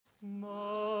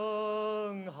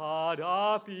menghadapi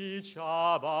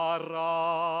cabaran.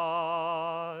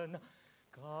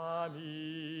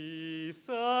 Kami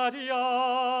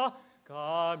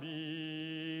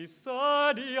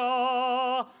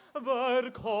sedia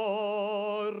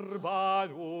berkorban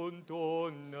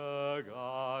untuk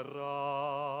negara.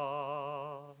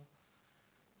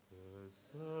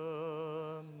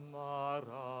 Semara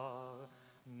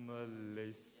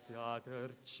Malaysia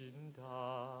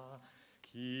tercinta,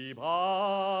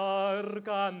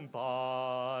 kibarkan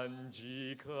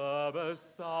panji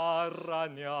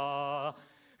kebesarannya.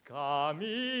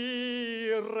 Kami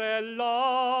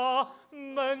rela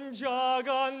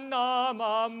menjaga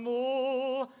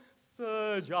namamu,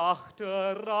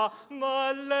 sejahtera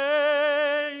Malaysia.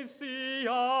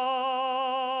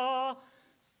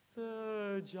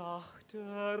 Sejahtera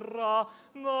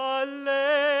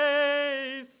Malaysia.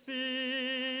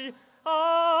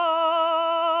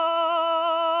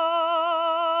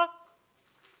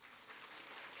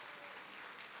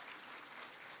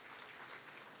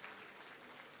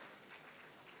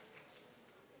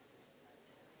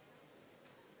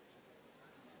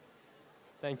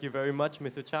 Thank you very much,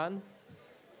 Mr. Chan.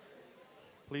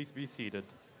 Please be seated.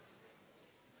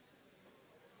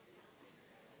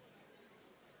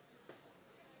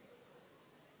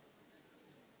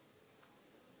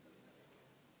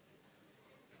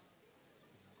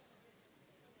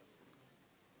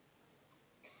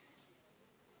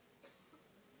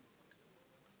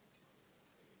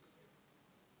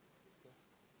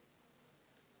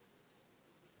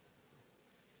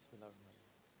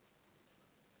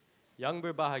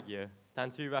 Yang berbahagia, Tan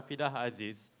Sri Rafidah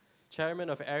Aziz, Chairman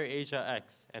of AirAsia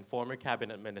X and former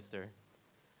Cabinet Minister.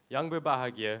 Yang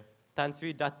berbahagia, Tan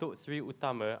Sri Datuk Sri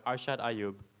Utama Arshad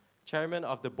Ayub, Chairman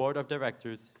of the Board of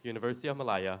Directors, University of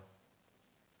Malaya.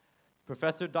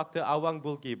 Professor Dr. Awang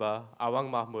Bulgiba Awang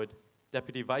Mahmud,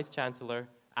 Deputy Vice Chancellor,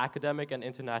 Academic and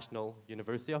International,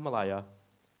 University of Malaya.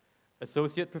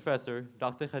 Associate Professor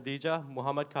Dr. Khadija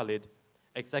Muhammad Khalid,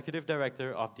 Executive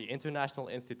Director of the International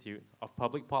Institute of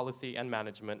Public Policy and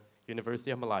Management,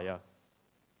 University of Malaya.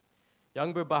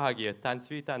 Yang berbahagia Tan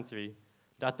Sri,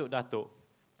 Datuk,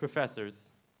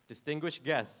 professors, distinguished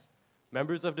guests,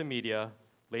 members of the media,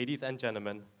 ladies and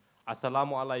gentlemen,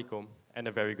 Assalamu alaikum and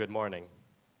a very good morning.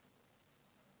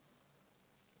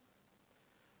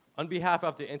 On behalf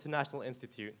of the International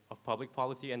Institute of Public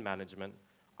Policy and Management,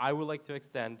 I would like to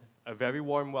extend a very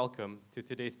warm welcome to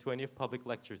today's 20th Public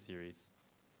Lecture Series.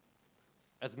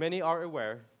 As many are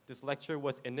aware, this lecture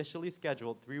was initially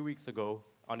scheduled 3 weeks ago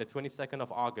on the 22nd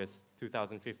of August,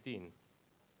 2015.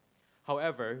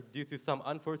 However, due to some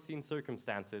unforeseen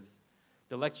circumstances,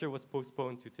 the lecture was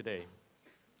postponed to today.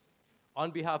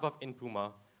 On behalf of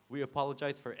INPUMA, we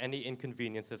apologize for any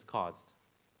inconveniences caused.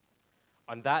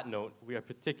 On that note, we are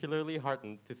particularly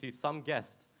heartened to see some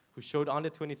guests who showed on the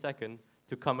 22nd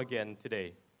to come again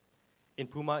today.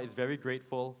 INPUMA is very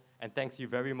grateful and thanks you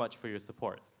very much for your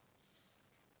support.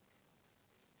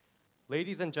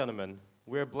 Ladies and gentlemen,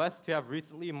 we are blessed to have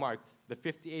recently marked the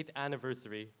 58th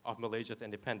anniversary of Malaysia's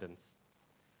independence.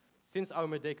 Since our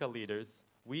Merdeka leaders,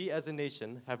 we as a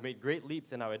nation have made great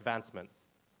leaps in our advancement.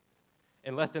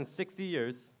 In less than 60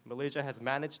 years, Malaysia has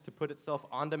managed to put itself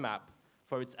on the map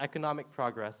for its economic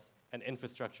progress and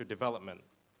infrastructure development.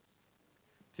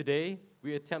 Today,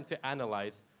 we attempt to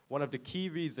analyze one of the key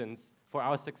reasons for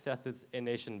our successes in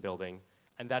nation building,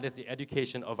 and that is the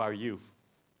education of our youth.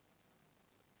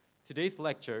 Today's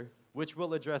lecture, which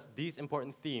will address these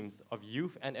important themes of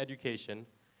youth and education,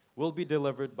 will be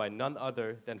delivered by none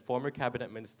other than former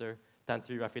Cabinet Minister Tan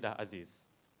Sri Rafidah Aziz.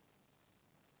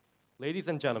 Ladies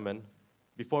and gentlemen,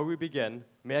 before we begin,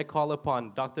 may I call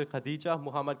upon Dr. Khadija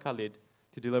Muhammad Khalid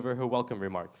to deliver her welcome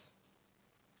remarks.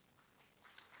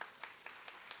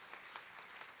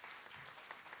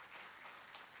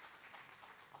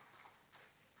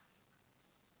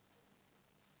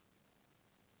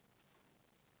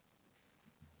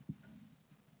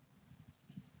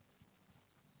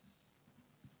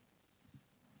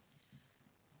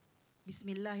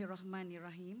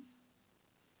 Bismillahirrahmanirrahim.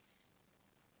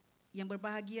 Yang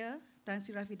berbahagia Tan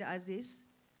Sri Rafidah Aziz,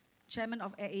 Chairman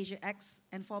of AirAsia X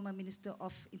and former Minister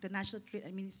of International Trade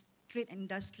and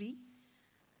Industry.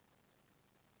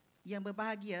 Yang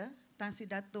berbahagia Tan Sri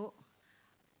Datuk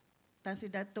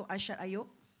Arshad Ayub,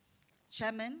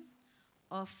 Chairman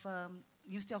of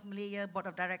University of Malaya Board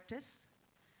of Directors.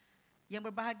 Yang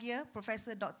berbahagia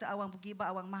Professor Dr. Awang Bulgiba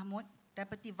Awang Mahmud,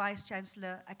 Deputy Vice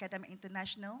Chancellor Academic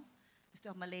International, University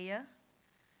of Malaya.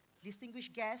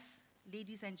 Distinguished guests,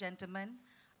 ladies and gentlemen,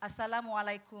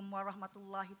 Assalamualaikum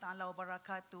warahmatullahi ta'ala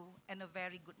wabarakatuh, and a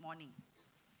very good morning.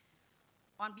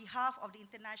 on behalf of the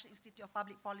International Institute of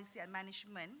Public Policy and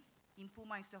Management,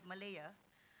 INPUMA Institute of Malaya,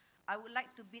 I would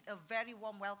like to bid a very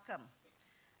warm welcome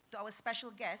to our special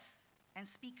guest and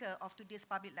speaker of today's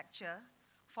public lecture,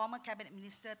 former Cabinet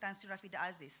Minister Tan Sri Rafidah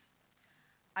Aziz.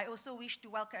 I also wish to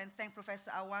welcome and thank Professor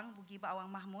Awang Bugiba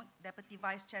Awang Mahmud, Deputy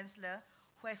Vice Chancellor,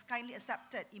 who has kindly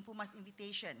accepted INPUMA's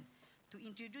invitation to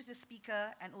introduce the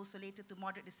speaker and also later to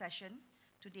moderate the session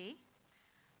today.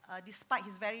 Despite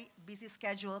his very busy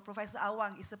schedule, Professor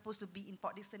Awang is supposed to be in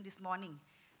Port Dickson this morning.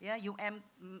 Yeah,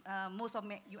 most of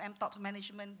top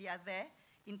management, they are there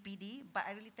in PD, but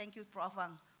I really thank you, Prof.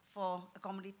 Awang, for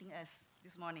accommodating us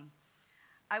this morning.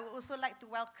 I would also like to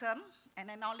welcome and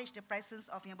acknowledge the presence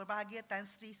of Yang Berbahagia Tan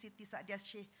Sri Siti Saadiah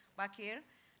Sheikh Bakir,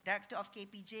 Director of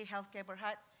KPJ Healthcare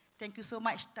Berhad. Thank you so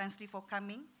much, Tan Sri, for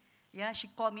coming. Yeah, she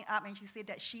called me up and she said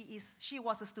that she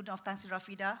was a student of Tan Sri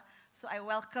Rafidah. So I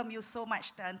welcome you so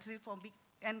much, Tan Sri,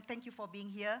 and thank you for being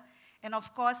here. And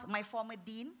of course, my former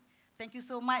dean, thank you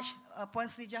so much, Puan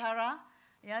Sri Jahara,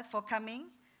 yeah, for coming.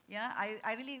 Yeah,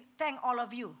 I really thank all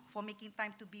of you for making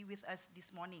time to be with us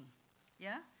this morning.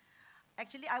 Yeah.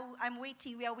 Actually,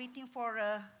 we are waiting for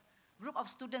a group of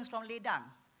students from Ledang.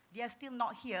 They are still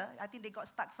not here. I think they got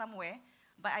stuck somewhere,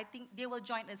 but I think they will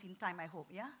join us in time, I hope,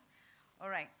 yeah? All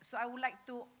right, so I would like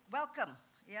to welcome,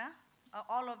 yeah,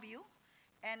 all of you,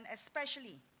 and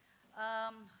especially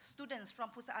students from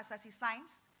Pusat Asasi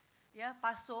Sains, yeah,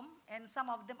 PASOM, and some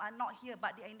of them are not here,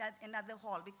 but they are in another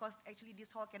hall, because actually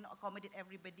this hall cannot accommodate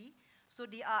everybody, so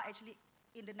they are actually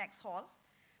in the next hall.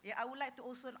 Yeah, I would like to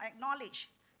also acknowledge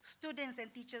students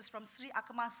and teachers from Sri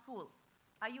Akma School.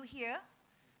 Are you here?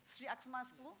 Sri Akma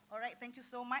School? All right, thank you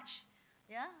so much.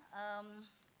 Yeah,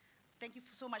 thank you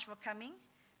so much for coming.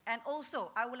 And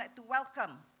also, I would like to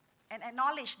welcome and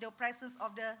acknowledge the presence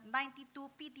of the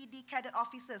 92 PTD cadet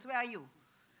officers. Where are you?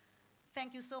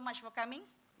 Thank you so much for coming.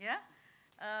 Yeah,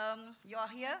 you are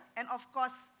here. And of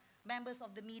course, members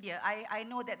of the media. I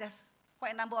know that there's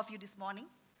quite a number of you this morning.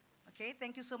 Okay,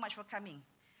 thank you so much for coming.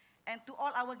 And to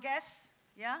all our guests,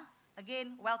 yeah,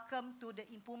 again, welcome to the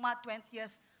INPUMA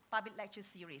 20th Public Lecture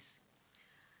Series.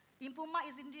 INPUMA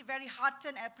is indeed very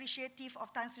heartened and appreciative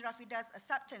of Tan Sri Rafidah's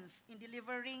acceptance in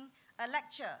delivering a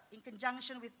lecture in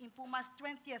conjunction with INPUMA's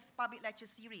 20th Public Lecture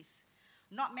Series.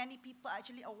 Not many people are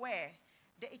actually aware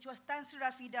that it was Tan Sri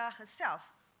Rafidah herself,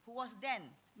 who was then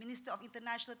Minister of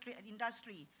International Trade and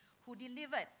Industry, who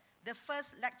delivered the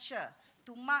first lecture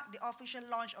to mark the official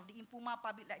launch of the INPUMA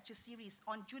Public Lecture Series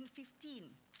on June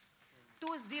 15,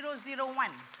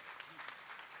 2001.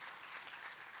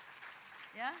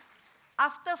 Yeah?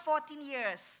 After 14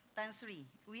 years, Tan Sri,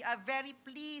 we are very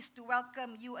pleased to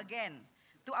welcome you again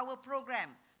to our program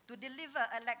to deliver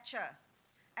a lecture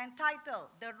entitled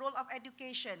The Role of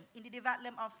Education in the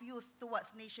Development of Youth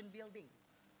Towards Nation Building.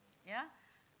 Yeah?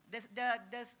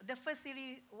 The first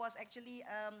series was actually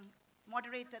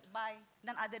moderated by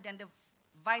none other than the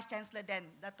Vice Chancellor then,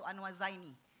 Dato' Anwar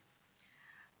Zaini.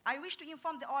 I wish to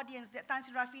inform the audience that Tan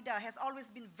Sri Rafidah has always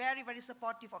been very, very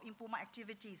supportive of INPUMA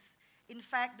activities. In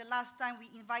fact, the last time we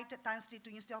invited Tan Sri to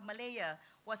University of Malaya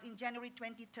was in January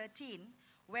 2013,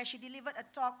 where she delivered a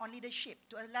talk on leadership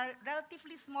to a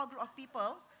relatively small group of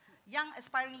people, young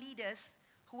aspiring leaders,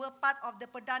 who were part of the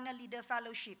Perdana Leader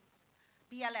Fellowship,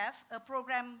 PLF, a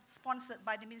program sponsored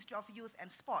by the Ministry of Youth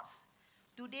and Sports.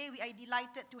 Today, we are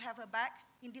delighted to have her back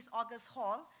in this August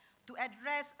hall to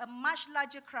address a much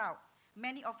larger crowd,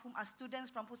 many of whom are students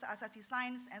from Pusat Asasi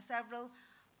Sains and several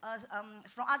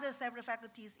from several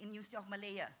faculties in University of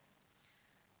Malaya,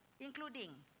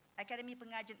 including Akademi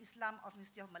Pengajian Islam of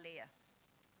University of Malaya.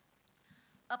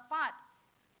 Apart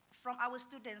from our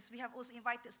students, we have also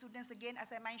invited students again,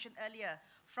 as I mentioned earlier,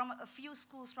 from a few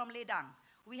schools from Ledang.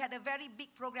 We had a very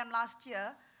big program last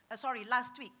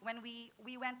week, when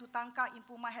we went to Tangka.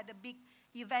 INPUMA had a big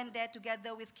event there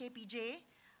together with KPJ,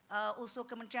 also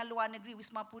Kementerian Luar Negeri,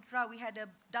 Wisma Putra. We had a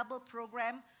double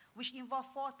program which involved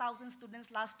 4,000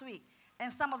 students last week. And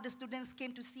some of the students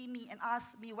came to see me and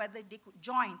asked me whether they could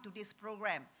join to this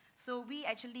program. So we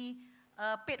actually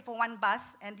paid for one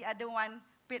bus and the other one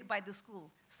paid by the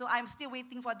school. So I'm still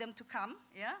waiting for them to come,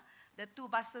 yeah? The two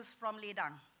buses from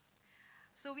Ledang.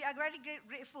 So we are very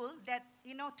grateful that,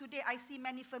 today I see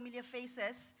many familiar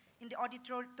faces in the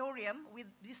auditorium,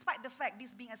 despite the fact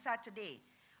this being a Saturday.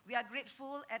 We are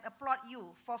grateful and applaud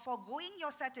you for foregoing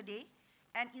your Saturday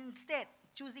and instead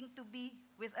choosing to be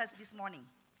with us this morning.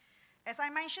 As I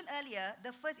mentioned earlier,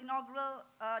 the first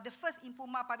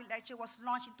INPUMA public lecture was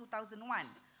launched in 2001.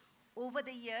 Over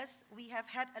the years, we have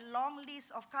had a long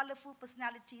list of colorful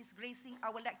personalities gracing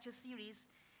our lecture series,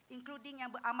 including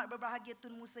Yang Amat Berbahagia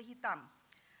Tun Musa Hitam,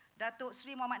 Datuk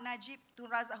Sri Muhammad Najib Tun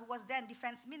Razak, who was then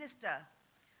Defence Minister,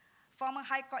 former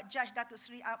High Court Judge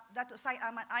Datuk Syed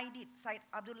Ahmad Aidid, Syed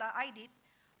Abdullah Aidid,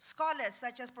 scholars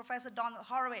such as Professor Donald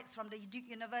Horowitz from the Duke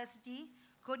University,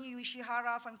 Konyu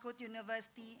Ishihara from Kota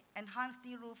University, and Hans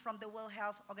Tiru from the World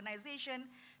Health Organization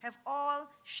have all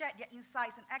shared their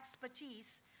insights and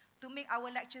expertise to make our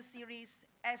lecture series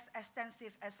as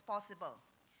extensive as possible.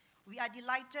 We are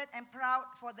delighted and proud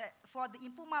for the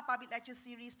INPUMA Public Lecture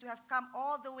Series to have come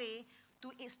all the way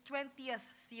to its 20th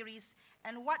series,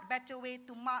 and what better way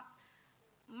to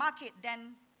mark it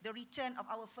than the return of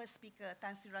our first speaker,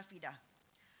 Tan Sri Rafidah.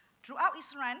 Throughout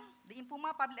its run, the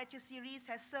INPUMA Public Lecture Series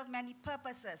has served many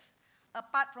purposes.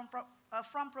 Apart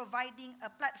from providing a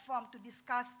platform to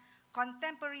discuss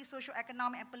contemporary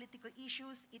socio-economic and political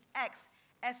issues, it acts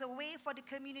as a way for the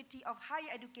community of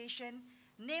higher education,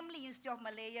 namely University of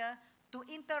Malaya, to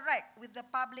interact with the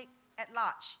public at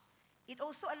large. It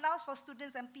also allows for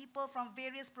students and people from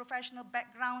various professional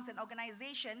backgrounds and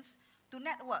organizations to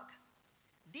network.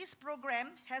 This program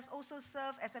has also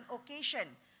served as an occasion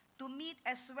to meet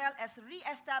as well as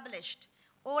re-established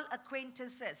old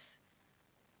acquaintances.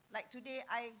 Like today,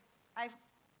 I've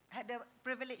had the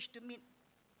privilege to meet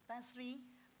Tan Sri,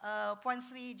 Puan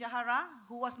Sri Jahara,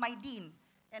 who was my dean.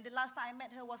 And the last time I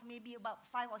met her was maybe about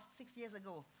 5 or 6 years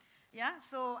ago. Yeah,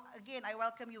 so again, I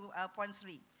welcome you, Puan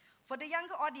Sri. For the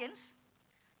younger audience,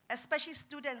 especially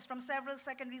students from several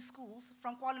secondary schools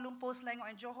from Kuala Lumpur, Selayang,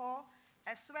 and Johor,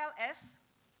 as well as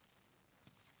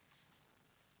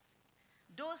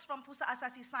those from Pusat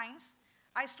Asasi Sains,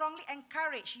 I strongly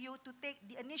encourage you to take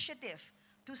the initiative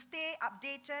to stay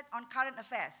updated on current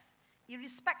affairs,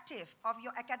 irrespective of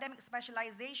your academic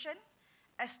specialization.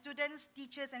 As students,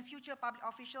 teachers, and future public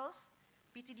officials,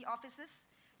 PTD officers,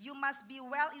 you must be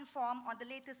well informed on the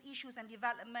latest issues and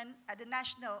development at the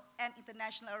national and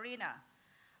international arena.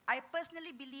 I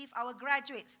personally believe our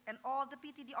graduates and all the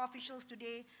PTD officials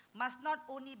today must not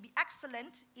only be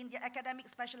excellent in their academic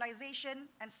specialization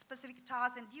and specific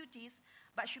tasks and duties,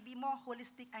 but should be more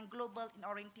holistic and global in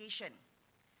orientation.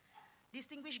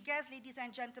 Distinguished guests, ladies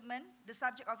and gentlemen, the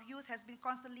subject of youth has been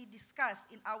constantly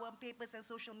discussed in our papers and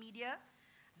social media.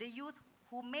 The youth,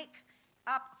 who make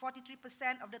up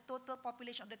 43% of the total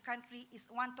population of the country, is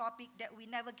one topic that we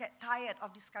never get tired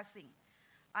of discussing.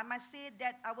 I must say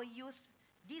that our youth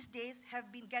these days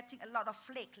have been getting a lot of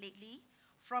flake lately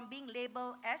from being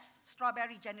labeled as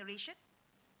strawberry generation,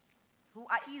 who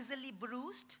are easily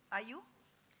bruised, are you?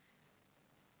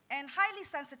 And highly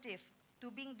sensitive to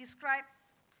being described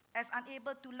as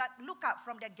unable to look up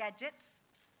from their gadgets,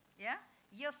 yeah?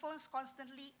 Earphones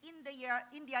constantly in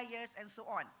their ears, and so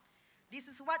on. This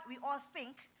is what we all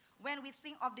think when we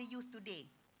think of the youth today.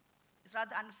 It's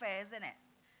rather unfair, isn't it?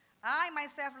 I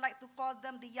myself like to call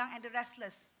them the young and the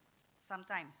restless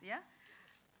sometimes, yeah?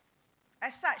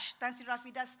 As such, Tan Sri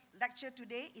Rafidah's lecture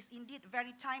today is indeed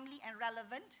very timely and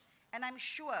relevant, and I'm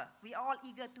sure we are all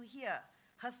eager to hear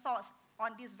her thoughts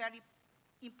on this very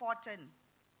important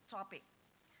topic.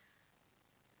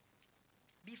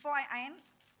 Before I end,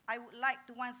 I would like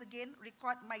to once again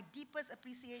record my deepest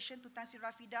appreciation to Tan Sri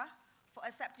Rafidah for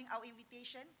accepting our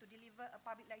invitation to deliver a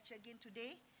public lecture again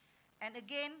today. And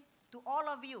again, to all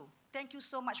of you, thank you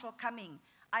so much for coming.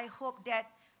 I hope that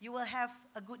you will have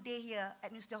a good day here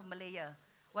at University of Malaya.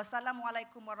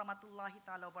 Wassalamualaikum warahmatullahi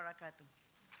ta'ala wabarakatuh.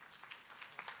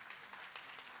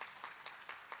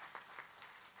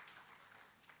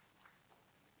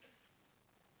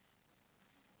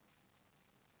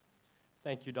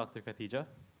 Thank you, Dr. Khatija.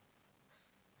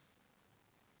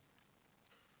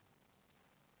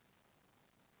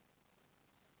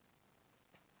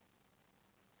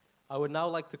 I would now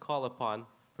like to call upon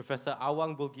Professor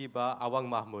Awang Bulgiba Awang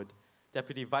Mahmud,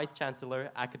 Deputy Vice Chancellor,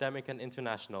 Academic and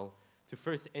International, to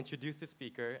first introduce the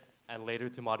speaker and later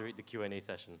to moderate the Q&A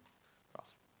session. Prof.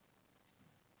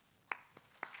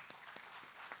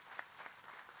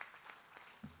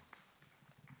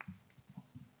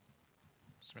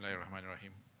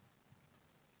 Bismillahirrahmanirrahim.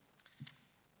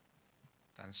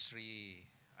 Tan Sri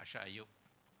Asha Ayub,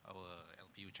 our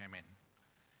LPU chairman.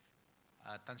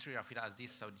 Tan Sri Rafidah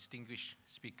Aziz, our distinguished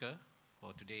speaker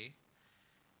for today.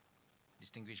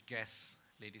 Distinguished guests,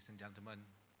 ladies and gentlemen.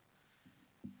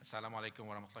 Assalamualaikum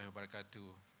warahmatullahi wabarakatuh,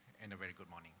 and a very good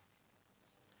morning.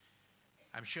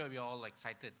 I'm sure we're all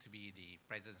excited to be in the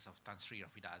presence of Tan Sri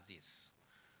Rafidah Aziz,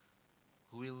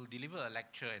 who will deliver a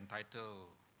lecture entitled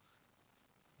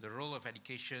The Role of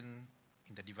Education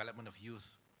in the Development of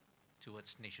Youth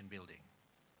Towards Nation Building.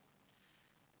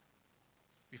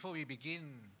 Before we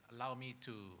begin, allow me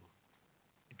to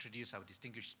introduce our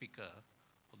distinguished speaker,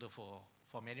 although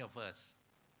for many of us,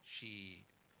 she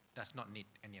does not need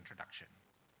any introduction.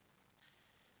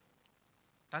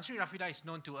 Tan Sri Rafidah is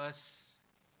known to us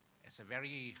as a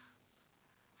very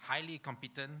highly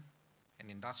competent and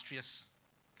industrious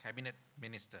cabinet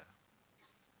minister.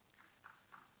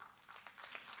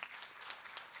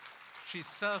 She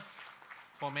served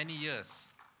for many years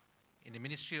in the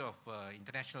Ministry of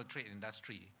International Trade and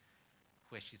Industry,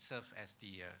 where she served as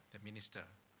the minister.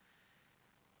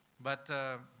 But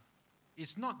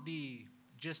it's not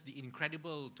just the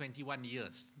incredible 21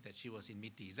 years that she was in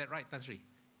MITI. Is that right, Tan Sri?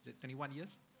 Is it 21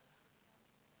 years?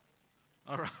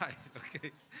 All right,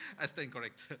 okay. I stand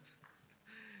corrected.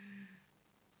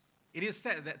 It is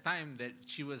said at that time that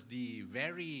she was the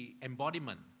very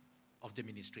embodiment of the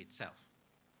ministry itself.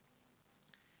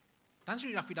 Tan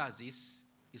Sri Rafidah Aziz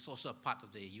is also a part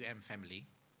of the family,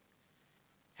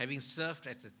 having served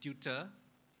as a tutor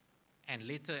and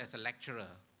later as a lecturer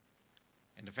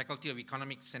in the Faculty of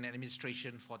Economics and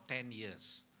Administration for 10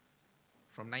 years,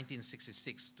 from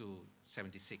 1966 to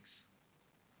 76.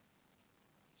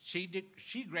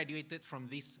 She graduated from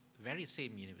this very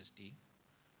same university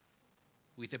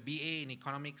with a BA in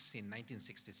Economics in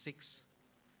 1966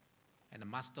 and a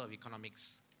Master of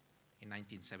Economics in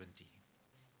 1970.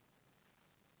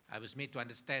 I was made to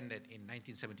understand that in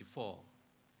 1974,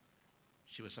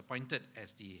 she was appointed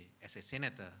as a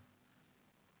senator,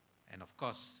 and of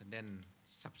course, then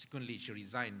subsequently she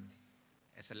resigned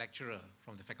as a lecturer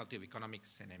from the Faculty of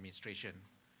Economics and Administration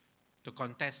to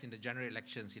contest in the general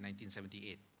elections in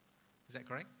 1978. Is that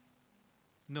correct?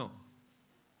 No.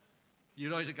 You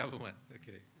know the government,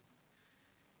 okay.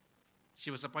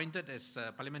 She was appointed as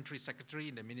parliamentary secretary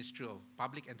in the Ministry of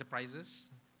Public Enterprises,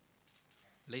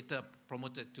 later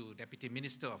promoted to Deputy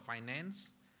Minister of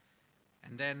Finance,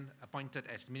 and then appointed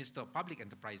as Minister of Public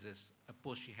Enterprises, a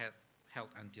post she held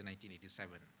until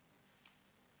 1987.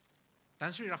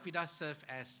 Tan Sri Rafidah served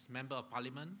as Member of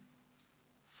Parliament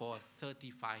for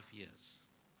 35 years,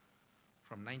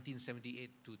 from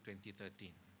 1978 to 2013.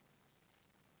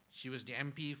 She was the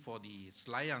MP for the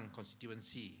Selayang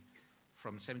Constituency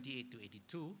from 78 to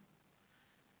 82,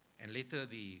 and later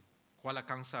the Kuala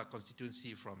Kangsar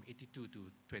Constituency from 82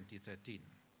 to 2013.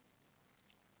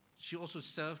 She also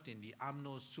served in the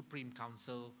UMNO Supreme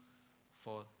Council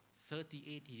for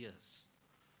 38 years,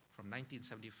 from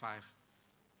 1975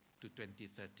 to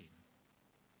 2013.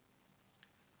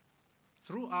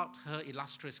 Throughout her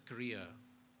illustrious career,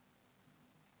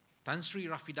 Tan Sri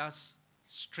Rafidah's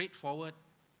straightforward,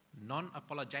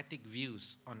 non-apologetic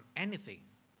views on anything,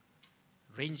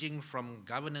 ranging from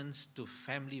governance to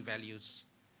family values,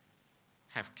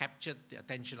 have captured the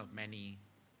attention of many,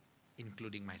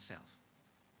 including myself.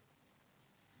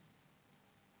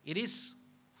 It is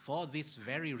for this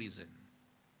very reason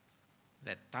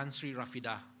that Tan Sri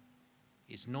Rafidah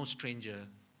is no stranger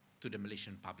to the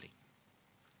Malaysian public.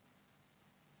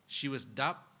 She was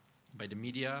dubbed by the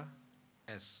media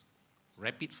as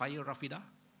Rapid Fire Rafidah,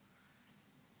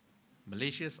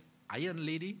 Malaysia's Iron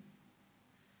Lady,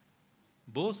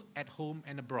 both at home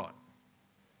and abroad,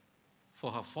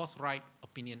 for her forthright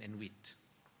opinion and wit.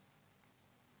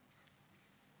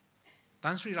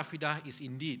 Tan Sri Rafidah is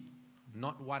indeed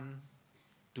not one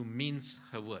to mince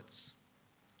her words.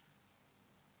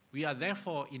 We are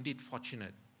therefore indeed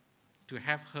fortunate to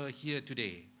have her here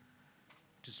today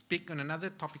to speak on another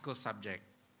topical subject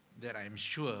that I am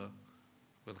sure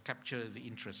will capture the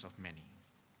interest of many.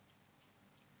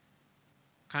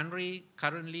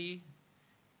 Currently,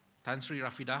 Tan Sri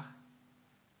Rafidah,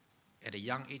 at a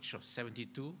young age of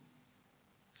 72,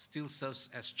 still serves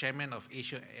as chairman of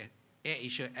Air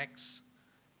Asia X,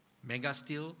 Mega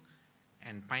Steel,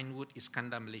 and Pinewood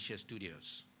Iskandar Malaysia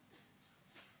Studios.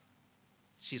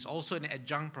 She is also an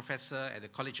adjunct professor at the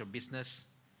College of Business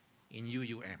in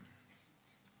UUM.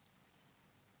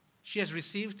 She has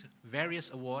received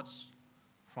various awards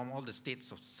from all the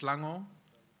states of Selangor,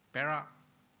 Perak,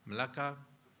 Malacca,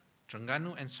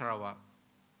 Terengganu, and Sarawak,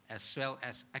 as well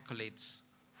as accolades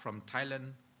from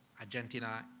Thailand,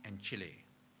 Argentina, and Chile.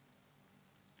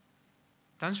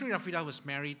 Tan Sri Rafidah was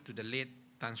married to the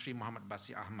late Tan Sri Muhammad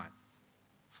Basir Ahmad,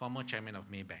 former chairman of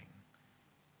Maybank.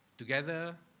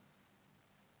 Together,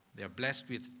 they are blessed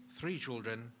with 3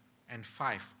 children and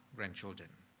 5 grandchildren.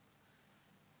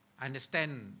 I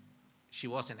understand she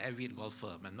was an avid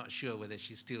golfer, but I'm not sure whether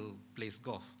she still plays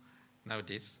golf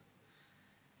nowadays,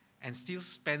 and still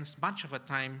spends much of her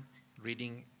time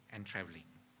reading and traveling.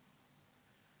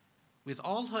 With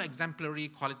all her exemplary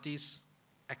qualities,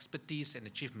 expertise, and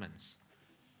achievements,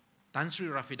 Tan Sri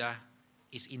Rafidah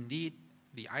is indeed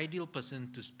the ideal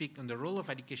person to speak on the role of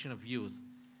education of youth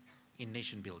in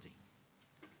nation building.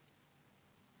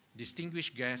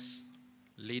 Distinguished guests,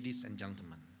 ladies and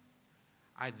gentlemen,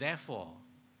 I therefore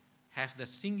have the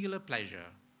singular pleasure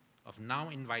of now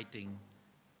inviting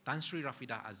Tan Sri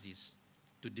Rafidah Aziz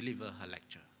to deliver her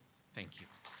lecture. Thank you.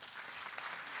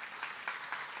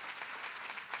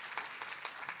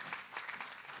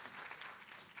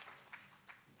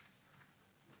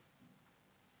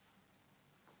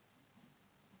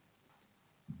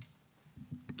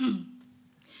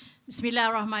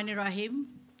 Bismillahirrahmanirrahim.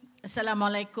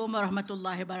 Assalamualaikum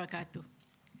warahmatullahi wabarakatuh.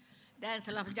 Dan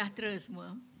salam sejahtera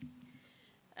semua.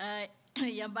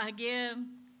 Yang bahagia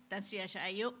Tan Sri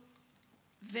Ayub,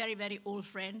 very old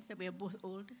friends, we are both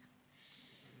old.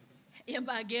 Yang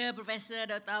bahagia Profesor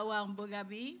Dr. Awang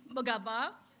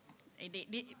Bugaba,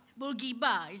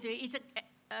 Bulgiba, it's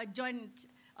a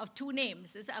joint of two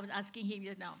names. That's what I was asking him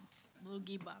just now,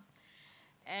 Bulgiba.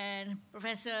 And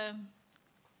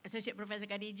Associate Professor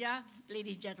Khadijah,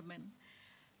 ladies and gentlemen.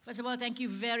 First of all, thank you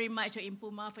very much to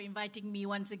INPUMA for inviting me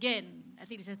once again. I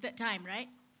think it's the third time, right?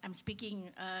 I'm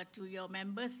speaking to your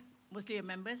members, mostly your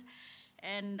members.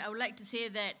 And I would like to say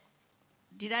that,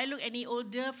 did I look any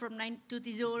older from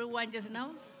 2001 just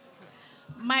now?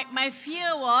 My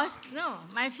fear last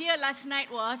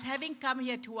night was, having come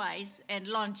here twice and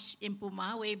launched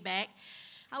INPUMA way back,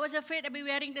 I was afraid I'd be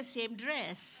wearing the same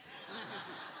dress.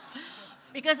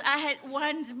 Because I had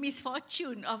once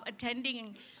misfortune of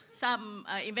attending some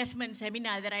investment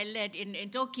seminar that I led in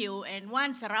Tokyo, and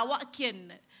one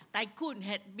Sarawakian tycoon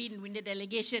had been in the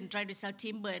delegation trying to sell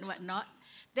timber and whatnot.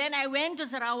 Then I went to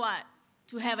Sarawak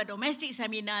to have a domestic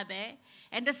seminar there,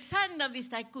 and the son of this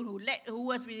tycoon who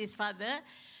was with his father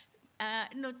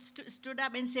stood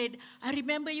up and said, I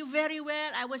remember you very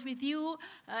well, I was with you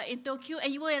in Tokyo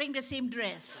and you were wearing the same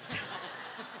dress.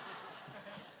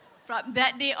 From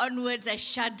that day onwards, I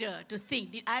shudder to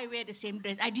think, did I wear the same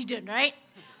dress? I didn't, right?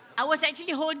 I was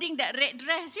actually holding that red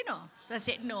dress, you know. So I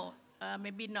said, no,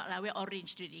 maybe not, we're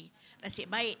orange today. I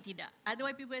said, baik, tidak.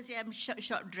 Otherwise, people say I'm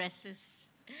short dresses.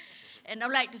 And I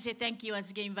would like to say thank you once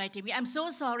again for inviting me. I'm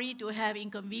so sorry to have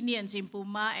inconvenience in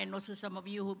INPUMA and also some of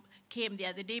you who came the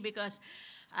other day, because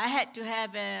I had to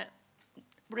have a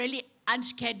really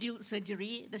unscheduled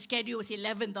surgery. The schedule was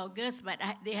 11th August, but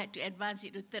they had to advance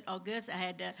it to 3rd August. I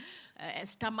had a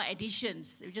stomach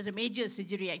additions, which is a major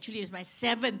surgery. Actually, it's my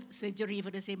 7th surgery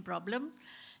for the same problem.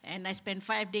 And I spent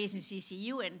 5 days in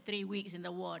CCU and 3 weeks in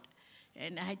the ward.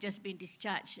 And I had just been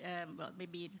discharged,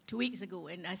 maybe 2 weeks ago.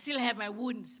 And I still have my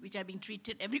wounds, which are being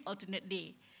treated every alternate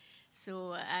day.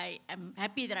 So I am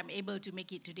happy that I'm able to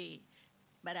make it today.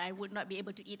 But I would not be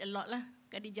able to eat a lot,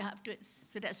 Khadijah, afterwards.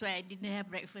 So that's why I didn't have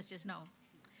breakfast just now.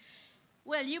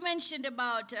 Well, you mentioned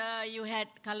about you had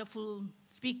colorful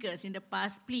speakers in the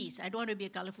past. Please, I don't want to be a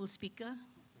colorful speaker.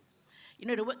 You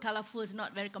know, the word colorful is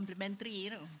not very complimentary, you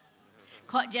know.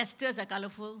 Court jesters are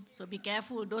colorful, so be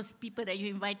careful. Those people that you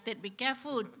invited, be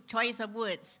careful. Choice of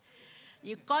words.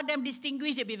 You call them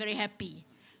distinguished, they'll be very happy.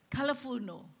 Colorful,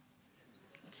 no.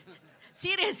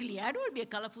 Seriously, I don't want to be a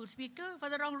colorful speaker for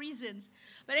the wrong reasons.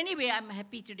 But anyway, I'm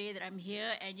happy today that I'm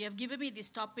here, and you have given me this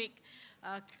topic,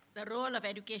 the role of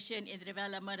education in the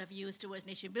development of youth towards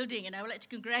nation building. And I would like to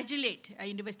congratulate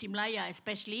University of Malaya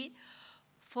especially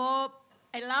for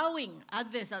allowing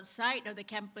others outside of the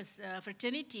campus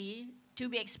fraternity to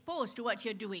be exposed to what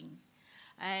you're doing.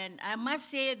 And I must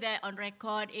say that on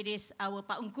record, it is our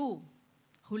Pak Ungku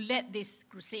who led this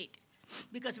crusade.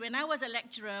 Because when I was a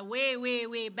lecturer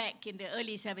way back in the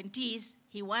early 70s,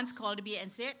 he once called me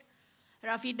and said,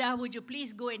 Rafidah, would you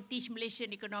please go and teach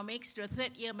Malaysian economics to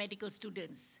 3rd-year medical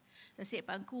students? I said,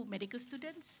 Pak Ungku, medical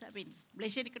students? I mean,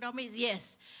 Malaysian economics,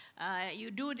 yes.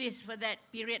 You do this for that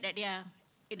period that they are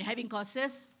having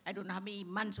courses. I don't know how many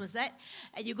months was that.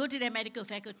 And you go to their medical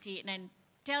faculty and then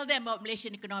tell them about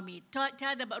Malaysian economy,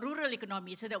 tell them about rural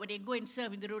economy, so that when they go and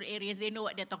serve in the rural areas, they know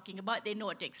what they're talking about, they know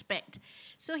what to expect.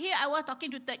 So here I was talking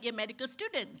to 3rd-year medical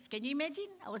students. Can you imagine?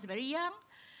 I was very young.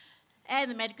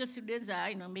 And the medical students are,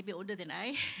 maybe older than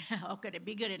I, or kind of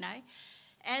bigger than I.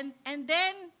 And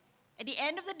then, at the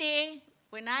end of the day,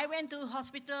 when I went to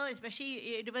hospital,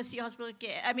 especially University Hospital,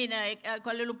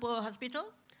 Kuala Lumpur Hospital,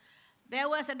 there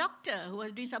was a doctor who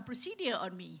was doing some procedure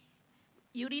on me.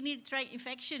 Urinary tract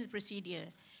infection procedure.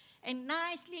 And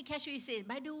nicely, casually says,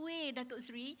 by the way, Datuk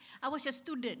Sri, I was your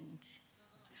student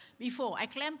before. I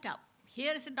clamped up.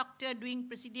 Here is a doctor doing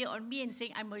procedure on me and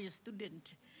saying, I'm your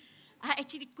student. I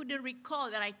actually couldn't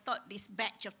recall that I taught this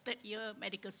batch of 3rd-year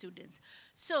medical students.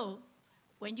 So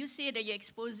when you say that you're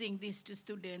exposing this to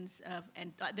students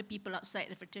and to other people outside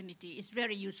the fraternity, it's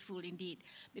very useful indeed,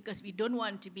 because we don't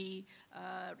want to be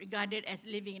regarded as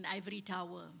living in ivory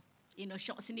tower.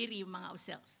 Syok sendiri among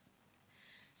ourselves.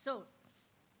 So,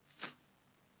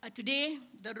 today,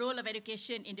 the role of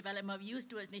education in development of youth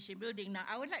towards nation building. Now,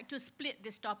 I would like to split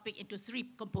this topic into 3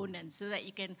 components so that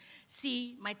you can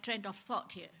see my trend of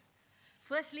thought here.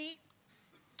 Firstly,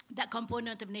 that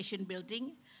component of nation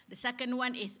building. The second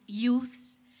one is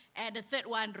youth. And the third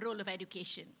one, role of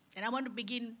education. And I want to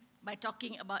begin by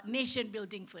talking about nation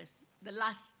building first, the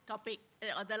last topic,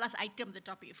 or the last item of the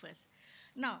topic first.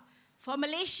 Now, for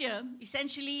Malaysia,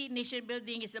 essentially, nation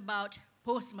building is about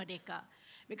post-Merdeka.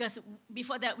 Because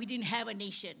before that, we didn't have a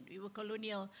nation. We were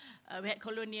colonial, we had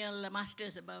colonial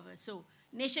masters above us. So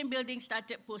nation building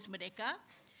started post-Merdeka.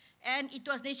 And it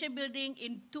was nation building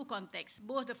in 2 contexts,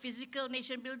 both the physical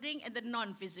nation building and the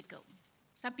non-physical.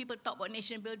 Some people talk about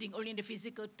nation building only in the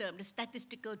physical term, the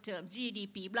statistical terms,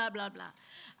 GDP, blah, blah, blah.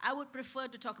 I would prefer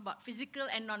to talk about physical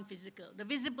and non-physical, the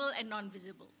visible and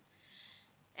non-visible.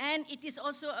 And it is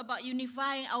also about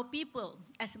unifying our people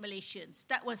as Malaysians.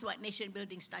 That was what nation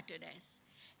building started as.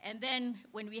 And then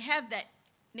when we have that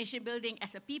nation building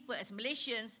as a people, as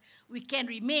Malaysians, we can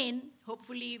remain,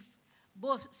 hopefully,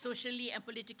 both socially and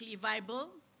politically viable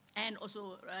and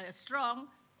also strong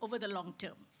over the long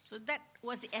term. So that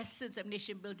was the essence of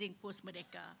nation building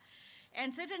post-Merdeka.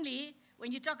 And certainly,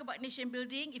 when you talk about nation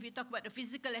building, if you talk about the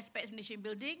physical aspects of nation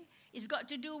building, it's got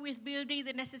to do with building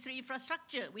the necessary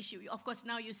infrastructure, which of course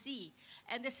now you see,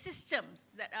 and the systems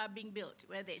that are being built,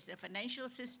 whether it's the financial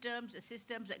systems, the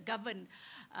systems that govern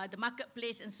the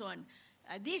marketplace and so on.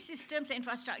 These systems and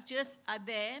infrastructures are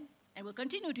there and will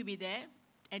continue to be there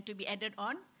and to be added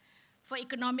on for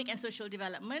economic and social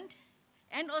development,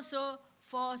 and also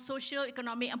for social,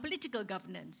 economic, and political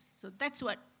governance. So that's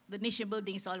what the nation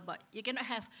building is all about. You cannot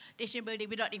have nation building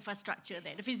without infrastructure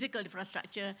there, the physical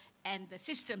infrastructure and the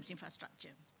systems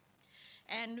infrastructure.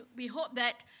 And we hope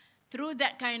that through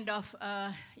that kind of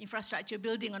infrastructure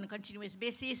building on a continuous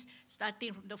basis,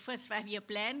 starting from the first 5-year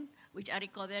plan, which I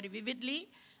recall very vividly,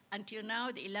 until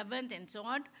now, the 11th and so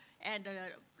on, and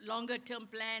longer term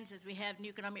plans as we have new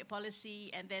economic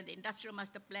policy, and then the industrial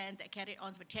master plan that carried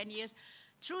on for 10 years.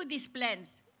 Through these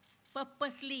plans,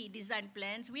 purposely designed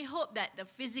plans, we hope that the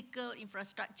physical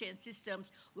infrastructure and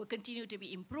systems will continue to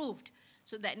be improved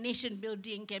so that nation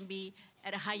building can be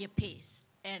at a higher pace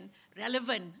and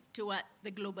relevant to what the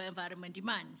global environment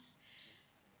demands.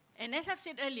 And as I've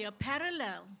said earlier,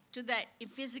 parallel to that in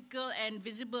physical and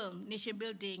visible nation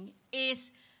building is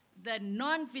the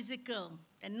non-physical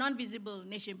and non-visible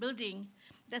nation building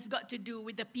that's got to do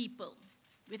with the people,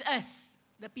 with us,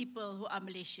 the people who are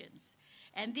Malaysians.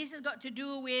 And this has got to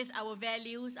do with our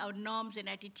values, our norms and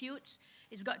attitudes.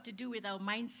 It's got to do with our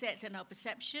mindsets and our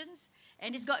perceptions.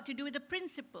 And it's got to do with the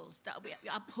principles that we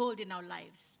uphold in our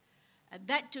lives. And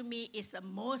that, to me, is the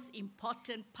most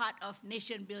important part of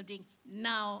nation building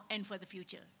now and for the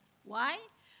future. Why?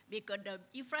 Because the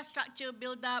infrastructure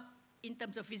build-up in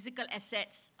terms of physical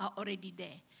assets are already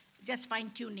there. Just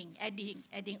fine-tuning,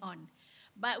 adding on.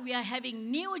 But we are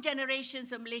having new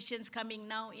generations of Malaysians coming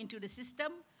now into the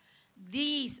system.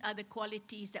 These are the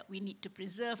qualities that we need to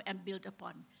preserve and build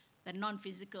upon, the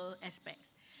non-physical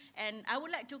aspects. And I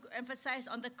would like to emphasize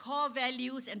on the core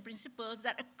values and principles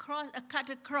that are cut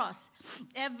across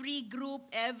every group,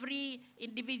 every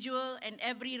individual, and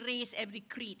every race, every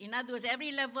creed. In other words,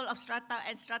 every level of strata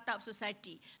and strata of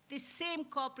society. The same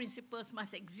core principles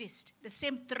must exist. The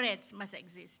same threads must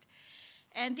exist.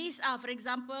 And these are, for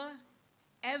example,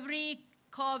 every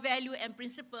core value and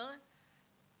principle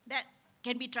that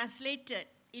can be translated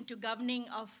into governing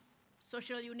of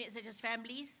social units such as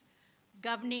families,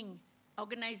 governing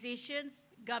organizations,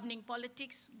 governing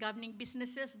politics, governing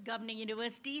businesses, governing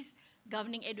universities,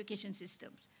 governing education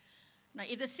systems. Now,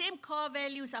 if the same core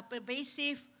values are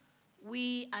pervasive,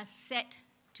 we are set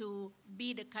to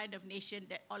be the kind of nation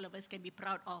that all of us can be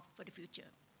proud of for the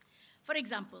future. For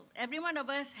example, every one of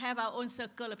us have our own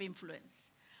circle of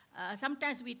influence.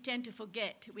 Sometimes we tend to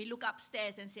forget. We look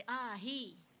upstairs and say,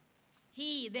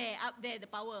 he there, up there, the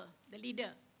power, the leader.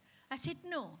 I said,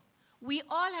 no. We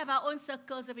all have our own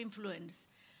circles of influence.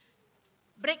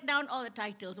 Break down all the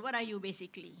titles. What are you,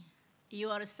 basically?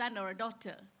 You are a son or a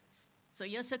daughter. So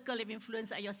your circle of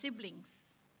influence are your siblings.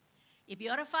 If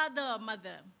you're a father or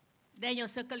mother, then your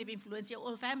circle of influence is your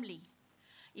whole family.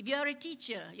 If you're a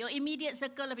teacher, your immediate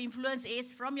circle of influence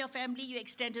is from your family, you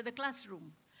extend to the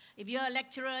classroom. If you're a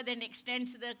lecturer, then extend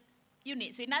to the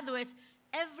unit. So in other words,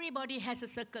 everybody has a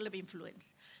circle of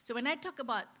influence. So when I talk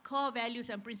about core values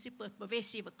and principles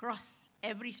pervasive across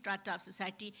every strata of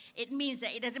society, it means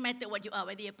that it doesn't matter what you are,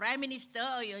 whether you're prime minister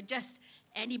or you're just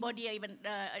anybody, or even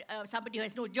somebody who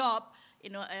has no job,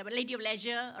 a lady of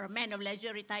leisure or a man of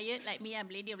leisure, retired, like me, I'm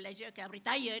a lady of leisure, okay, I'm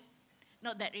retired.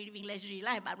 not that living leisurely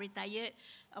life, but retired.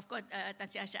 Of course, Tan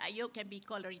Sri Ashraf Ayub can be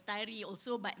called a retiree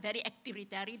also, but very active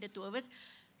retiree, the two of us.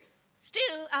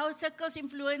 Still, our circles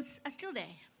influence are still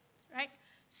there, right?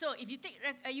 So if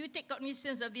you take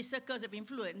cognizance of these circles of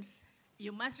influence,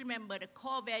 you must remember the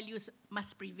core values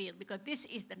must prevail, because this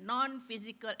is the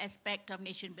non-physical aspect of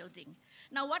nation building.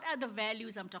 Now, what are the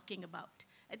values I'm talking about?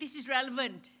 This is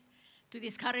relevant to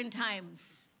these current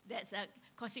times that's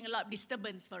causing a lot of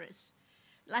disturbance for us.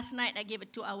 Last night, I gave a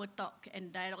 2-hour talk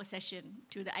and dialogue session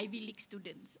to the Ivy League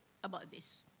students about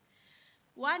this.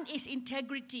 One is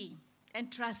integrity and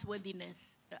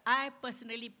trustworthiness. I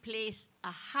personally place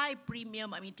a high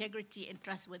premium on integrity and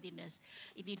trustworthiness.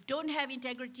 If you don't have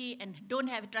integrity and don't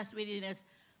have trustworthiness,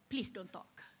 please don't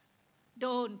talk.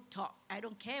 Don't talk. I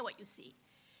don't care what you say,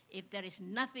 if there is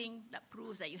nothing that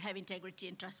proves that you have integrity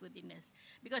and trustworthiness.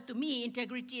 Because to me,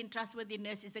 integrity and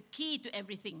trustworthiness is the key to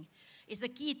everything. It's the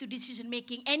key to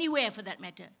decision-making anywhere, for that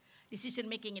matter.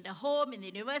 Decision-making in the home, in the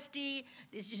university,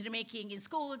 decision-making in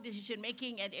school,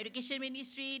 decision-making at the education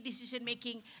ministry,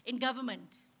 decision-making in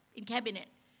government, in cabinet.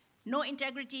 No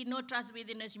integrity, no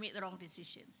trustworthiness, you make the wrong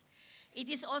decisions. It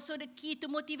is also the key to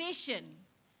motivation.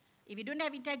 If you don't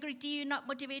have integrity, you're not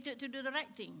motivated to do the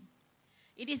right thing.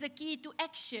 It is the key to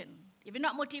action. If you're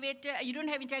not motivated, you don't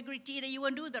have integrity, then you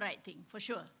won't do the right thing, for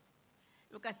sure.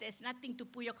 Because there's nothing to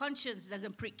pull your conscience,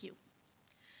 doesn't prick you.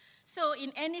 So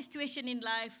in any situation in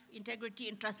life, integrity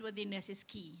and trustworthiness is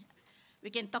key. We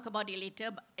can talk about it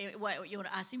later, but, what you want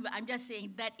to ask me, but I'm just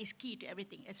saying that is key to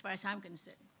everything, as far as I'm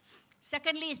concerned.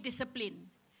 Secondly is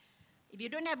discipline. If you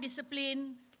don't have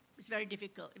discipline, it's very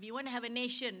difficult. If you want to have a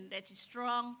nation that is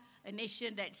strong, a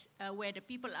nation that's where the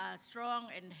people are strong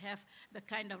and have the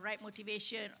kind of right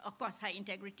motivation, of course, high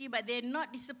integrity, but they're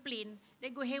not disciplined, they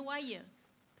go haywire.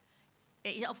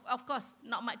 Of course,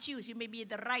 not much use. You may be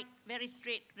the right, very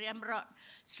straight, ramrod,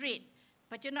 straight,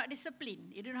 but you're not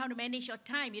disciplined. You don't know how to manage your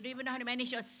time. You don't even know how to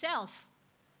manage yourself.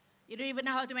 You don't even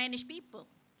know how to manage people.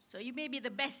 So you may be the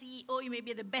best CEO, you may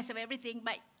be the best of everything,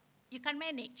 but you can't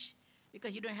manage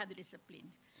because you don't have the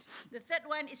discipline. The third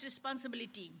one is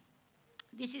responsibility.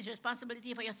 This is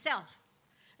responsibility for yourself,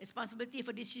 responsibility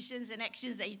for decisions and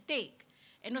actions that you take,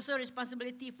 and also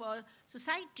responsibility for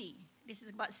society. This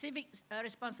is about civic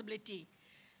responsibility.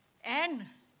 And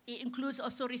it includes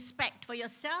also respect for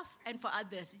yourself and for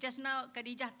others. Just now,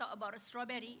 Khadijah talked about a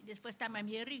strawberry. This is the first time I'm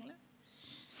hearing.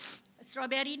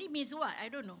 Strawberry means what? I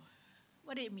don't know.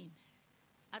 What do it mean?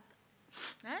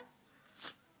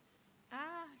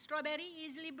 Strawberry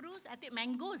easily bruised? I think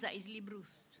mangoes are easily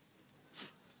bruised.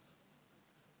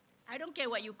 I don't care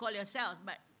what you call yourselves,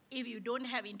 but if you don't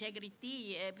have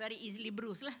integrity, you're very easily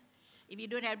bruised. If you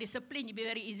don't have discipline, you'll be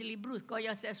very easily bruised. Call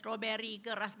yourself strawberry,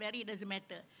 raspberry, doesn't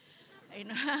matter. You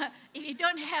know? If you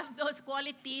don't have those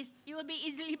qualities, you will be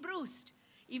easily bruised.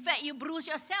 In fact, you bruise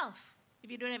yourself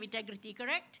if you don't have integrity,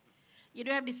 correct? You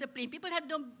don't have discipline. People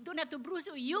don't have to bruise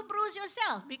you. You bruise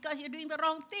yourself because you're doing the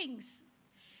wrong things.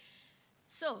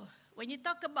 So, when you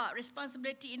talk about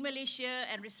responsibility in Malaysia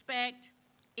and respect,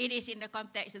 it is in the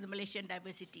context of the Malaysian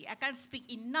diversity. I can't speak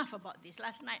enough about this.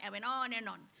 Last night, I went on and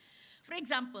on. For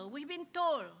example, we've been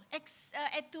told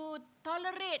to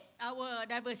tolerate our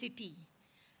diversity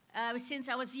since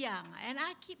I was young. And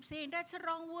I keep saying that's a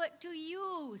wrong word to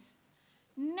use.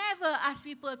 Never ask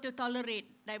people to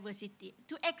tolerate diversity,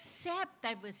 to accept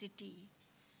diversity.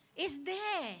 It's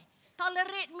there.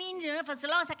 Tolerate means, for so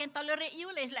long as I can tolerate you,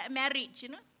 it's like marriage,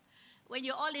 When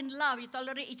you're all in love, you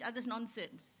tolerate each other's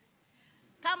nonsense.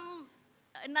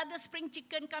 Another spring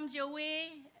chicken comes your way,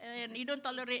 and you don't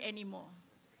tolerate anymore.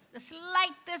 The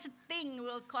slightest thing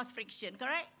will cause friction,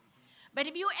 correct? But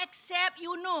if you accept,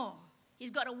 you know. He's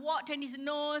got a wart on his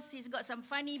nose, he's got some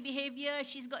funny behavior,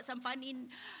 she's got some funny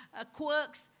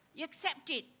quirks. You accept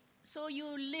it. So you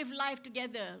live life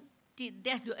together till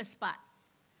death do us part.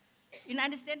 You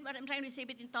understand what I'm trying to say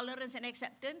between tolerance and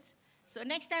acceptance? So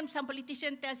next time some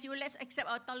politician tells you, let's accept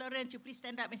our tolerance, you please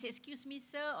stand up and say, excuse me,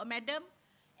 sir or madam,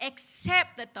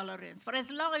 accept the tolerance. For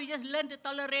as long as you just learn to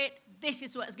tolerate, this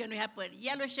is what's going to happen.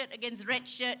 Yellow shirt against red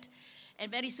shirt, and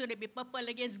very soon it'll be purple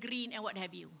against green and what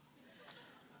have you.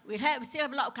 We still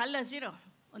have a lot of colors,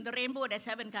 On the rainbow, there's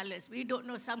 7 colors. We don't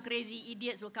know, some crazy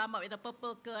idiots will come up with a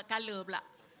purple color.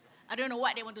 I don't know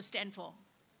what they want to stand for.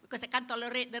 Because I can't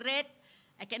tolerate the red,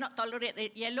 I cannot tolerate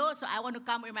the yellow, so I want to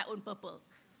come with my own purple.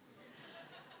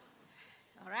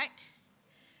 All right?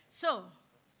 So,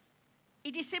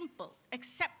 it is simple.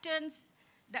 Acceptance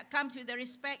that comes with the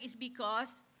respect is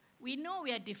because we know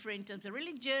we are different in terms of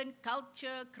religion,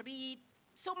 culture, creed,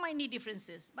 so many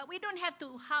differences. But we don't have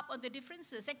to harp on the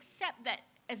differences, accept that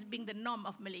as being the norm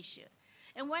of Malaysia.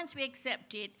 And once we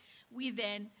accept it, we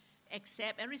then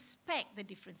accept and respect the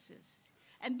differences.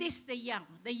 And this the young,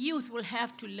 the youth will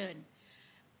have to learn.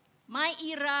 My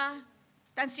era,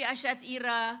 Tan Sri Arshad's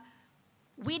era,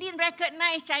 we didn't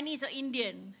recognize Chinese or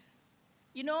Indian.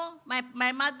 You know,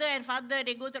 my mother and father,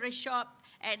 they go to a shop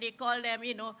and they call them,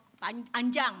 you know,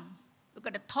 Anjang. Look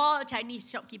at the tall Chinese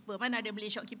shopkeeper. Mana ada Malay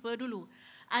shopkeeper dulu?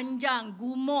 Anjang,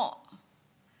 Gumok.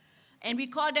 And we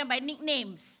call them by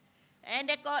nicknames. And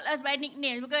they call us by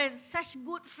nicknames because such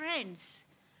good friends.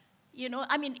 You know,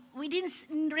 I mean, we didn't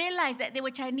realize that they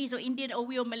were Chinese or Indian or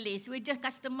we were Malays. We were just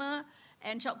customer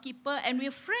and shopkeeper and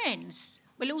we were friends.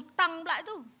 Boleh utang pula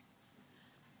tu.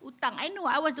 Utang. I know,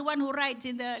 I was the one who writes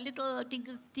in the little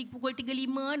pukul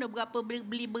 3.5, berapa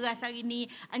beli beras hari ni.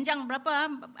 Anjang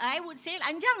berapa? I would say,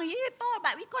 Anjang, yeah, tall,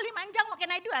 but we call him Anjang. What can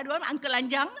I do? I don't want Uncle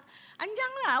Anjang.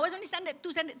 Anjang lah. I was only standard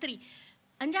 2, standard 3.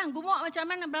 Anjang, Gumok macam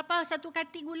mana? Berapa satu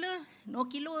kati gula? No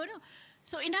kilo. No.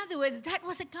 So in other words, that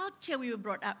was a culture we were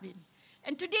brought up in.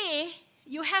 And today,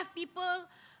 you have people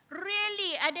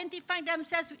really identifying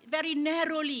themselves very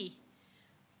narrowly.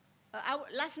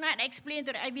 Last night, I explained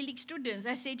to the Ivy League students,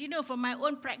 I said, you know, for my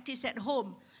own practice at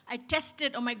home, I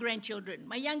tested on my grandchildren,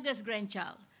 my youngest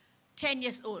grandchild, 10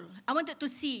 years old. I wanted to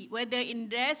see whether in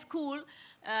their school,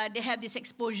 they have this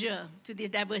exposure to this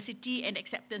diversity and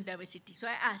acceptance diversity. So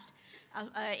I asked,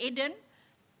 Aiden,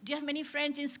 do you have many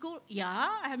friends in school? Yeah,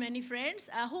 I have many friends.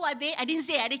 Who are they? I didn't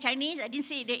say, are they Chinese? I didn't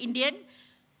say they're Indian.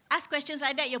 Ask questions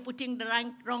like that, you're putting the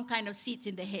wrong kind of seeds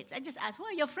in their heads. I just asked, who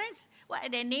are your friends? What are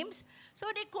their names? So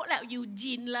they quote like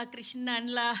Eugene lah,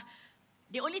 Krishnan lah.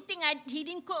 The only thing he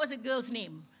didn't quote was a girl's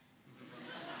name.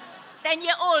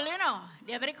 10-year-old, you know.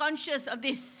 They're very conscious of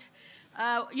this.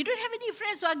 You don't have any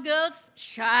friends who are girls?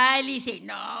 Shyly say,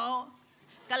 no.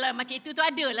 Kalau macam itu tu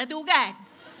ada lah tu kan.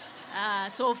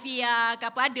 Sophia, ke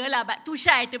apa ada lah. But too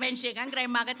shy to mention kan.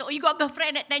 Grandma kata, oh you got a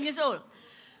girlfriend at 10 years old.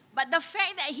 But the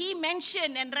fact that he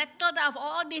mentioned and rattled off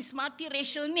all these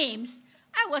multiracial names,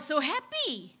 I was so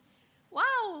happy.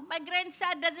 Wow, my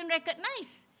grandson doesn't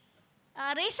recognize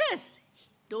races.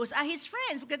 Those are his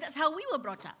friends because that's how we were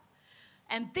brought up.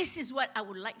 And this is what I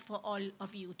would like for all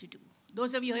of you to do.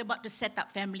 Those of you who are about to set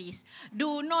up families,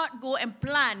 do not go and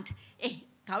plant,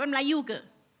 kawan Melayu ke?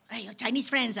 Your Chinese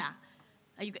friends ah?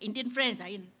 You got Indian friends ah?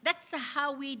 That's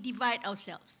how we divide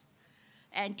ourselves.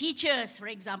 And teachers, for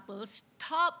example,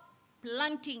 stop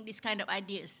planting this kind of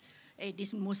ideas.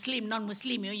 This Muslim,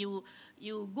 non-Muslim,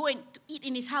 you go and eat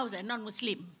in his house, a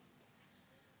non-Muslim.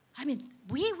 I mean,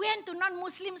 we went to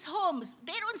non-Muslims' homes.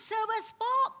 They don't serve us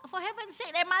pork. For heaven's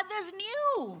sake, their mothers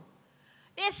knew.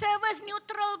 They serve us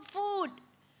neutral food.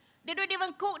 They don't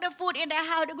even cook the food in their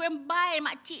house. They go and buy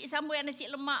makcik somewhere nasi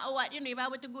lemak or what, if I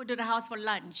were to go to the house for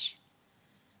lunch.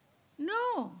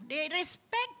 No, they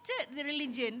respected the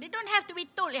religion. They don't have to be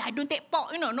told, I don't take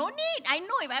pork, no need. I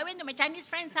know if I went to my Chinese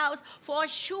friend's house, for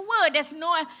sure there's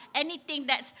no anything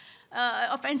that's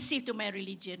offensive to my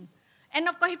religion. And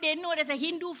of course, if they know there's a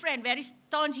Hindu friend, very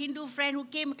staunch Hindu friend who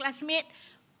came, classmate,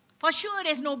 for sure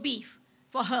there's no beef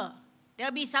for her.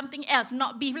 There'll be something else,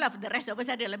 not beef lah, for the rest of us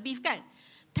adalah beef kan.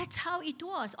 That's how it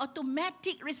was,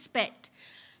 automatic respect.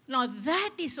 Now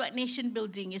that is what nation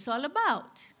building is all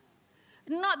about.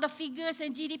 Not the figures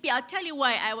and GDP. I'll tell you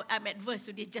why I'm adverse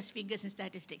to this, just figures and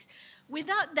statistics.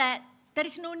 Without that, there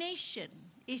is no nation.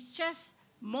 It's just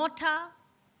mortar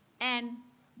and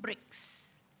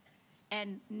bricks.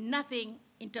 And nothing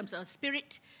in terms of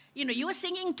spirit. You know, you were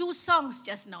singing 2 songs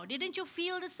just now. Didn't you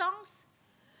feel the songs?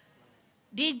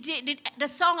 Did the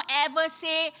song ever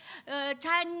say,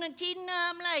 China,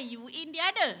 Melayu, India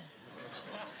ada?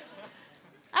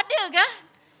 Ada ke?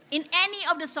 In any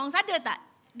of the songs, ada tak?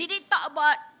 Did it talk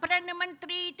about Perdana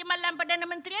Menteri, Timbalan Perdana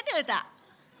Menteri ada tak?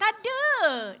 Tak ada.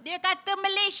 Dia kata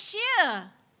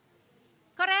Malaysia.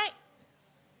 Correct?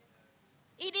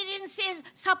 It didn't say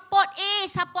support A,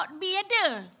 support B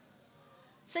ada.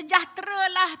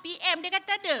 Sejahteralah PM, dia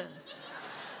kata ada.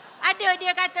 Ada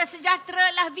dia kata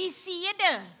sejahteralah VC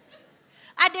ada.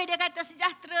 Ada dia kata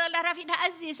sejahteralah Rafidah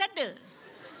Aziz ada.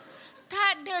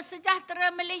 Tak ada sejahtera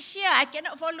Malaysia. I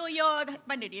cannot follow your...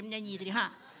 Mana dia menyanyi tadi?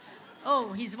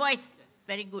 Oh, his voice,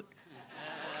 very good.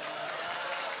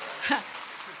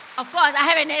 Of course, I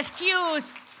have an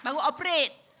excuse. Baru operate,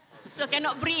 so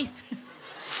cannot breathe.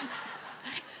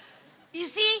 You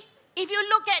see, if you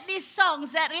look at these songs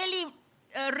that really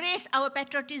raise our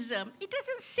patriotism, it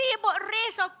doesn't say about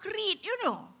race or creed, you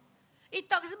know. It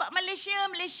talks about Malaysia,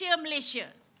 Malaysia, Malaysia.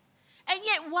 And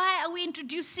yet, why are we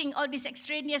introducing all these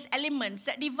extraneous elements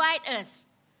that divide us,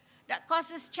 that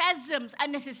causes chasms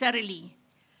unnecessarily?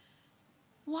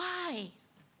 Why?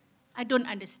 I don't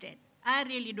understand. I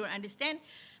really don't understand.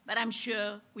 But I'm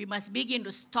sure we must begin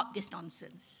to stop this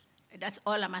nonsense. That's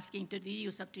all I'm asking to the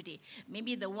youth of today.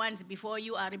 Maybe the ones before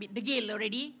you are a bit degil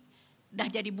already, dah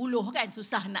jadi buluh kan,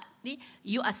 susah nak ni.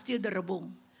 You are still the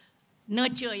rebung.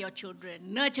 Nurture your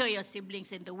children, nurture your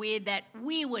siblings in the way that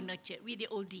we were nurtured, we the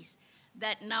oldies,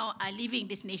 that now are leaving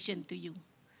this nation to you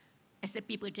as the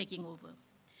people taking over.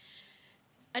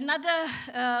 Another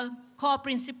core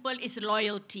principle is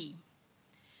loyalty.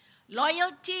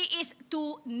 Loyalty is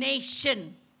to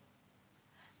nation.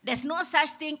 There's no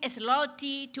such thing as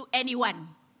loyalty to anyone.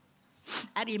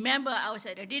 I remember I was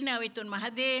at a dinner with Tun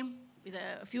Mahathir, with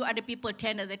a few other people,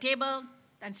 10 at the table.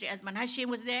 Tan Sri Azman Hashim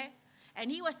was there.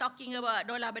 And he was talking about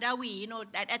Dollah Badawi,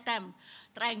 at that time,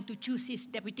 trying to choose his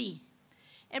deputy.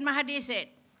 And Mahathir said,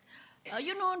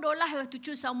 Dollah have to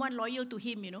choose someone loyal to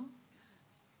him,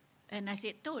 And I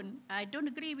said, Tun, I don't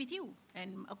agree with you.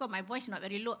 And of course, my voice is not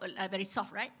very low, very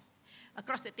soft, right?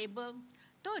 Across the table,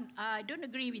 Tun, I don't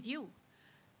agree with you.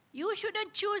 You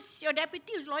shouldn't choose your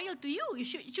deputy who's loyal to you. You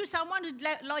should choose someone who's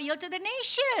loyal to the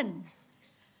nation.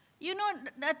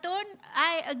 Tun,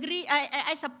 I agree,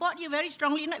 I support you very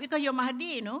strongly, not because you're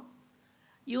Mahathir,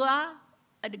 You are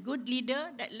a good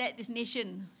leader that led this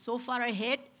nation so far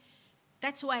ahead.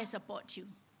 That's why I support you.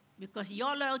 Because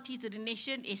your loyalty to the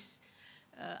nation is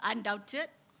undoubted.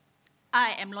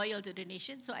 I am loyal to the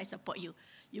nation, so I support you.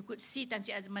 You could see Tan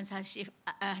Sri Azman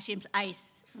Hashim's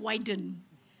eyes widen.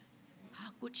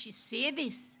 How could she say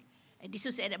this? And this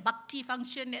was at a bhakti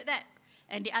function like that.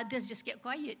 And the others just kept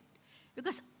quiet.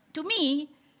 Because to me,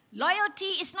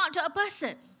 loyalty is not to a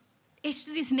person. It's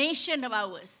to this nation of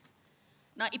ours.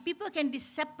 Now, if people can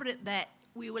separate that,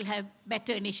 we will have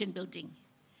better nation building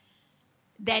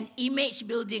than image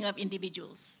building of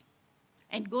individuals.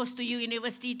 And goes to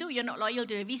university too, you're not loyal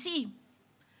to the VC.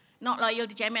 Not loyal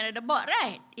to chairman of the board,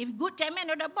 right? If good chairman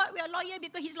of the board, we are loyal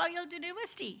because he's loyal to the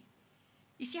university.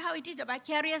 You see how it is, the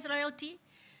vicarious loyalty?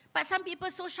 But some people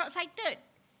are so short-sighted.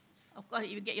 Of course,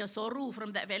 if you get your soru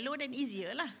from that fellow, then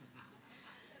easier lah.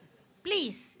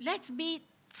 Please, let's be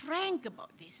frank about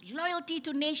this. Loyalty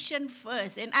to nation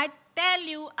first. And I tell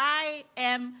you, I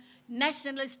am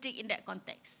nationalistic in that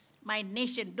context. My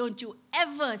nation, don't you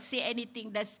ever say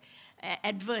anything that's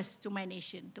adverse to my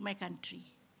nation, to my country.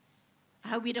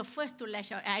 I'll be the first to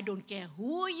lash out. I don't care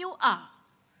who you are.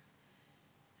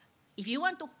 If you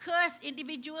want to curse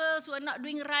individuals who are not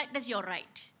doing right, that's your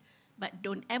right. But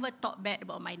don't ever talk bad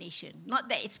about my nation. Not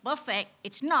that it's perfect,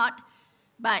 it's not,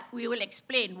 but we will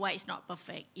explain why it's not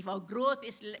perfect. If our growth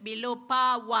is below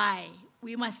par, why?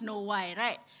 We must know why,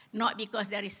 right? Not because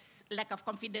there is lack of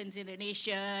confidence in the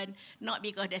nation, not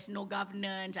because there's no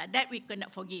governance, that we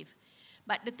cannot forgive.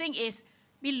 But the thing is,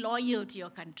 be loyal to your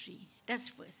country. That's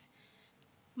first.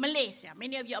 Malaysia,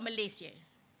 many of you are Malaysia.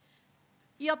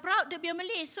 You're proud to be a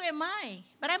Malay, so am I.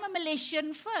 But I'm a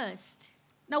Malaysian first.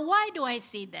 Now, why do I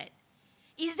say that?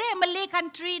 Is there a Malay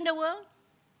country in the world?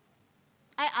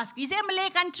 I ask you, is there a Malay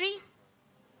country?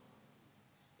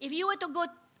 If I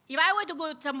were to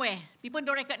go somewhere, people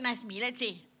don't recognize me. Let's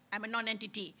say I'm a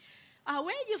non-entity. Where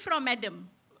are you from, madam?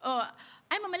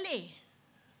 I'm a Malay.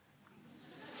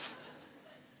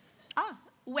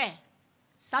 Where?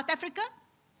 South Africa?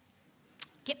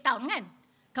 Cape Town, kan?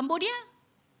 Cambodia?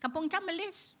 Kampong Cham,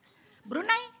 Malays?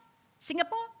 Brunei?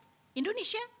 Singapore?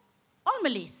 Indonesia? All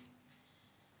Malays.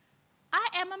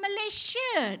 I am a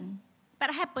Malaysian, but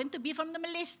I happen to be from the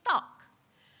Malay stock.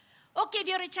 Okay, if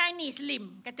you're a Chinese,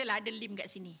 Lim. Katalah ada Lim kat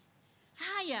sini.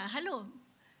 Yeah, hello.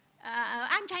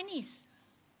 I'm Chinese.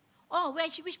 Oh,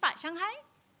 which part? Shanghai?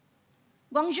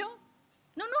 Guangzhou?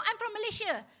 No, I'm from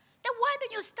Malaysia. Then why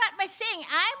don't you start by saying,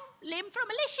 I'm Lim from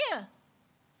Malaysia?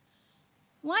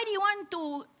 Why do you want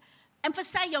to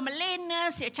emphasize your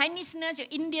Malayness, your Chineseness, your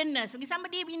Indianness? Because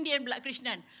somebody Indian, Black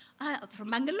Krishnan. From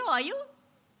Bangalore, are you?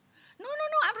 No,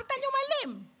 I'm from Tanjung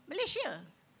Malim, Malaysia.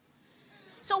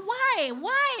 So why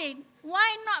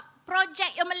not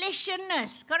project your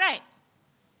Malaysianness, correct?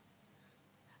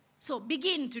 So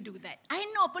begin to do that. I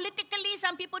know politically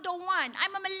some people don't want.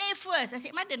 I'm a Malay first. I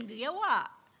said, mana negeri awak?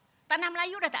 Tanah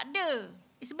Melayu dah tak ada.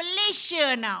 It's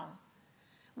Malaysia now.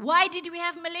 Why did we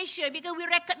have Malaysia? Because we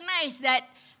recognize that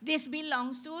this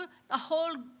belongs to the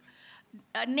whole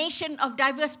nation of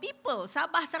diverse people.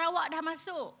 Sabah, Sarawak dah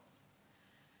masuk.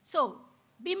 So,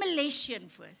 be Malaysian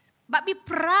first. But be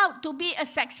proud to be a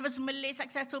successful Malay,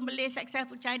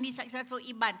 successful Chinese, successful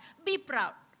Iban. Be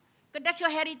proud. Because that's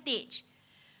your heritage.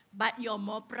 But you're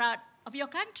more proud of your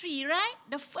country, right?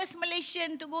 The first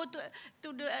Malaysian to go to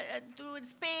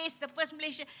space, the first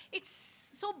Malaysian. It's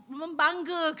so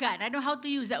membanggakan. I don't know how to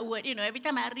use that word. Every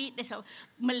time I read there's a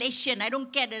Malaysian, I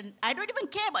don't even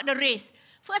care about the race.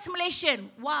 First Malaysian,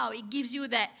 wow, it gives you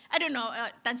that. I don't know,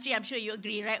 Tan Sri, I'm sure you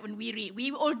agree, right? When we read, we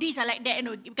oldies are like that, you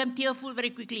know, become tearful very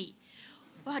quickly.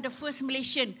 Wow, the first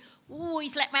Malaysian. Oh,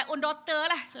 it's like my own daughter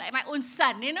lah, like my own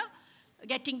son, you know,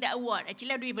 getting the award.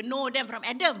 Actually, I don't even know them from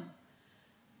Adam.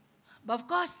 But of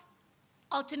course,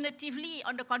 alternatively,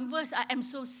 on the converse, I am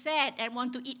so sad and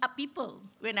want to eat up people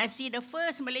when I see the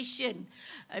first Malaysian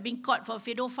being caught for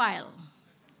pedophile.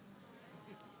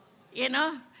 You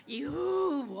know,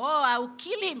 oh, I will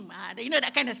kill him. You know,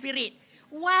 that kind of spirit.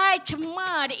 Why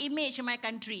cemar the image of my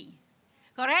country?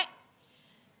 Correct?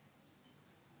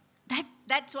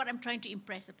 That's what I'm trying to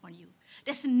impress upon you.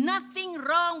 There's nothing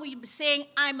wrong with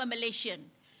saying I'm a Malaysian.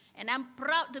 And I'm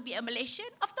proud to be a Malaysian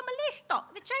of the Malay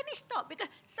stock, the Chinese stock. Because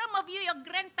some of you, your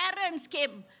grandparents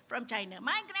came from China.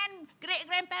 My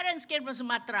great-grandparents came from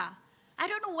Sumatra. I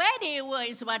don't know where they were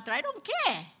in Sumatra. I don't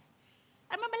care.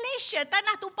 I'm a Malaysian.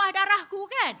 Tanah tumpah darahku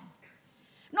kan?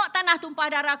 Not tanah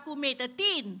tumpah darahku May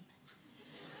 13.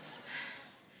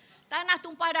 Tanah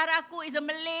tumpah darahku is a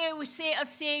Malay way of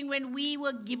saying when we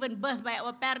were given birth by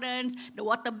our parents, the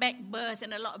water bag burst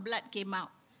and a lot of blood came out.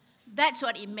 That's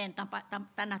what it meant,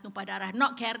 tanah tumpah darah.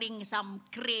 Not carrying some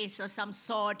kris or some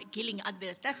sword, killing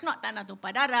others. That's not tanah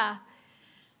tumpah darah.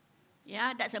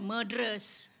 Yeah, that's a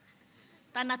murderous.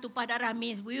 Tanah tumpah darah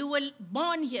means we were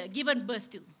born here, given birth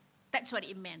to. That's what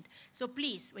it meant. So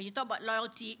please, when you talk about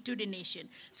loyalty to the nation,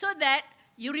 so that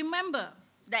you remember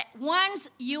that once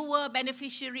you were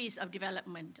beneficiaries of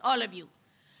development, all of you,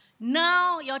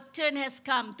 now your turn has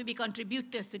come to be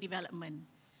contributors to development.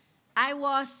 I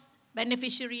was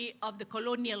beneficiary of the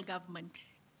colonial government.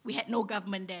 We had no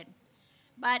government then.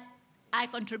 But I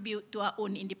contribute to our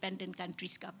own independent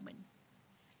country's government.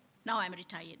 Now I'm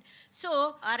retired.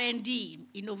 So R&D,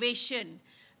 innovation,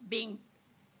 being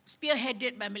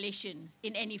spearheaded by Malaysians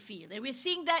in any field. And we're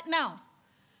seeing that now.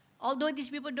 Although these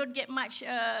people don't get much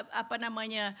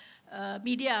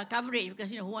media coverage,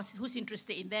 because you know who's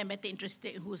interested in them, better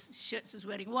interested in whose shirts is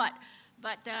wearing what.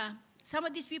 But some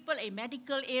of these people in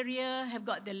medical area have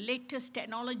got the latest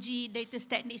technology, latest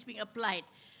techniques being applied.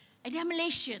 And they're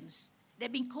Malaysians. They're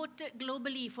being quoted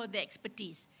globally for their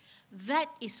expertise. That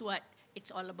is what it's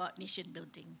all about, nation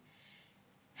building.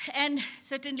 And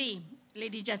certainly,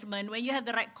 ladies and gentlemen, when you have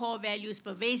the right core values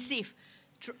pervasive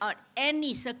throughout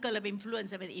any circle of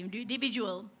influence of an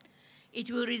individual,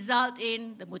 it will result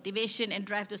in the motivation and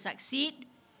drive to succeed.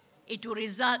 It will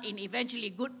result in eventually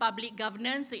good public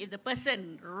governance. So if the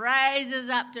person rises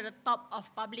up to the top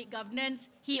of public governance,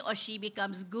 he or she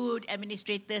becomes good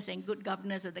administrators and good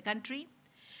governors of the country.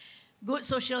 Good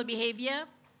social behavior,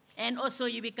 and also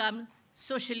you become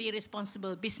socially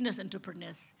responsible business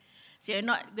entrepreneurs. So you're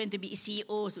not going to be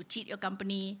CEOs who cheat your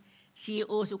company,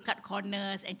 CEOs who cut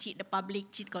corners and cheat the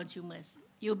public, cheat consumers.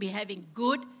 You'll be having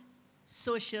good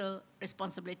social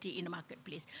responsibility in the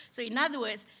marketplace. So in other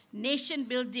words, nation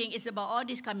building is about all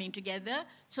this coming together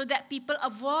so that people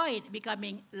avoid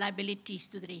becoming liabilities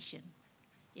to the nation.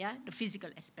 Yeah, the physical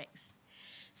aspects.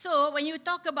 So when you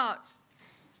talk about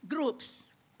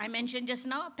groups, I mentioned just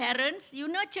now, parents, you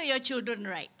nurture your children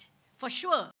right. For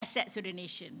sure, assets to the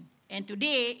nation. And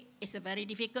today, it's a very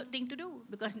difficult thing to do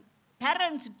because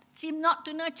parents seem not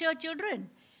to nurture children.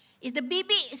 It's the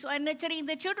babies who are nurturing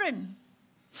the children,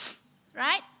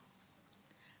 right?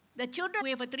 The children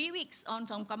wait for 3 weeks on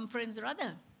some conference or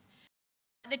other.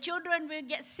 The children will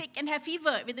get sick and have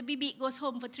fever when the baby goes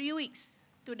home for 3 weeks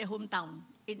to their hometown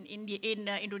in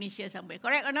Indonesia somewhere.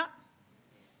 Correct or not?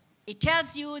 It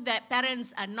tells you that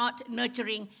parents are not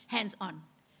nurturing hands-on.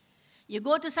 You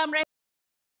go to some restaurant,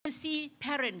 you see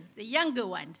parents, the younger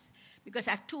ones, because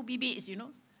I have 2 babies, you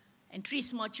know, and 3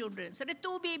 small children. So the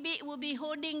 2 baby will be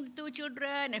holding the 2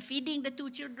 children and feeding the 2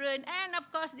 children. And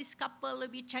of course, this couple will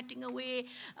be chatting away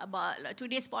about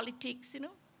today's politics, you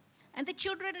know. And the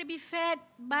children will be fed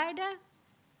by the...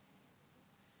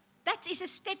 That is a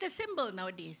status symbol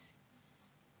nowadays.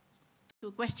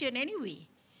 To question anyway.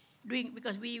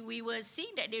 Because we were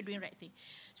seeing that they're doing the right thing.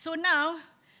 So now,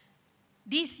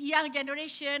 this young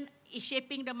generation is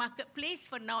shaping the marketplace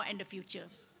for now and the future.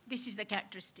 This is the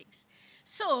characteristics.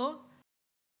 So,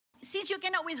 since you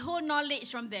cannot withhold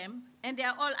knowledge from them, and they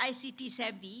are all ICT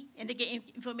savvy, and they get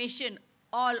information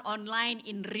all online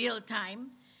in real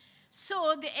time,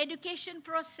 so the education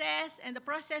process and the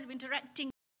process of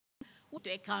interacting to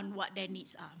account what their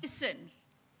needs are. Listens,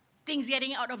 things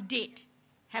getting out of date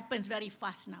happens very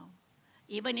fast now.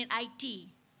 Even in IT,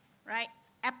 right?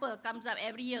 Apple comes up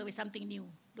every year with something new.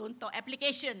 Don't talk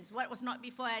applications. What was not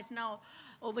before has now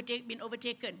been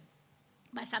overtaken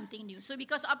by something new. So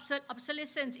because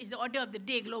obsolescence is the order of the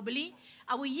day globally,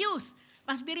 our youth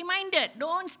must be reminded,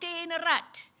 don't stay in a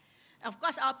rut. Of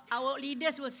course, our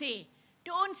leaders will say,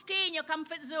 don't stay in your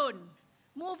comfort zone.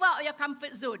 Move out of your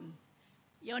comfort zone.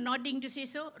 You're nodding to say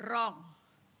so? Wrong.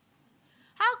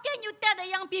 How can you tell the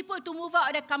young people to move out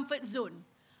of their comfort zone?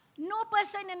 No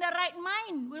person in the right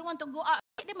mind will want to go out.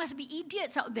 There must be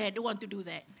idiots out there who want to do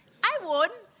that. I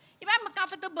won't. If I'm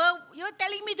comfortable, you're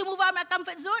telling me to move out of my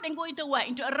comfort zone and go into what?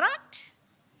 Into a rut?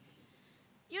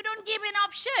 You don't give an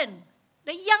option.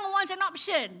 The young wants an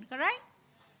option, correct?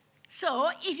 So,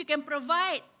 if you can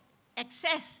provide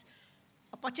access,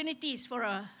 opportunities for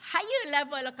a higher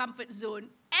level of comfort zone,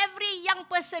 every young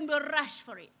person will rush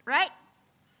for it, right?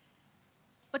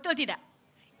 Betul tidak?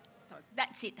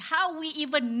 That's it. How we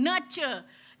even nurture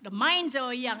the minds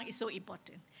of our young is so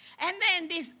important. And then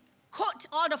this quote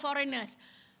all the foreigners,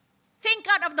 think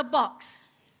out of the box.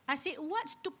 I say, what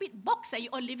stupid box are you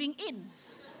all living in?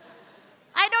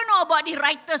 I don't know about the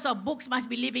writers of books must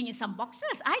be living in some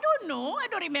boxes. I don't know. I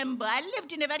don't remember. I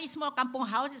lived in a very small kampung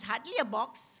house. It's hardly a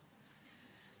box.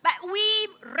 But we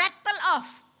rattle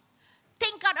off.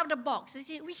 Think out of the box. I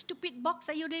say, which stupid box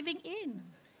are you living in?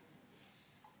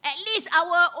 At least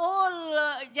our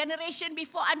old generation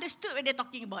before understood what they're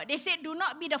talking about. They said, do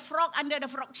not be the frog under the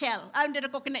frog shell, under the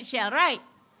coconut shell, right?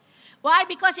 Why?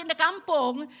 Because in the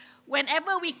kampung,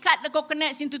 whenever we cut the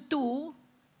coconuts into two,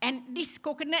 and this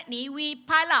coconut ni, we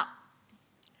pile up.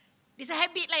 It's a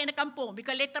habit like in the kampung,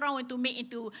 because later on want to make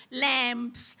into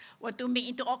lamps, want to make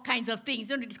into all kinds of things.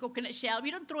 You know, this coconut shell,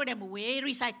 we don't throw them away,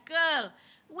 recycle.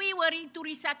 We were into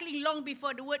recycling long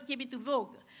before the word came into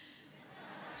vogue.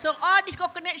 So all these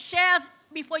coconut shells,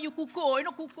 before you kukuh, you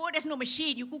know kukuh, there's no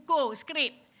machine, you kukuh,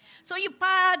 scrape. So you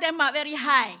pile them up very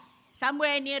high,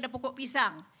 somewhere near the pokok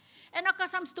pisang. And of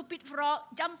course some stupid frog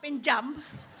jump, and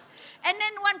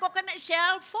then one coconut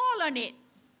shell fall on it.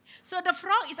 So the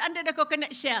frog is under the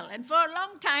coconut shell, and for a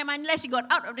long time, unless he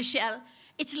got out of the shell,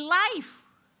 its life,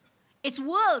 its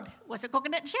world was a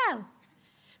coconut shell.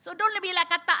 So don't be like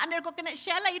katak under the coconut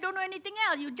shell, like you don't know anything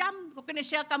else. You jump, coconut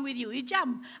shell come with you. You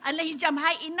jump, unless you jump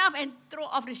high enough and throw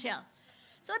off the shell.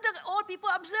 So the old people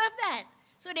observe that.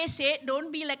 So they said,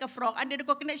 don't be like a frog under the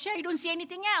coconut shell. You don't see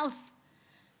anything else.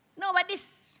 No, but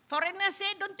this foreigner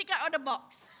said, don't think out of the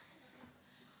box.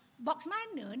 Box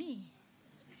mana ni?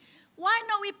 Why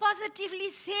not we positively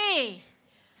say,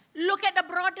 look at the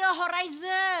broader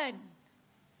horizon.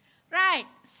 Right?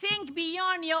 Think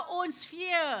beyond your own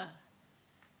sphere.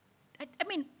 I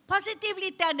mean, positively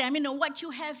tell them, you know, what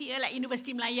you have here, like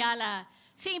University of Malaya lah.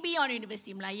 Think beyond University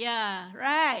of Malaya,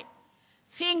 right?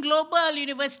 Think global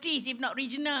universities, if not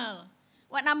regional.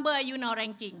 What number are you now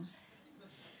ranking?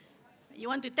 You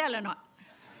want to tell or not?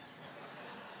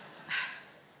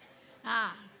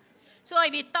 So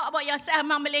if you talk about yourself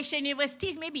among Malaysian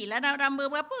universities, maybe lah number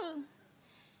berapa?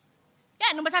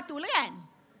 Kan, nombor 1 lah kan?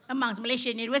 Among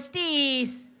Malaysian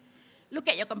universities. Look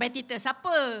at your competitors,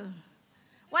 apa?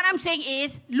 What I'm saying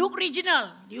is, look regional.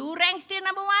 You rank still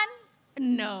number 1?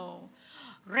 No.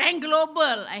 Rank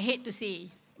global, I hate to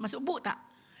say. Masuk book tak?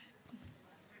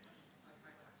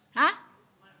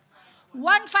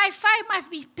 155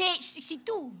 must be page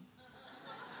 62.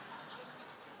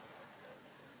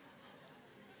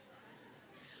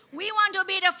 We want to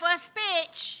be the first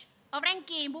page of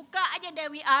ranking. Buka aja,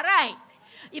 there we are, right?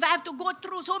 If I have to go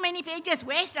through so many pages,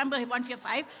 where's number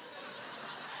 155?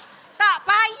 Tak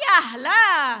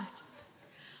payahlah.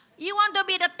 You want to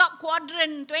be the top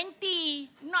quadrant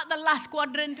 20, not the last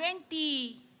quadrant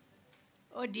 20.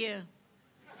 Oh dear.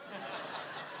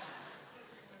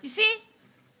 You see?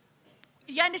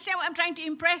 You understand what I'm trying to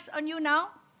impress on you now?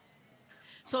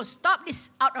 So stop this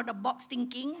out of the box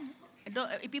thinking.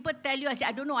 If people tell you, I say,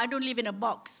 I don't know, I don't live in a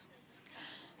box.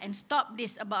 And stop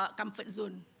this about comfort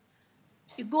zone.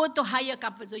 You go to higher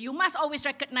comfort zone. You must always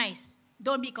recognize,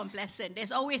 don't be complacent.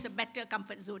 There's always a better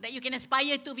comfort zone that you can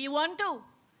aspire to if you want to.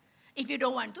 If you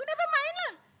don't want to, never mind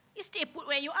lah. You stay put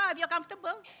where you are if you're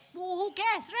comfortable. Who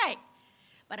cares, right?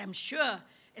 But I'm sure,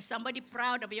 as somebody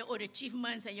proud of your own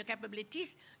achievements and your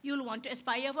capabilities, you'll want to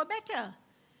aspire for better.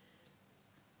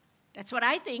 That's what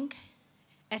I think.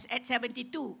 As at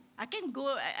 72, I can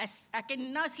go, I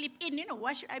can now sleep in, you know,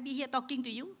 why should I be here talking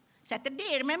to you?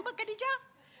 Saturday, remember Khadijah?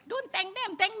 Don't thank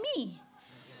them, thank me.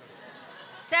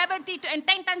 72, and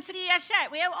thank Tan Sri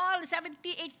Rashad. We have all 70,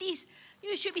 80s.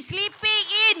 You should be sleeping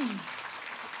in.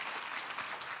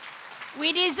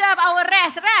 We deserve our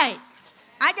rest, right?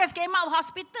 I just came out of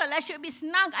hospital. I should be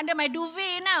snug under my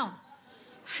duvet now.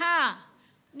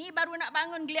 Ni baru nak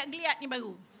bangun, geliat-geliat ni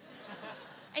baru.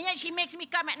 And yet she makes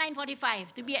me come at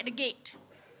 9:45 to be at the gate.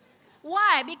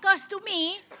 Why? Because to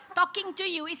me, talking to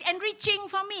you is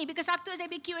enriching for me, because afterwards there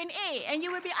will be Q&A and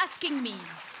you will be asking me.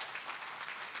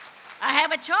 I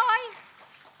have a choice.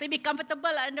 to be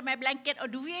comfortable under my blanket or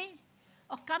duvet,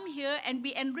 or come here and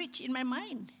be enriched in my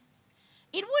mind.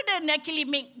 It wouldn't actually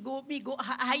make me go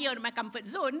higher in my comfort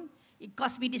zone. It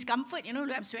caused me discomfort, you know,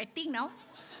 I'm sweating now.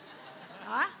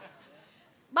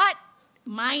 But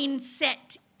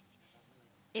mindset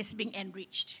is being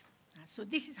enriched. So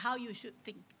this is how you should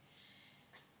think.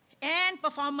 And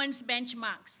performance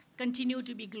benchmarks continue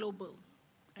to be global.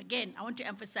 Again, I want to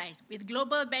emphasize, with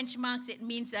global benchmarks, it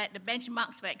means that the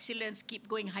benchmarks for excellence keep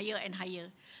going higher and higher.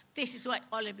 This is what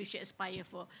all of you should aspire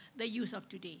for, the youth of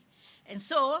today. And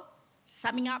so,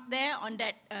 summing up there on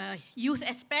that youth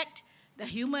aspect, the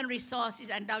human resource is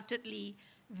undoubtedly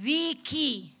the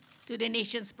key to the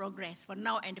nation's progress for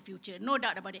now and the future. No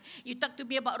doubt about it. You talk to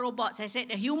me about robots. I said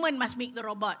the human must make the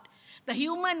robot. The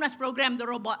human must program the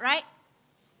robot, right?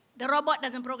 The robot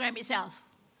doesn't program itself.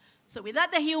 So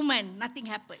without the human, nothing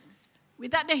happens.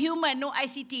 Without the human, no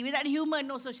ICT. Without the human,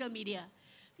 no social media.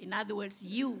 In other words,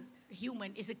 you, the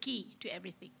human, is a key to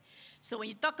everything. So when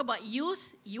you talk about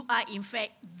youth, you are in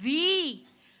fact the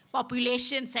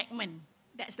population segment.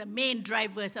 That's the main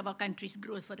drivers of our country's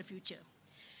growth for the future.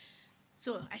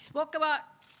 So I spoke about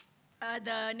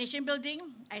the nation building.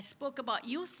 I spoke about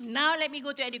youth. Now let me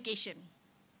go to education.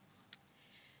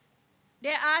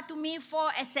 There are, to me,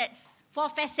 four facets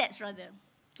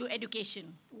to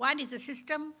education. One is the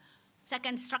system,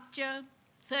 second structure,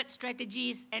 third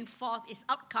strategies, and fourth is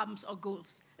outcomes or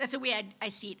goals. That's the way I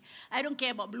see it. I don't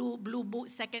care about blue book,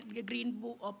 green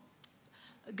book, or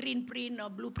green print or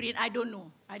blueprint. I don't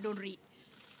know. I don't read.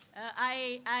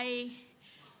 I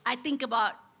think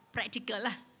about practical.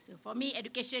 So for me,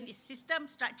 education is system,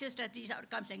 structure, strategies,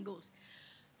 outcomes, and goals.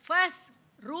 First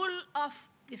rule of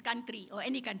this country or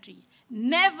any country,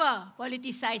 never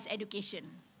politicize education.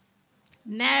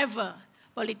 Never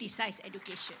politicize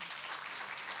education.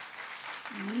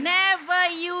 Never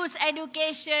use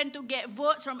education to get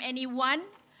votes from anyone.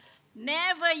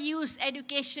 Never use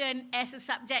education as a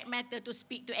subject matter to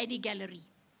speak to any gallery.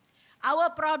 Our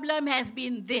problem has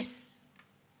been this.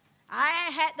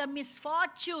 I had the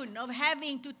misfortune of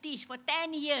having to teach for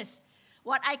 10 years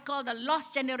what I call the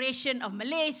lost generation of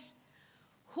Malays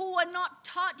who were not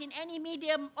taught in any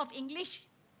medium of English,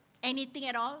 anything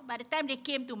at all. By the time they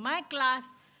came to my class,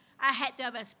 I had to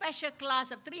have a special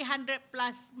class of 300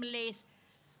 plus Malays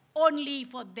only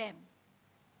for them.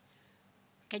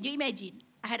 Can you imagine?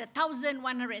 I had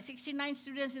 1,169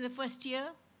 students in the first year.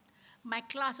 My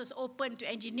class was open to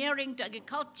engineering, to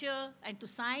agriculture, and to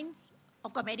science,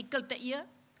 of course medical third year.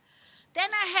 Then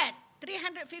I had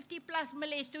 350 plus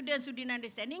Malay students who didn't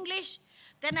understand English.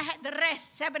 Then I had the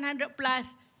rest, 700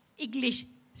 plus English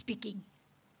speaking.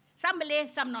 Some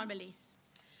Malays, some non-Malays.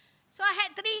 So I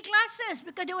had 3 classes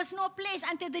because there was no place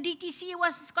until the DTC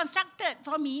was constructed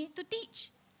for me to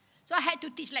teach. So I had to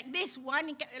teach like this, one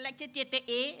in lecture theatre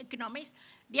A, economics,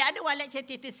 the other one lecture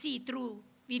theatre C through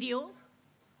video.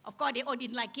 Of course, they all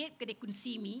didn't like it because they couldn't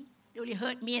see me. They only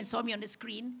heard me and saw me on the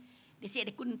screen. They said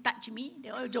they couldn't touch me.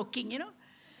 They were all joking, you know.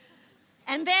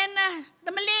 And then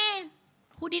the Malay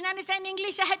who didn't understand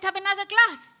English, I had to have another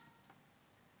class.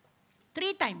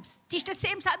 3 times. Teach the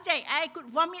same subject. I could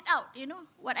vomit out, you know,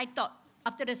 what I taught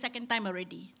after the second time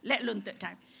already, let alone third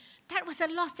time. That was a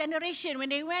lost generation. When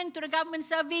they went to the government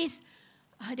service,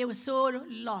 they were so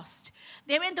lost.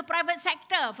 They went to private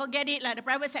sector. Forget it, the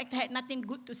private sector had nothing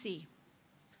good to say.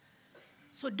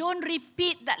 So don't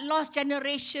repeat that lost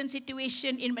generation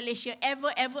situation in Malaysia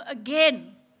ever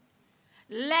again.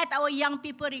 Let our young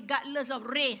people, regardless of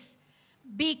race,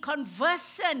 be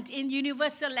conversant in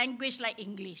universal language like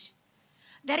English.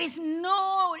 There is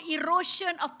no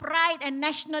erosion of pride and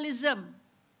nationalism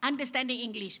understanding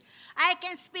English. I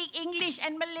can speak English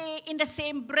and Malay in the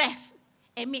same breath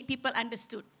and make people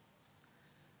understood.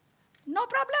 No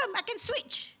problem, I can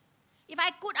switch. If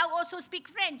I could, I would also speak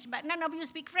French, but none of you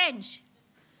speak French.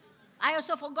 I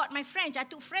also forgot my French. I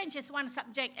took French as one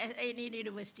subject in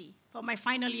university for my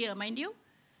final year, mind you.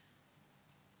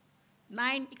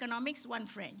 9 economics, 1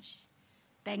 French.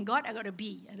 Thank God I got a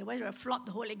B, otherwise I would have flopped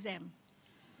the whole exam.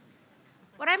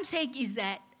 What I'm saying is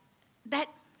that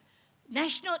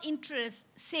national interest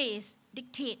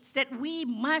dictates that we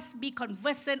must be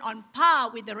conversant on par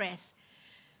with the rest.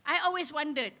 I always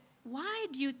wondered, why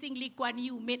do you think Lee Kuan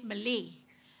Yew made Malay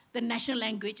the national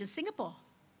language of Singapore?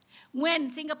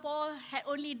 When Singapore had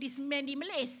only this many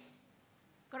Malays,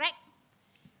 correct?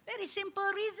 Very simple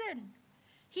reason.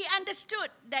 He understood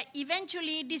that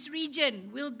eventually this region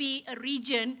will be a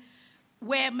region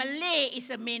where Malay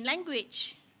is a main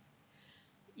language.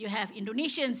 You have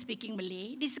Indonesians speaking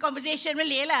Malay. This is conversation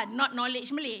Malay lah, not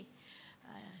knowledge Malay.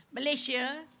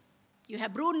 Malaysia, you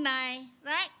have Brunei,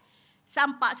 right?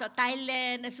 some parts of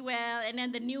Thailand as well, and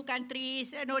then the new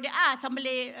countries, there are some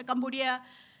Malay, Cambodia.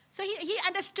 So he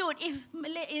understood if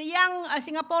young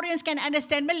Singaporeans can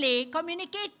understand Malay,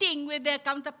 communicating with their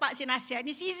counterparts in ASEAN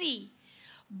is easy.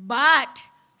 But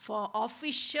for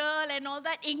official and all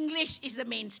that, English is the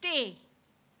mainstay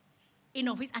in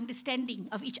office understanding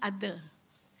of each other.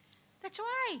 That's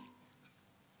why.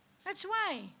 That's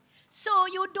why. So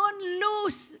you don't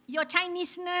lose your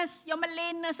Chineseness, your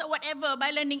Malayness or whatever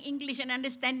by learning English and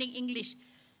understanding English,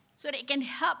 so that it can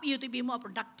help you to be more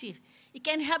productive. It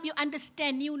can help you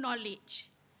understand new knowledge.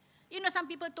 You know, some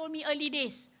people told me early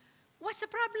days, what's the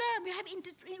problem?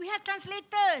 We have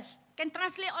translators, can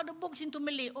translate all the books into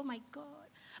Malay. Oh my God.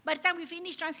 By the time we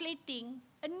finish translating,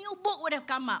 a new book would have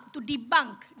come up to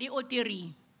debunk the old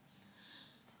theory.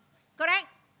 Correct?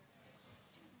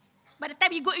 By the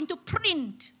time you go into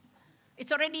print,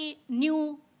 it's already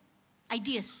new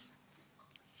ideas.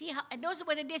 See how, and those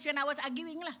were the days when I was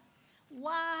arguing lah.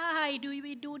 Why do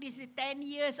we do this 10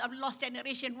 years of lost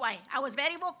generation? Why? I was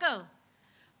very vocal.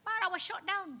 But I was shot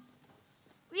down.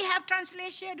 We have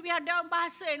translation, we have down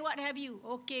bahasa and what have you.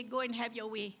 Okay, go and have your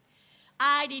way.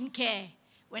 I didn't care.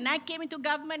 When I came into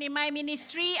government in my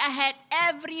ministry, I had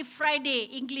every Friday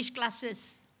English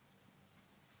classes.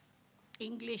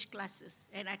 English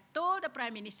classes. And I told the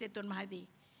Prime Minister, Tun Mahathir,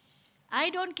 I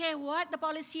don't care what the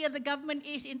policy of the government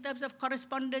is in terms of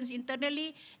correspondence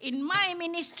internally. In my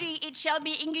ministry, it shall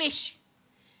be English.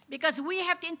 Because we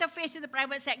have to interface with the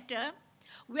private sector.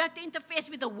 We have to interface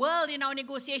with the world in our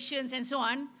negotiations and so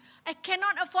on. I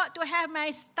cannot afford to have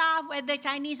my staff, whether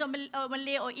Chinese or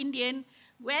Malay or Indian,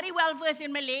 very well versed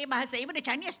in Malay, bahasa. Even the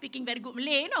Chinese are speaking very good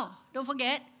Malay, you know. Don't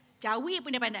forget, Jawi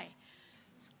pun dia pandai.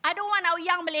 So I don't want our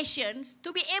young Malaysians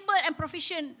to be able and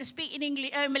proficient to speak in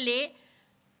English, Malay.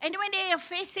 And when they are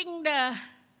facing the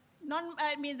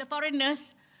the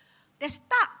foreigners, they're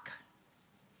stuck.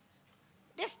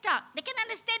 They're stuck. They can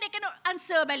understand, they cannot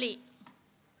answer balik.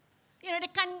 You know,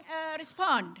 they can't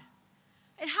respond.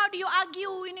 And how do you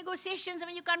argue in negotiations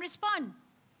when you can't respond?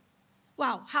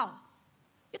 Wow, how?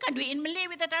 You can't do it in Malay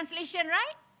with the translation,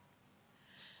 right?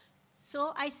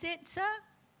 So I said, sir,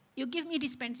 you give me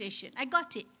dispensation. I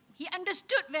got it. He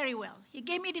understood very well. He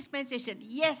gave me dispensation.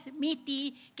 Yes,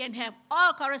 MITI can have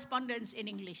all correspondence in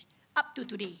English up to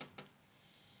today.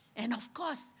 And of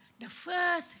course, the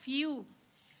first few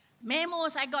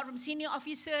memos I got from senior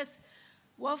officers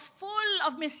were full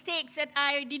of mistakes that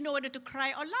I didn't know whether to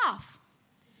cry or laugh.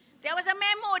 There was a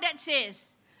memo that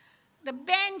says, the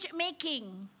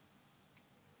benchmarking.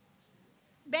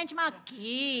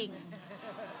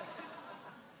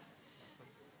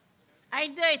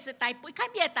 Either it's a typo. It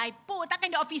can't be a typo.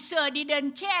 Takkan the officer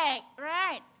didn't check,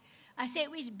 right? I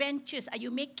said, which benches are you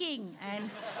making?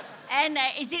 And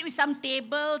is it with some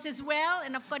tables as well?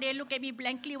 And of course, they look at me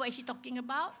blankly, what is she talking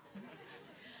about?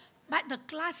 But the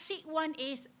classic one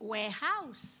is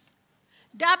warehouse.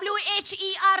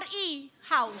 W-H-E-R-E,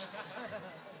 house.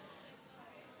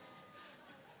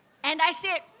 And I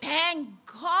said, thank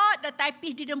God the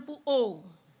typist didn't put O.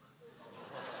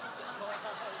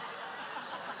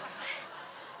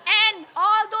 And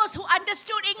all those who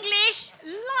understood English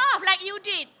laughed like you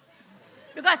did.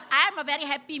 Because I'm a very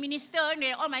happy minister and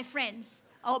they're all my friends,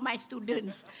 all my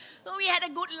students. So we had a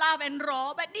good laugh and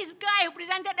roar. But this guy who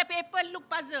presented the paper looked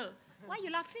puzzled. Why are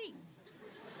you laughing?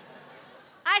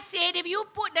 I said, if you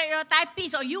put your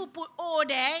typist or you put O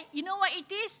there, you know what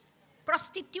it is?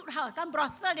 Prostitute house. Kan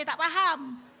brothel dia tak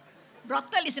faham.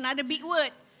 Brothel is another big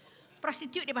word.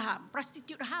 Prostitute dia faham.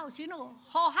 Prostitute house, you know.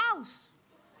 Whore house.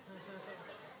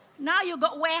 Now you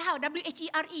got warehouse,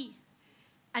 W-H-E-R-E.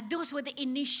 And those were the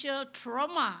initial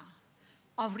trauma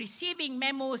of receiving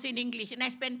memos in English. And I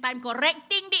spent time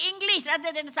correcting the English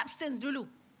rather than the substance dulu.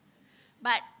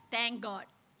 But thank God,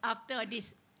 after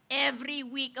this every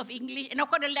week of English, and of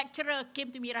course the lecturer came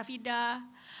to me, Rafidah,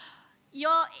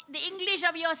 the English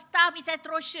of your staff is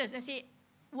atrocious. I said,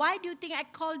 why do you think I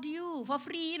called you? For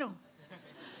free, you know.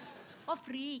 For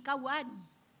free, kawan.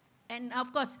 And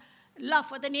of course, love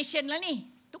for the nation lah ni.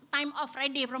 Took time off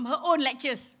Friday from her own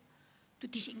lectures to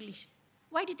teach English.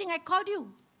 Why do you think I called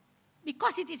you?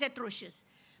 Because it is atrocious.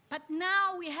 But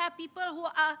now we have people who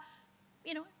are,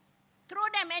 you know, throw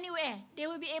them anywhere. They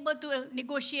will be able to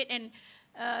negotiate and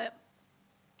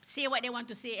say what they want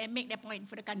to say and make their point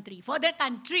for the country. For the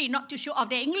country, not to show off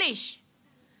their English.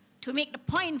 To make the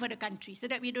point for the country so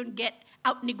that we don't get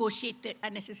out-negotiated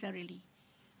unnecessarily.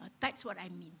 That's what I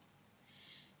mean.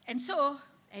 And so,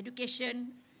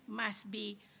 education must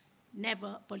be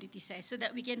never politicized so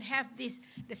that we can have the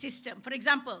system. For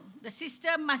example, the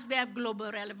system must have global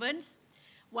relevance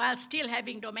while still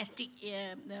having domestic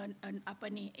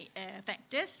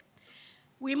factors.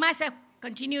 We must have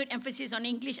continued emphasis on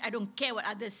English. I don't care what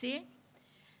others say.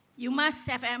 You must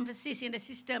have emphasis in the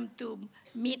system to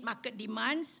meet market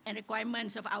demands and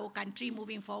requirements of our country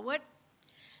moving forward.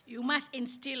 You must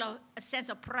instill a sense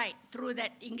of pride through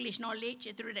that English knowledge,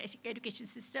 through the education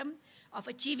system, of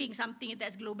achieving something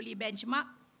that's globally benchmarked.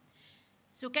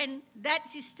 So that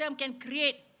system can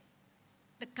create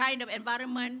the kind of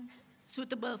environment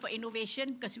suitable for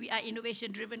innovation, because we are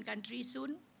innovation-driven country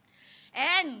soon,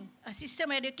 and a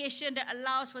system of education that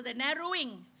allows for the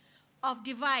narrowing of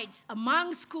divides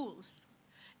among schools.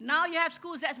 Now you have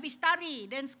schools that's Bistari,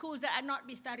 then schools that are not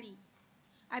Bistari.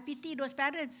 I pity those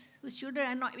parents whose children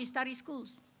are not Bistari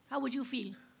schools. How would you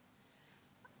feel?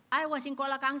 I was in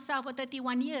Kuala Kangsar for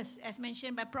 31 years, as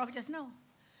mentioned by Prof just now.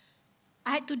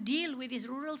 I had to deal with these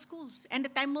rural schools and the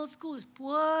Tamil schools,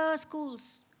 poor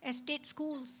schools, estate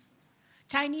schools,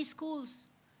 Chinese schools,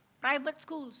 private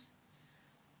schools.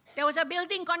 There was a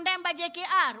building condemned by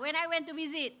JKR when I went to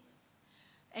visit.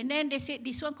 And then they said,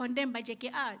 this one condemned by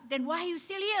JKR. Then why are you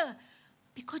still here?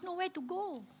 Because nowhere to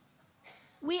go.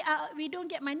 We don't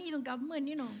get money from government,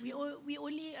 you know. We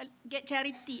only get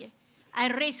charity.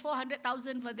 I raised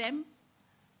 400,000 for them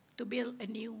to build a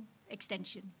new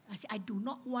extension. I said, I do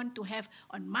not want to have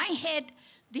on my head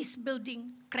this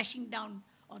building crashing down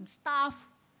on staff,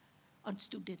 on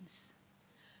students.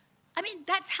 I mean,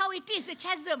 that's how it is, the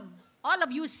chasm. All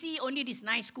of you see only these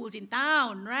nice schools in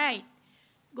town, right?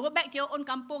 Go back to your own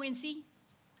kampong and see.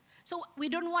 So we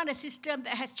don't want a system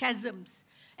that has chasms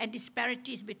and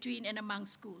disparities between and among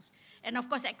schools. And of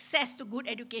course, access to good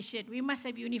education. We must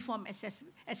have uniform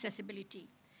accessibility.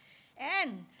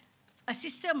 And a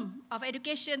system of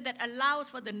education that allows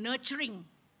for the nurturing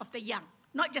of the young,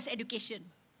 not just education.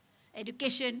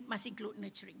 Education must include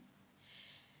nurturing.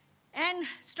 And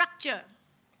structure.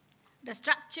 The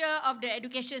structure of the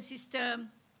education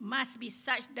system must be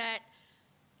such that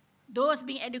those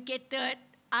being educated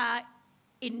are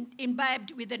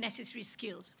imbibed with the necessary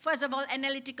skills. First of all,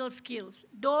 analytical skills.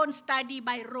 Don't study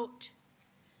by rote.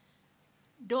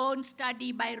 Don't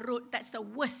study by rote. That's the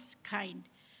worst kind.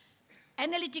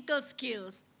 Analytical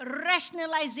skills,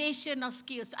 rationalization of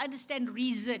skills, to understand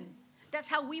reason. That's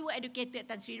how we were educated,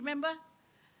 Tan Sri. Remember?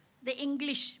 The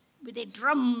English, they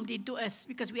drummed into us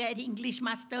because we had English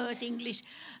masters, English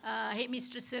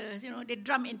headmistresses, you know, they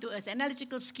drummed into us.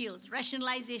 Analytical skills,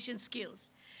 rationalization skills.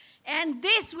 And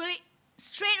this will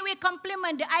straight away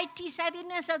complement the IT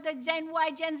savviness of the Gen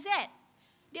Y, Gen Z.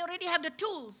 They already have the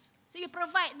tools. So you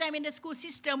provide them in the school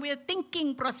system with a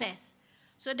thinking process.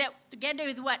 So that together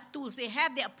with what tools they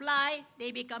have, they apply,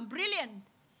 they become brilliant.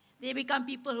 They become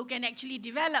people who can actually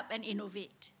develop and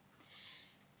innovate.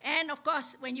 And of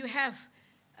course, when you have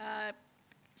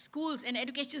schools and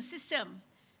education system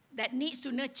that needs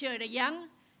to nurture the young,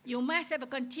 you must have a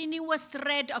continuous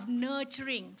thread of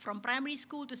nurturing from primary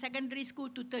school to secondary school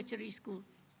to tertiary school,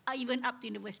 or even up to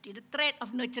university, the thread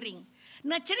of nurturing.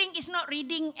 Nurturing is not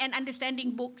reading and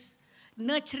understanding books.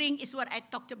 Nurturing is what I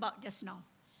talked about just now.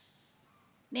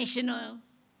 National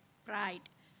pride,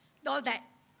 all that.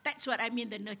 That's what I mean,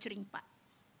 the nurturing part.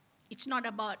 It's not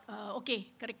about,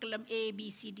 curriculum A,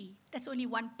 B, C, D. That's only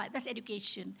one part. That's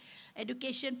education.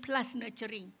 Education plus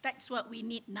nurturing. That's what we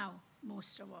need now,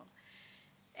 most of all.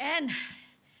 And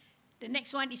the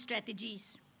next one is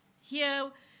strategies. Here,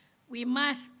 we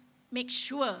must make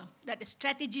sure that the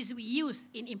strategies we use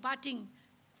in imparting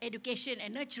education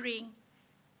and nurturing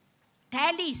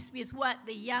tallies with what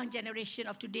the young generation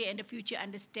of today and the future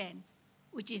understand,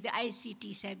 which is the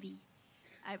ICT savvy.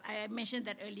 I mentioned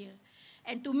that earlier.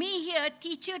 And to me here,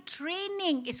 teacher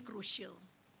training is crucial.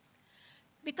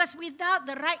 Because without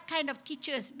the right kind of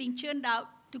teachers being churned out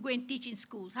to go and teach in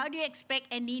schools, how do you expect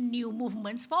any new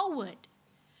movements forward?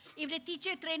 If the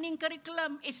teacher training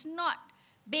curriculum is not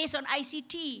based on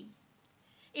ICT,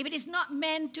 if it is not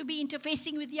meant to be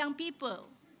interfacing with young people,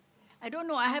 I don't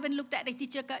know, I haven't looked at the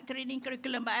teacher training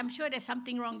curriculum, but I'm sure there's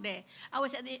something wrong there. I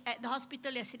was at the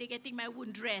hospital yesterday getting my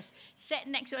wound dressed, sat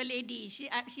next to a lady.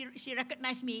 She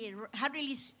recognized me,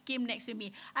 hurriedly came next to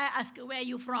me. I asked her, where are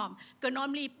you from? Because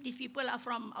normally these people are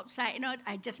from outside. You know,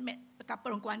 I just met a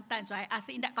couple from Kuantan, so I asked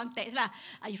her in that context,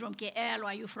 are you from KL or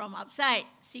are you from outside?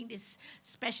 Seeing this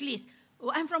specialist.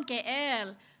 Oh, I'm from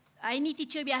KL. I ni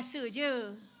teacher biasa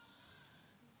je.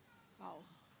 Wow.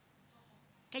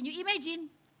 Can you imagine?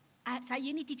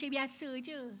 Saya ni teacher biasa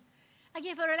je. I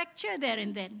gave her a lecture there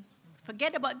and then.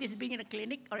 Forget about this being in a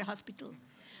clinic or a hospital.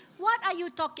 What are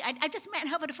you talking? I just met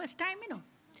her for the first time, you know.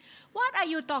 What are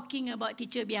you talking about,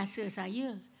 teacher biasa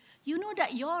saya? You know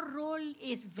that your role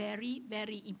is very,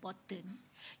 very important.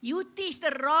 You teach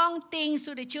the wrong things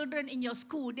to the children in your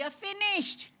school, they are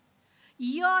finished.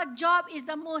 Your job is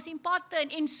the most important.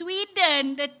 In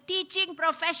Sweden, the teaching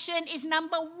profession is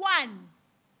number 1.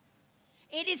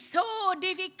 It is so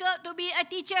difficult to be a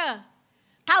teacher.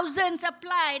 Thousands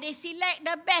apply. They select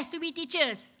the best to be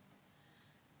teachers.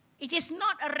 It is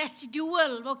not a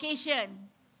residual vocation.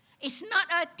 It's not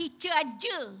a teacher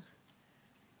aja.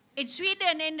 In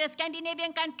Sweden and the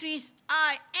Scandinavian countries,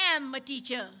 I am a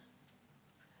teacher.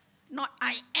 Not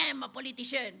I am a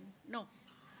politician. No.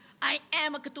 I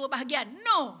am a ketua bahagian.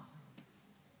 No.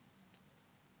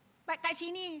 But kat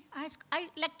sini, I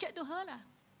lectured to her lah.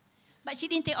 But she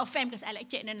didn't take offense because I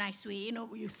lectured in a nice way. You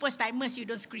know, you first-timers, you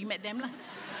don't scream at them lah.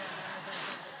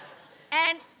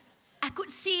 And I could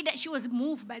see that she was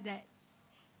moved by that.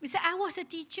 Because I was a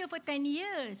teacher for 10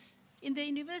 years in the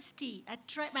university. I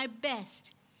tried my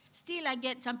best. Still, I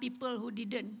get some people who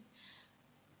didn't.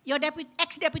 Your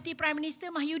ex-deputy Prime Minister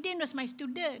Mahyudin was my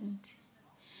student.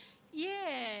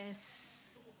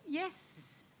 Yes.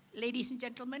 Yes. Ladies and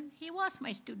gentlemen, he was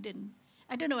my student.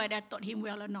 I don't know whether I taught him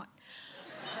well or not.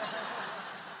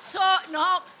 So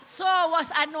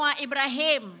was Anwar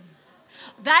Ibrahim.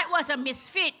 That was a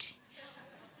misfit.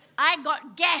 I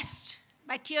got gassed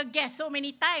by tear gas so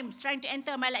many times trying to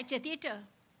enter my lecture theatre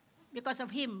because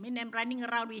of him, and I'm running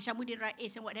around with Shamuddin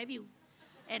Rais and what have you.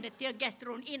 And the tear gas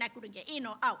thrown in, I couldn't get in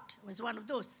or out. It was one of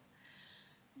those.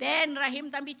 Then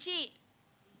Rahim Tambici,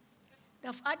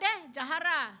 the father,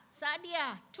 Jahara,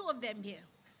 Sadia, 2 of them here.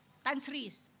 Tan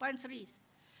Sris,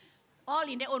 all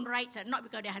in their own rights, not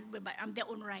because they're husband, but their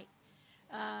own right.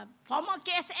 Former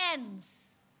KSNs.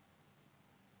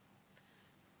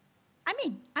 I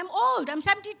mean, I'm old, I'm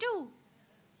 72.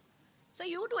 So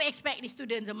you do expect the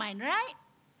students of mine, right?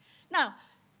 Now,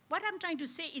 what I'm trying to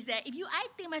say is that if I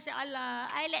think myself, Allah,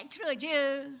 I lecturer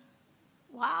je.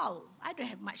 Wow, I don't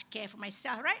have much care for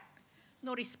myself, right?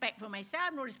 No respect for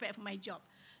myself, no respect for my job.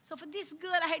 So for this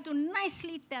girl, I had to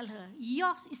nicely tell her,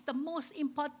 yours is the most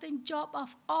important job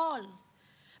of all.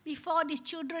 Before these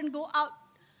children go out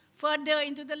further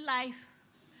into the life,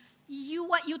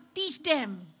 what you teach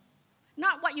them,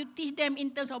 not what you teach them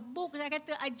in terms of books, I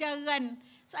kata ajaran.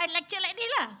 So I lecture like this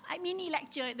lah. I mini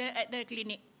lecture at the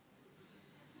clinic.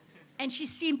 And she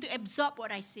seemed to absorb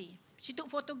what I say. She took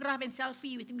photograph and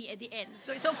selfie with me at the end.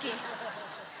 So it's okay.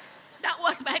 That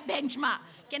was my benchmark.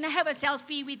 Can I have a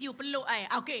selfie with you? Peluk I.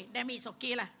 Okay, that means it's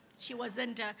okay lah. She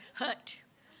wasn't hurt.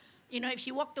 You know, if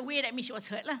she walked away, that means she was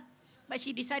hurt lah. But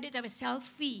she decided to have a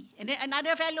selfie. And then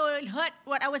another fellow heard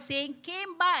what I was saying,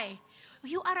 came by.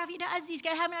 You are Rafidah Aziz,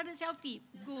 can I have another selfie?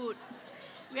 Good.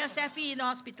 We have selfie in the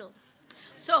hospital.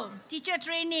 So, teacher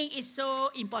training is so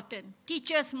important.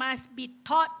 Teachers must be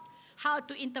taught how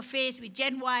to interface with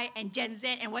Gen Y and Gen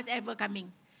Z and whatever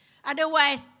coming.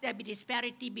 Otherwise, there'll be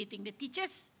disparity between the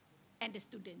teachers and the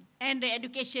students. And the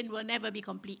education will never be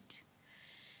complete.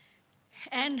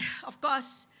 And, of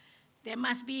course, there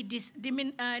must be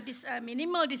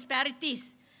minimal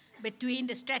disparities between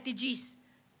the strategies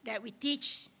that we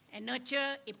teach and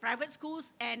nurture in private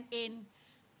schools and in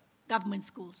government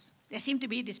schools. There seems to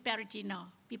be disparity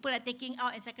now. People are taking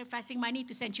out and sacrificing money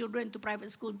to send children to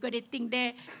private school because they think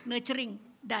they're nurturing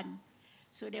done.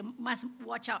 So they must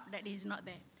watch out that this is not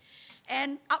there.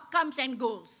 And outcomes and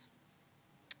goals.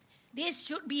 This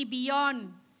should be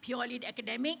beyond purely the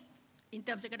academic, in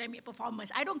terms of academic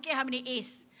performance. I don't care how many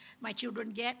A's my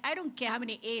children get. I don't care how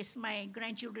many A's my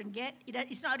grandchildren get.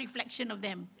 It's not a reflection of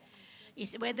them.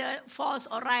 It's whether false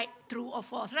or right, true or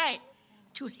false, right?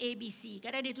 Choose A, B, C.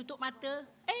 Kadang dia tutup mata,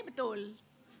 betul.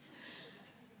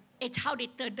 It's how they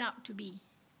turn out to be.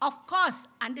 Of course,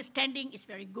 understanding is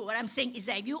very good. What I'm saying is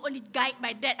that if you only guide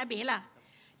by that, habislah.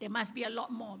 There must be a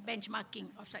lot more benchmarking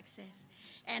of success.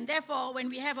 And therefore, when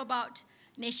we have about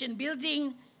nation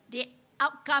building, the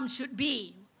outcome should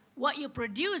be what you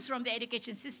produce from the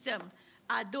education system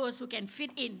are those who can fit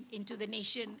into the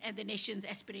nation and the nation's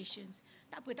aspirations.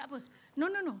 Tak apa. No.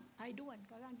 I don't want.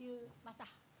 Kalau dia basah.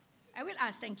 I will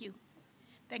ask, thank you.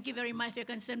 Thank you very much for your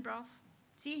concern, Prof.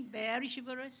 See, very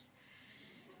chivalrous.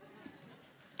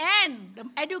 And the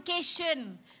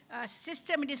education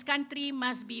system in this country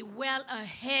must be well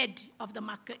ahead of the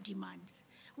market demands.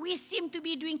 We seem to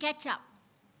be doing catch-up.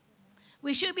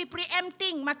 We should be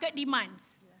preempting market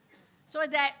demands so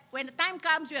that when the time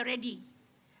comes, we are ready.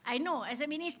 I know, as a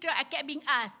minister, I kept being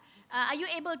asked, are you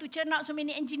able to churn out so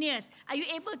many engineers? Are you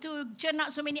able to churn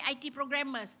out so many IT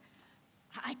programmers?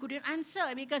 I couldn't answer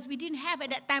because we didn't have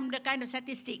at that time the kind of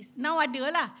statistics. Now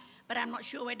ada lah, but I'm not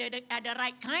sure whether they are the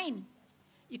right kind.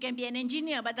 You can be an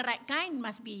engineer, but the right kind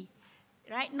must be,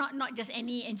 right? Not just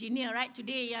any engineer, right?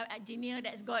 Today, you have an engineer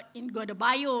that's got the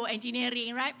bio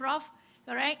engineering, right, Prof?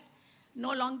 Correct?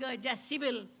 No longer just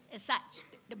civil as such.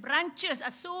 The branches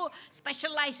are so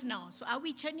specialized now. So are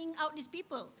we churning out these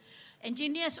people?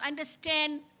 Engineers who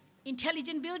understand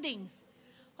intelligent buildings,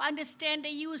 who understand the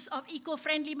use of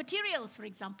eco-friendly materials, for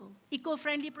example,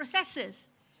 eco-friendly processes.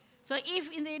 So if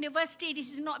in the university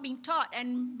this is not being taught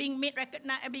and being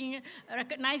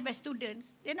recognized by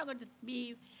students, they're not going to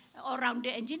be all-rounder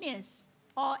engineers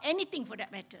or anything for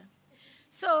that matter.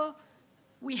 So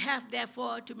we have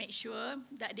therefore to make sure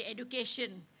that the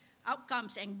education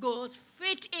outcomes and goals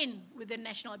fit in with the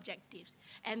national objectives.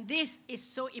 And this is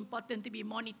so important to be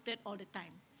monitored all the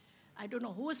time. I don't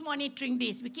know who's monitoring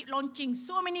this. We keep launching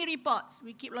so many reports.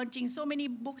 We keep launching so many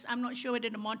books. I'm not sure whether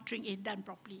the monitoring is done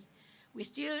properly. We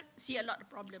still see a lot of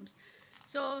problems.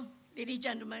 So, ladies and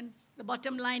gentlemen, the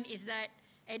bottom line is that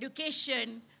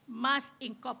education must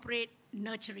incorporate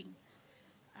nurturing.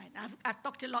 And I've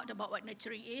talked a lot about what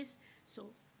nurturing is,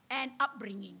 and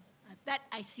upbringing. That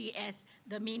I see as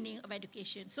the meaning of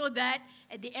education, so that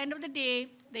at the end of the day,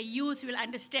 the youth will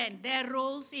understand their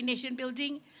roles in nation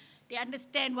building, they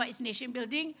understand what is nation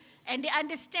building, and they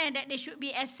understand that they should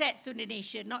be assets to the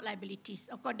nation, not liabilities.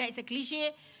 Of course, that is a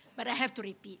cliche, but I have to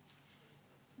repeat.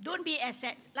 Don't be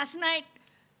assets. Last night,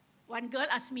 one girl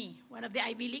asked me, one of the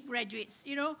Ivy League graduates,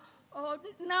 oh,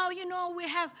 now, we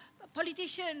have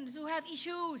politicians who have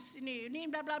issues,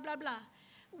 blah, blah, blah, blah.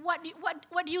 What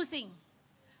do you think?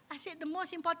 I said, the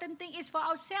most important thing is for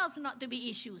ourselves not to be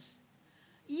issues.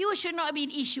 You should not be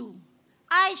an issue.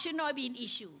 I should not be an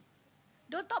issue.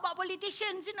 Don't talk about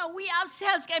politicians. We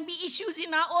ourselves can be issues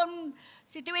in our own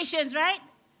situations, right?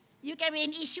 You can be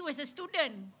an issue as a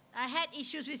student. I had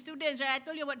issues with students, right? I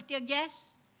told you about the tear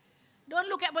gas. Don't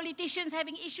look at politicians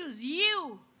having issues.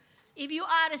 You, if you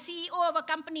are the CEO of a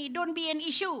company, don't be an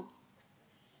issue.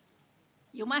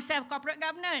 You must have corporate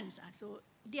governance. So,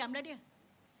 diamlah dia.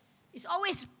 It's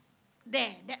always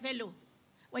there, that fellow,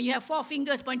 when you have 4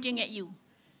 fingers pointing at you.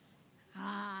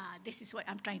 This is what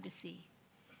I'm trying to say.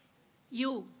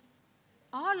 You,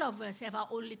 all of us have our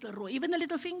own little role, even the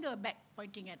little finger back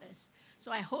pointing at us.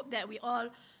 So I hope that we all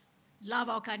love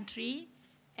our country,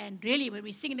 and really when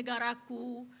we sing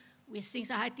Negaraku, we sing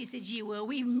Sehati Sejiwa,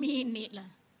 we mean it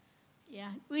lah. Yeah,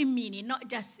 we mean it, not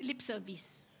just lip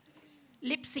service.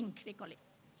 Lip sync, they call it.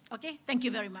 Okay, thank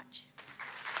you very much.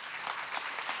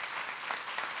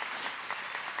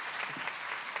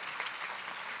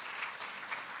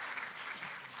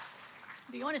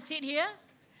 Do you want to sit here?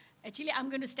 Actually, I'm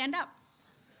going to stand up.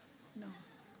 No.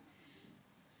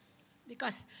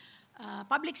 Because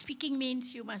public speaking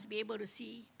means you must be able to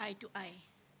see eye to eye.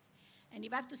 And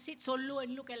if I have to sit so low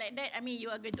and look like that, I mean, you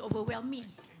are going to overwhelm me.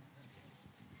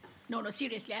 No,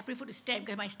 seriously, I prefer to stand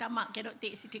because my stomach cannot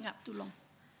take sitting up too long.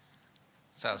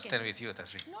 So I'll stand with you, Tan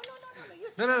Sri. No,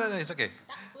 you sit. No, it's okay.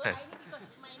 Yes. Because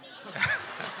of my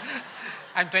name.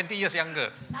 I'm 20 years younger.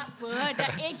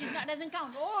 The age doesn't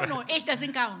count. Oh, no, age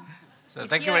doesn't count. So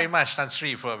thank you very much, Tan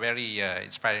Sri, for a very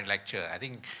inspiring lecture. I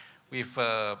think we've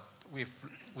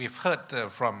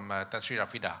heard from Tan Sri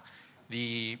Rafidah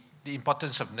the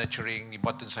importance of nurturing, the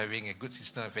importance of having a good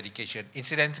system of education.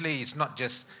 Incidentally, it's not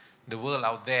just the world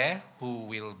out there who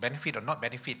will benefit or not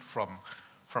benefit from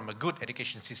a good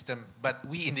education system, but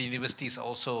we in the universities are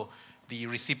also the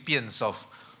recipients of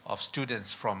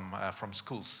students from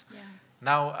schools. Yeah.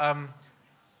 Now,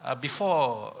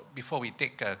 before we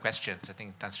take questions, I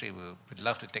think Tan Sri would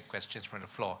love to take questions from the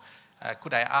floor.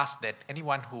 Could I ask that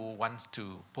anyone who wants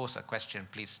to pose a question,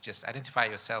 please just identify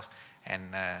yourself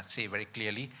and say very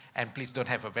clearly, and please don't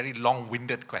have a very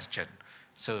long-winded question.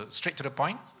 So straight to the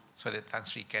point, so that Tan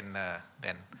Sri can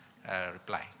then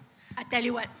reply. I tell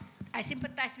you what, I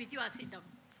sympathize with you, I'll sit down.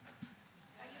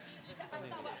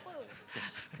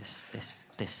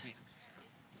 Test.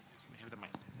 We have the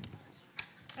mic.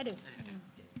 Aduh.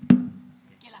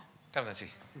 Okay lah. Come, Tan Sri.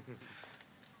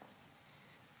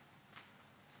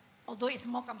 Although it's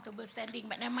more comfortable standing,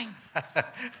 but never mind.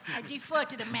 I defer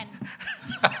to the man.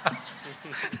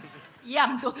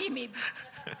 Young though he may be.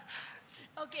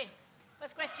 Okay,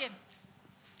 first question.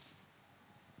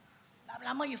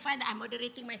 Lama you find that I'm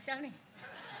moderating myself ni.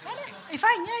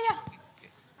 Fine, yeah.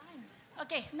 Fine.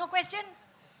 Okay, no question?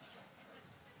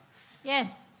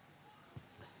 Yes.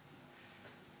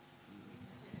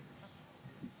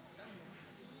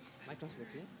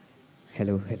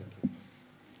 Hello.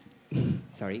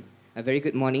 Sorry. A very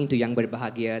good morning to Yang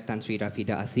Berbahagia Tan Sri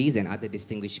Rafidah Aziz and other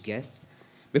distinguished guests.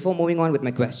 Before moving on with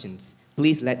my questions,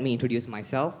 please let me introduce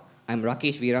myself. I'm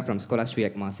Rakesh Veera from Sekolah Sri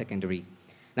Akmal Secondary.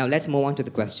 Now let's move on to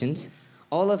the questions.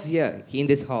 All of you in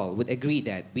this hall would agree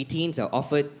that we teens are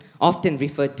often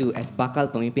referred to as bakal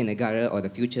pemimpin negara or the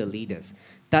future leaders.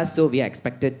 Thus, so we are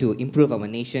expected to improve our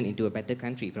nation into a better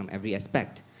country from every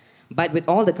aspect. But with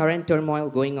all the current turmoil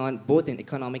going on both in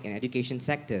economic and education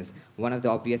sectors, one of the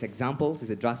obvious examples is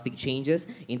the drastic changes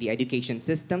in the education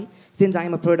system. Since I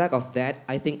am a product of that,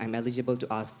 I think I'm eligible to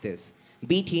ask this.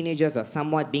 B teenagers are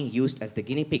somewhat being used as the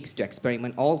guinea pigs to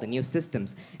experiment all the new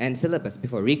systems and syllabus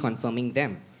before reconfirming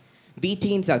them. B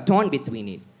teens are torn between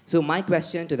it. So my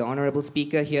question to the Honorable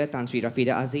Speaker here, Tan Sri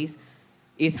Rafidah Aziz,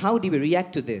 is how do we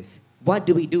react to this? What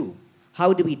do we do?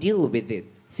 How do we deal with it?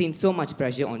 Since so much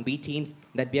pressure on B teens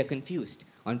that we are confused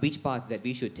on which path that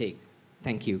we should take.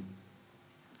 Thank you.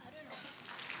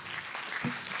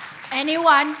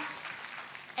 Anyone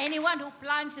who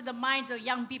plants in the minds of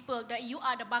young people that you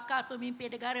are the bakal pemimpin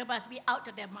negara must be out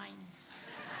of their minds.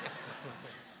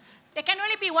 There can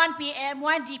only be one PM,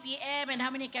 one GPM, and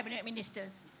how many cabinet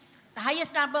ministers? The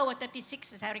highest number was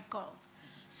 36, as I recall.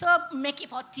 So make it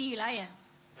 40 lah, yeah.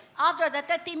 After the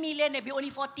 30 million, there will be only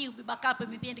 40 who be bakal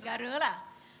pemimpin negara lah.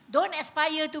 Don't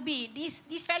aspire to be.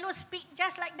 These fellows speak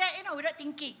just like that, you know, without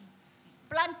thinking.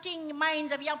 Planting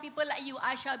minds of young people like you,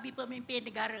 I shall be pemimpin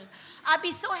negara. I'll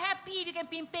be so happy if you can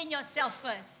pimpin yourself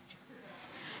first.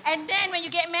 And then when you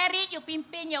get married, you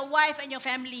pimpin your wife and your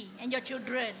family and your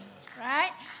children,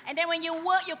 right? And then when you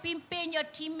work, you pimpin your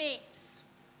teammates.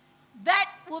 That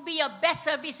will be your best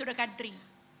service to the country.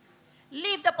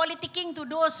 Leave the politicking to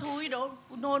those who,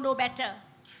 who know no better.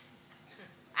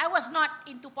 I was not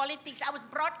into politics. I was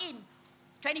brought in.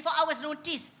 24 hours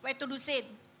notice where to do same.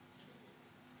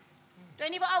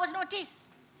 24 hours notice.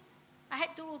 I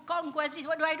had to call Uncle Aziz.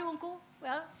 What do I do, Uncle?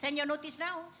 Well, send your notice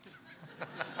now.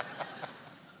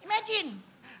 Imagine.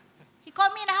 He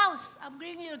called me in the house. I'm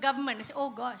bringing you the government. I said, oh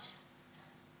gosh.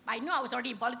 I know I was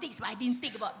already in politics, but I didn't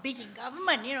think about being in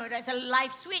government. You know, that's a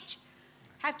life switch.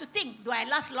 I have to think, do I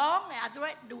last long?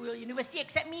 Afterward, will university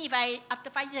accept me if after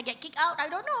 5 years I get kicked out? I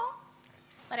don't know.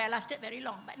 But I lasted very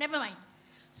long, but never mind.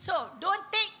 So, don't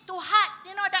take to heart,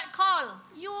 that call.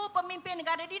 You pemimpin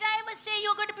negara. Did I ever say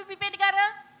you're going to be pemimpin negara?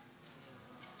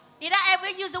 Did I ever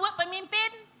use the word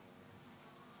pemimpin?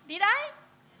 Did I?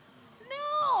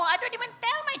 No, I don't even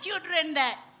tell my children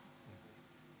that.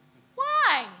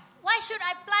 Why? Why should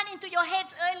I plant into your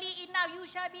heads early enough? You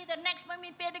shall be the next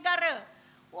pemimpin negara.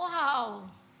 Wow.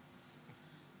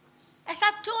 As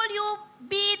I've told you,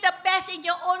 be the best in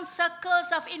your own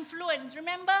circles of influence.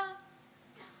 Remember?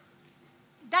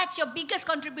 That's your biggest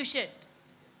contribution.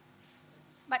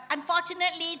 But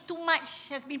unfortunately, too much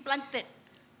has been planted.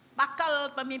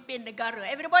 Bakal pemimpin negara.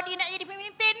 Everybody nak jadi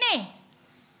pemimpin ni.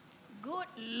 Good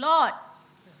Lord.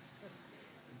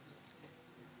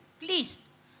 Please,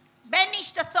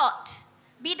 banish the thought.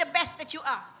 Be the best that you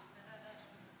are.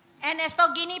 And as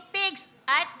for guinea pigs,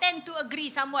 I tend to agree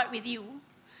somewhat with you.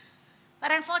 But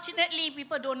unfortunately,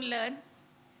 people don't learn.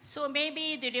 So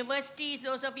maybe the universities,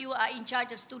 those of you who are in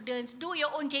charge of students, do your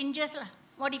own changes lah,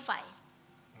 modify.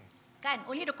 Kan?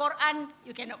 Only the Quran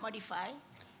you cannot modify.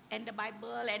 And the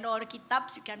Bible and all the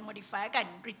kitabs you can modify. Kan?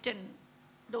 Written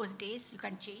those days, you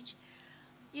can change.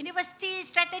 University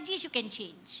strategies you can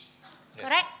change. Yes.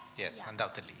 Correct? Yes, yeah.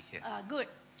 Undoubtedly. Yes. Good.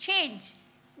 Change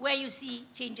where you see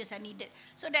changes are needed.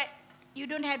 So that you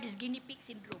don't have this guinea pig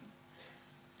syndrome.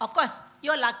 Of course,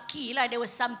 you're lucky lah. There were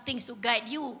some things to guide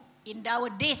you. In our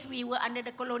days, we were under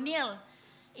the colonial.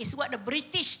 It's what the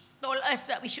British told us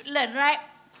that we should learn, right,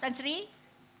 Tan Sri?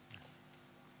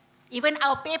 Even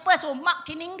our papers were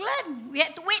marked in England. We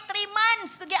had to wait 3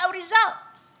 months to get our result.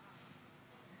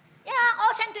 Yeah,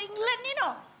 all sent to England,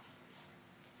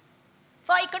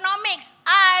 For economics,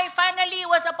 I finally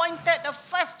was appointed the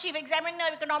first chief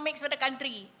examiner of economics for the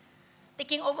country,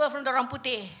 taking over from the Orang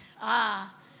Putih.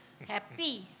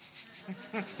 Happy.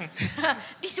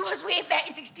 This was way back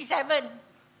in 67.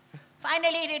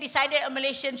 Finally, they decided a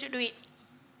Malaysian should do it.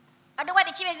 Otherwise,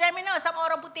 the chief examiner was some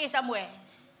Orang Putih somewhere.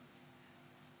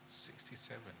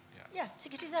 67, yeah. Yeah,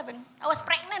 67. I was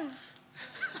pregnant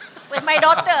with my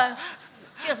daughter.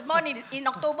 She was born in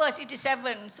October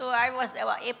 67. So I was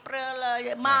April,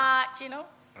 March,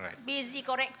 Right. Busy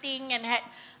correcting and had,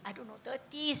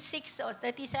 36 or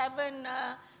 37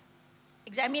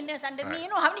 examiners under me.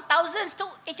 How many thousands to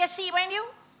HSC, mind you?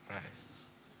 Right. Yes.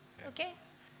 Okay?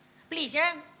 Please,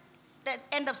 yeah? That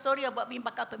end of story about being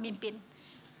bakal pemimpin.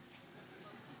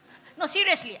 No,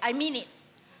 seriously, I mean it.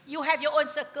 You have your own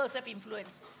circles of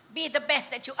influence. Be the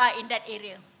best that you are in that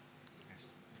area.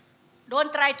 Yes.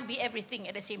 Don't try to be everything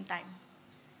at the same time.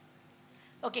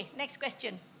 Okay, next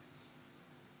question.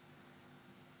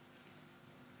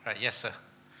 Right, yes, sir.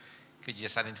 Could you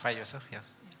just identify yourself?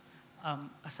 Yes.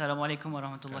 Assalamualaikum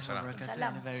warahmatullahi wabarakatuh,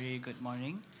 Salam. and a very good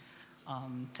morning.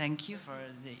 Thank you for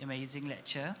the amazing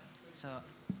lecture. So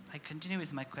I continue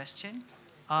with my question.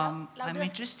 I'm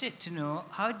interested to know,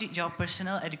 how did your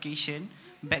personal education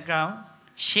background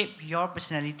shape your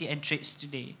personality and traits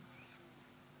today?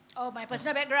 Oh, my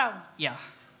personal background. Yeah.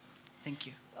 Thank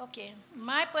you. Okay.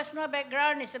 My personal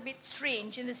background is a bit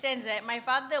strange in the sense that my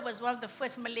father was one of the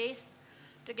first Malays,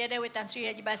 together with Tan Sri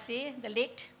Rafidah Aziz, the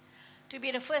late, to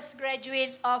be the first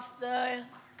graduates of the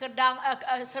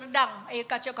Serdang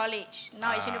Agriculture College.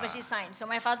 Now it's University of Science. So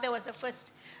my father was the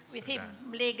first with him,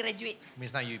 Malay graduates.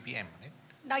 Means now UPM, right?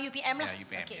 Now UPM lah. Yeah,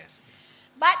 UPM, Okay. yes.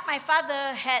 But my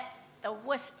father had the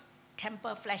worst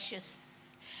temper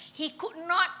flashes. He could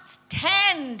not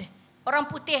stand orang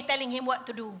putih telling him what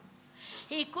to do.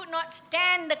 He could not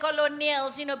stand the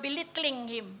colonials, belittling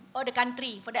him, or the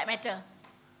country for that matter.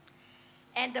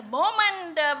 And the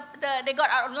moment they got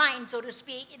out of line, so to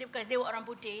speak, because they were orang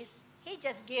putih, he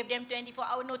just gave them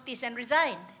 24-hour notice and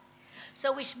resigned.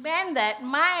 So which meant that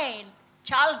my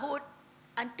childhood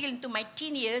until into my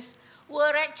teen years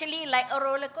were actually like a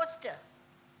roller coaster.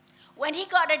 When he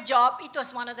got a job, it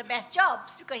was one of the best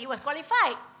jobs because he was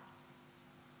qualified.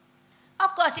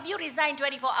 Of course, if you resign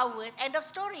 24 hours, end of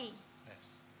story.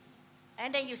 Yes.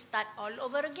 And then you start all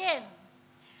over again.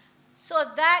 So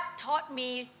that taught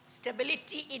me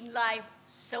stability in life,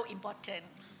 so important.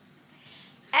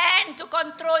 And to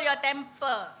control your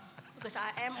temper, because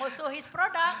I am also his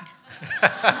product.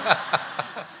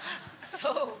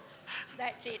 So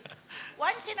that's it.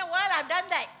 Once in a while, I've done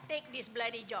that. Take this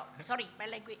bloody job. Sorry, my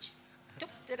language. Took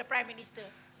to the Prime Minister.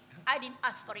 I didn't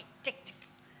ask for it. Take.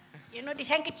 This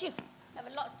handkerchief. I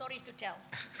have a lot of stories to tell.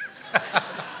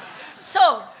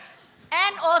 So,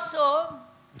 and also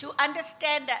to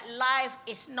understand that life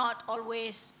is not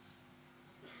always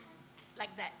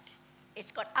like that.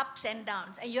 It's got ups and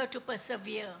downs, and you have to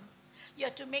persevere. You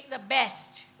have to make the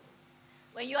best.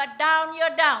 When you are down,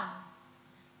 you're down.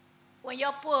 When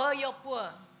you're poor, you're poor.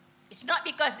 It's not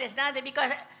because there's nothing,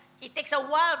 because it takes a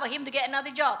while for him to get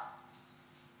another job.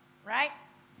 Right?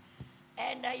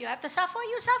 And you have to suffer,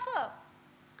 you suffer.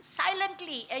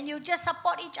 Silently, and you just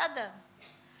support each other.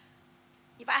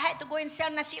 If I had to go and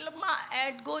sell nasi lemak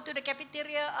and go to the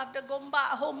cafeteria of the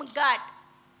Gombak Home Guard,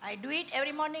 I do it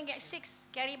every morning at 6,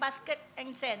 carry basket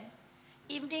and send.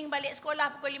 Evening balik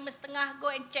sekolah pukul 5:30, go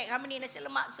and check how many nasi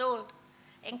lemak sold.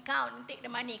 And count and take the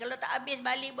money. Kalau tak habis,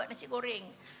 balik buat nasi goreng.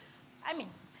 I mean,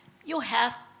 you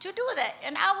have to do that.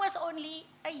 And I was only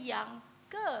a young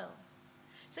girl.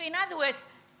 So in other words,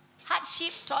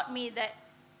 hardship taught me that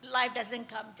life doesn't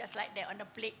come just like that on a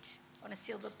plate, on a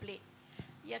silver plate.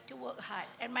 You have to work hard.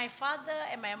 And my father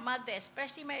and my mother,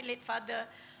 especially my late father,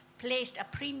 placed a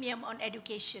premium on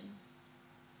education.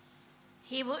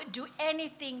 He would do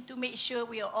anything to make sure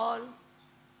we are all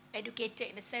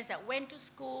educated, in the sense that went to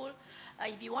school.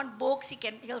 If you want books,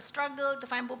 he'll struggle to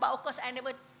find books. But of course, I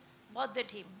never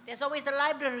bothered him. There's always a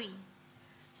library.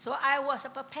 So I was a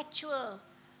perpetual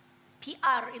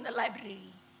PR in the library.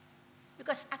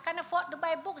 Because I can't afford to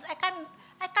buy books. I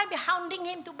can't be hounding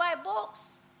him to buy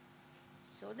books.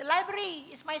 So the library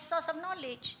is my source of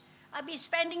knowledge. I'll be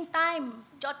spending time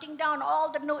jotting down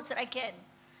all the notes that I can.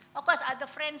 Of course, other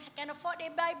friends can afford, they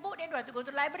buy book, they don't have to go to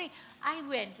the library. I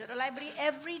went to the library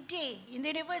every day in the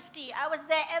university. I was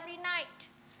there every night.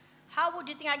 How would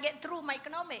you think I get through my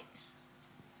economics?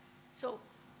 So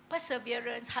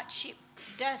perseverance, hardship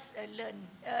does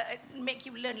make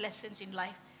you learn lessons in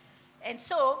life. And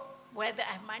so, whether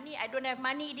I have money, I don't have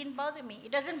money, it didn't bother me.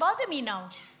 It doesn't bother me now.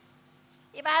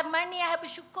 If I have money, I have a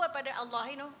syukur pada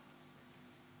Allah,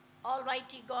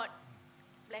 Almighty God,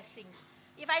 blessings.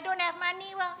 If I don't have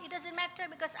money, well, it doesn't matter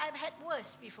because I've had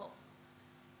worse before.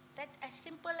 That's as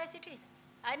simple as it is.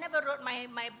 I never wrote my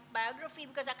biography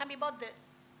because I can't be bothered.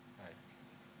 Right.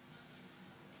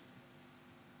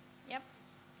 Yep.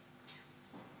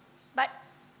 But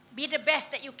be the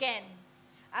best that you can.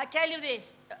 I'll tell you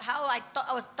this, how I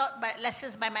was taught by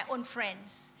lessons by my own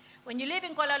friends. When you live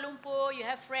in Kuala Lumpur, you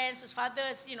have friends whose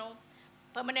fathers,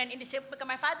 permanent in the civil, because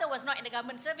my father was not in the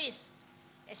government service.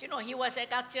 As you know, he was at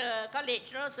culture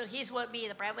college, so his would be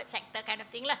the private sector kind of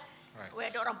thing lah, Right. where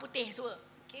the orang putih semua.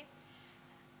 Okay?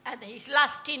 And his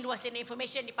last stint was in the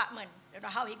information department. Don't know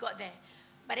how he got there.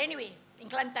 But anyway, in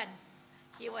Kelantan,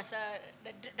 he was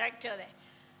the director there.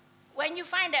 When you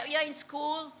find that you're in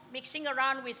school, mixing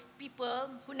around with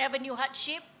people who never knew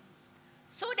hardship,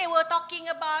 so they were talking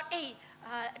about, hey,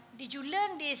 did you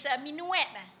learn this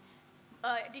minuet?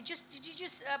 Did you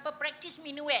just practice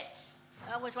minuet?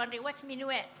 I was wondering, what's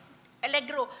minuet?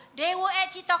 Allegro. They were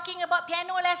actually talking about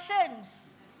piano lessons.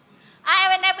 I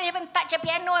have never even touched a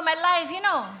piano in my life,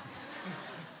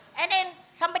 And then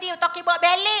somebody was talking about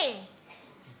ballet.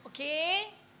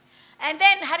 Okay? And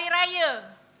then Hari Raya.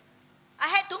 I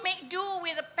had to make do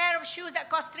with a pair of shoes that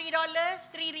cost $3,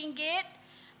 3 ringgit.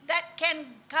 that can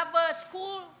cover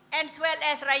school as well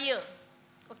as Raya.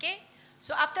 Okay?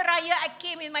 So after Raya, I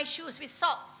came with my shoes with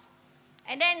socks.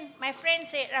 And then my friend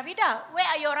said, Rafidah, where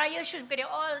are your Raya shoes? Because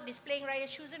they're all displaying Raya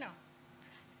shoes, you know.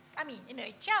 I mean, you know,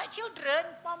 children,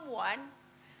 Form 1,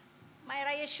 my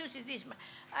Raya shoes is this.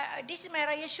 This is my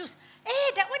Raya shoes.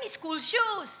 Hey, that one is school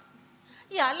shoes.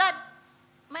 Yeah, lah.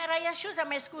 My Raya shoes are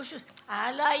my school shoes.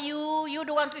 Alah, you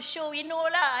don't want to show, you know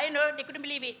lah. You know, they couldn't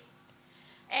believe it.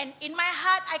 And in my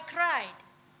heart, I cried.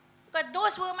 Because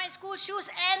those were my school shoes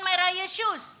and my Raya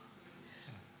shoes.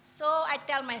 So I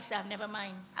tell myself, never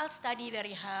mind. I'll study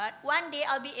very hard. One day,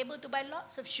 I'll be able to buy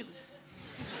lots of shoes.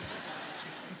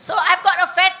 So I've got a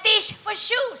fetish for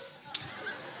shoes.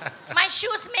 My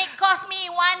shoes may cost me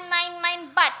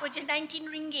 199 baht, which is 19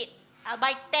 ringgit. I'll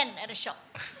buy 10 at the shop.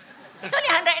 It's only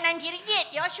 190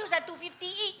 ringgit. Your shoes are 250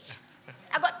 each.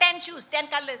 I got 10 shoes, 10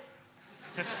 colors.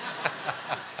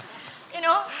 You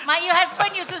know, my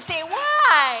husband used to say,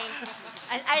 why?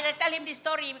 I tell him this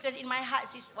story because in my heart,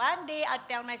 says, one day I'll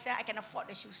tell myself I can afford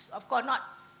the shoes. Of course not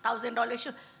 $1,000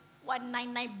 shoes.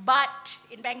 199 baht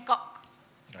in Bangkok.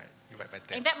 Right, you buy by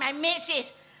 10. In fact, my mate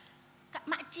says,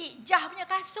 Makcik, Jah punya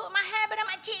kasut mahal pada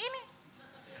makcik ni.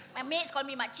 My mates call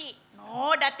me makcik.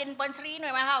 No, Datin Puan Sri in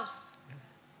my house.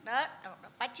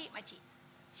 Pakcik, makcik.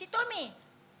 She told me,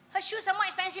 her shoes are more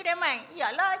expensive than mine.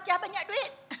 Iyalah, Jah banyak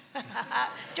duit.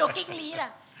 Jokingly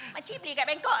lah. Makcik beli kat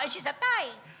Bangkok and she's a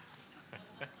Thai.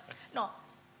 No,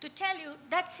 to tell you,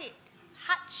 that's it.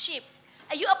 Hardship.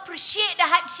 You appreciate the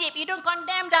hardship. You don't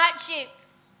condemn the hardship.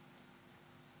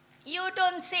 You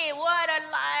don't say, what a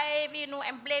life, you know,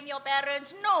 and blame your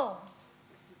parents. No.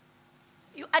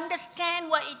 You understand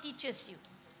what it teaches you.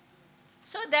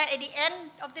 So that at the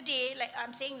end of the day, like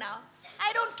I'm saying now,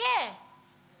 I don't care.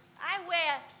 I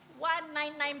wear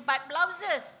 199 baht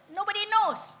blouses. Nobody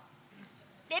knows.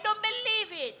 They don't believe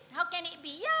it. How can it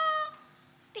be? Yeah,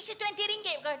 this is 20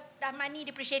 ringgit because the money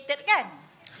depreciated kan.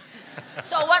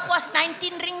 So what was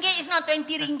 19 ringgit is now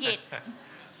 20 ringgit.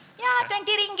 Yeah, 20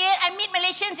 ringgit. I meet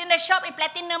Malaysians in the shop in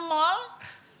Platinum Mall.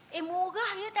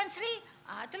 Murah ya Tan Sri.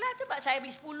 Itulah sebab saya beli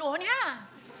 10 ni ha.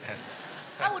 Yes.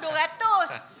 Tahu 200.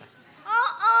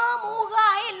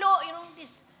 Murah, elok, you know,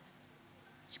 this.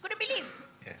 She couldn't believe.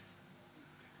 Yes.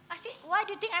 I said, why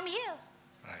do you think I'm here?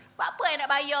 Right. Buat apa yang nak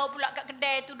bayar pula kat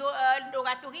kedai tu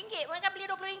RM200? Mereka beli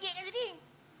RM20 kat sini.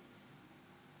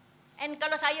 And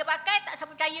kalau saya pakai, tak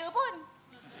siapa percaya pun.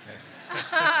 Yes.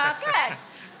 Kan?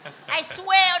 I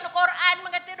swear on the Quran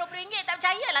mengata RM20, tak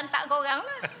percaya, lantak korang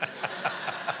lah.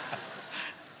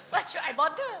 Why should I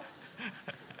bother?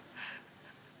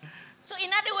 So in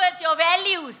other words, your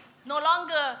values no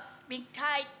longer being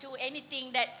tied to anything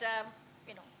that's,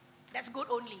 you know, that's good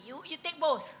only. You take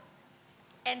both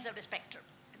ends of the spectrum.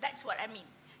 That's what I mean.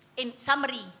 In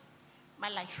summary, my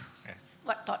life, Yes.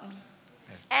 what taught me.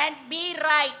 Yes. And be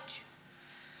right.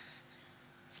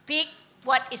 Speak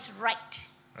what is right.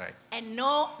 Right. And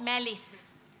no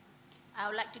malice. I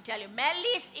would like to tell you,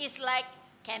 malice is like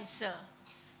cancer.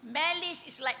 Malice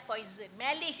is like poison.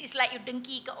 Malice is like you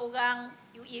dengki ke orang.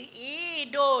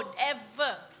 Don't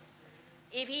ever.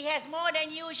 If he has more than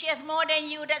you, she has more than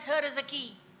you, that's her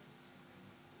rezeki.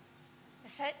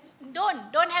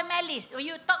 Don't have malice. When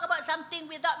you talk about something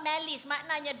without malice,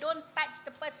 maknanya don't touch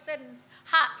the person's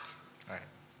heart. Right.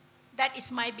 That is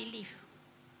my belief.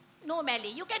 No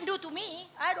malice. You can do to me.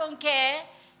 I don't care.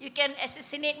 You can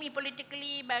assassinate me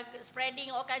politically by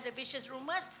spreading all kinds of vicious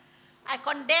rumors. I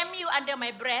condemn you under my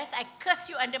breath. I curse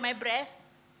you under my breath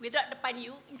without depan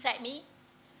you, inside me.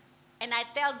 And I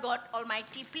tell God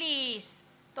Almighty, please,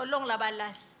 tolonglah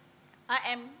balas.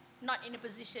 I am not in a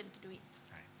position to do it.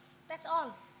 Right. That's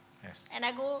all. Yes. And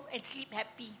I go and sleep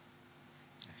happy.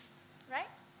 Yes. Right?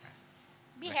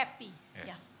 Be Right. happy.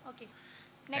 Yes. Yeah. Okay.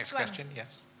 Next one. question.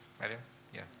 Yes. Madam.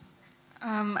 Yeah.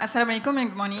 Assalamualaikum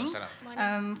and good morning.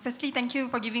 Assalamualaikum. Firstly, thank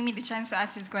you for giving me the chance to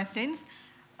ask these questions.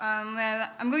 Well,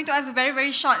 I'm going to ask a very,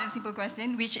 very short and simple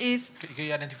question, which is... Could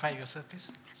you identify yourself, please?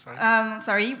 Sorry.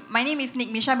 Sorry, my name is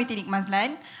Misha binti Nik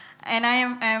Mazlan, and I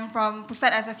am from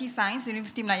Pusat Asasi Sains,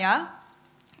 University of Malaya.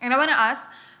 And I want to ask,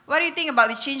 what do you think about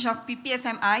the change of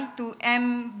PPSMI to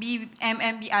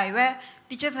MMBI, where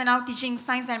teachers are now teaching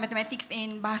science and mathematics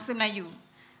in Bahasa Melayu?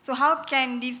 So how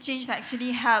can this change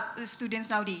actually help the students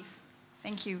nowadays?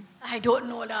 Thank you. I don't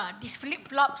know lah. This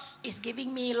flip-flops is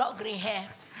giving me a lot of grey hair.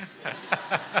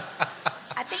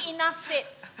 I think enough said.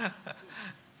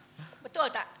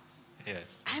 Betul tak?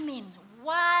 Yes. I mean,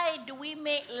 why do we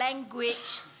make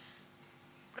language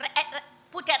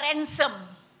put at ransom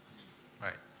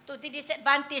Right. to the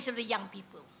disadvantage of the young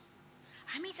people?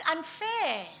 I mean, it's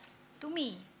unfair to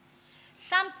me.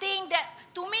 something that,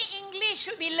 to me, English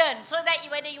should be learned. So that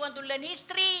whether you want to learn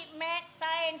history, math,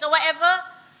 science, or whatever,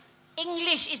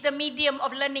 English is the medium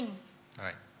of learning.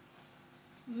 Right.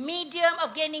 Medium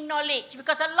of gaining knowledge.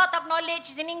 Because a lot of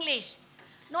knowledge is in English.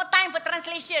 No time for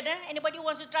translation. Anybody who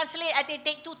wants to translate, I think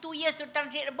take 2 years to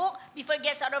translate a book before it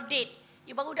gets out of date.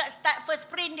 You baru dah start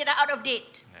first print, dia dah out of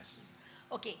date. Yes.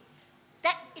 Okay.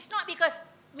 That is not because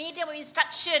medium of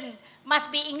instruction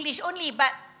must be English only, but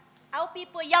our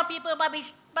people, young people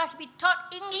must be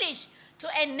taught English to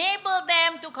enable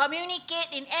them to communicate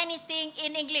in anything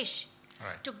in English.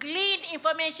 Right. To glean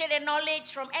information and knowledge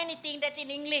from anything that's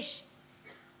in English.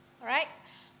 All right?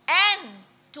 And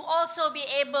to also be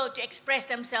able to express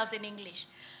themselves in English.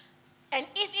 And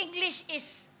if English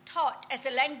is taught as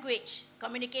a language,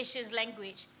 communications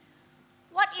language,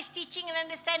 what is teaching and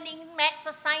understanding maths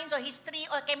or science or history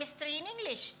or chemistry in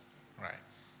English? Right.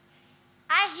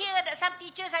 I hear that some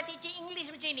teachers are teaching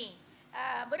English macam ni.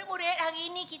 Murid-murid,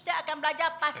 hari ini kita akan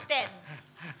belajar past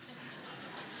tense.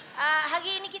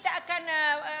 Hari ini kita akan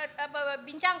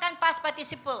bincangkan past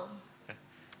participle.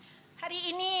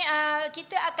 Hari ini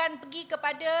kita akan pergi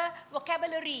kepada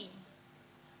vocabulary.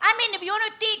 I mean, if you want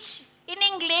to teach in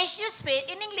English, you speak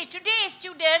in English. Today,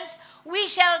 students, we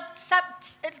shall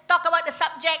talk about the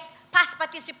subject past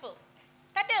participle.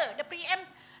 Tak ada.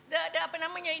 The apa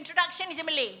namanya, introduction is in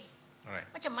Malay. Right.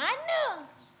 Macam mana?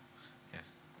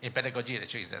 Yes. In pedagogy,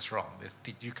 actually, that's wrong.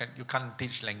 You can't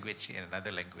teach language in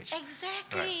another language.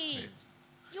 Exactly. Right.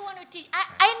 You want to teach.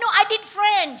 I know I did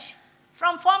French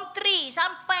from Form 3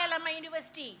 sampai lah my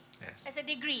university. Yes. As a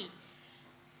degree.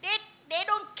 They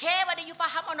don't care whether you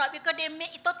faham or not because they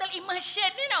make total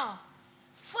immersion, you know.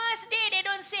 First day, they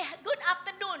don't say good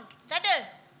afternoon. Tak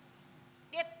ada.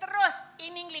 Dia terus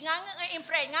in English, nganga in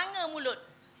French, nganga mulut.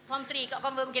 Form 3 kat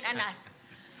confirm mungkin Anas.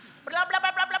 Bla bla bla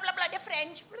bla bla bla bla, dia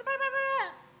French. Bla bla bla bla.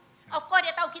 Of course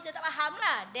dia tahu kita tak faham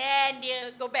lah. Then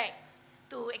dia go back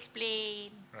to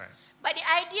explain. Right. But the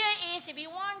idea is if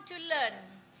you want to learn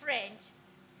French,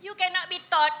 you cannot be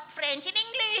taught French in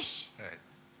English. Right.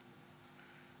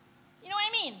 You know what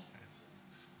I mean?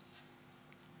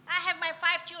 I have my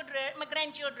 5 children, my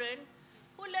grandchildren,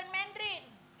 who learn Mandarin.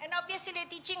 And obviously the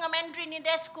teaching of Mandarin in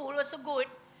their school was so good.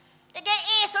 They get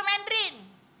A's for Mandarin.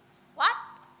 What?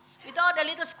 With all the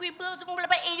little scribbles, semua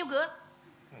dapat A juga.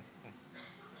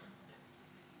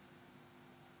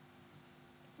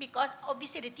 Because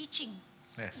obviously the teaching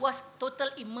was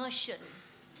total immersion.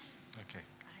 Okay.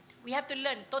 We have to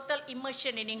learn total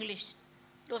immersion in English.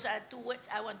 Those are 2 words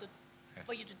I want to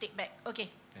for you to take back. Okay.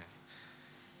 Yes.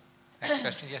 Next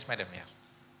question. Yes, madam. Yeah.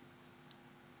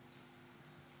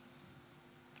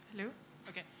 Hello.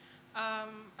 Okay.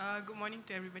 Good morning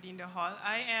to everybody in the hall.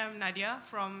 I am Nadia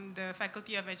from the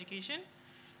Faculty of Education.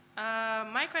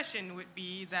 My question would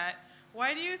be that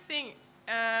why do you think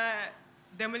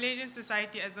the Malaysian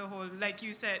society as a whole, like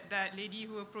you said, that lady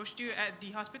who approached you at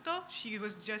the hospital, she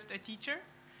was just a teacher.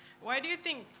 Why do you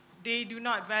think they do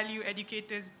not value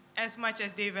educators as much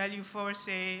as they value for,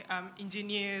 say,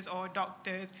 engineers or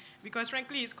doctors? Because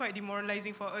frankly, it's quite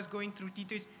demoralizing for us going through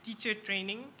teacher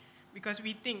training because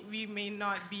we think we may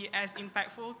not be as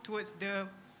impactful towards the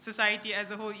society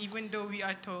as a whole, even though we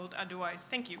are told otherwise.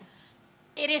 Thank you.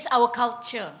 It is our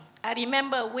culture. I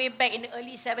remember way back in the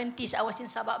early 70s, I was in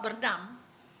Sabak Bernam,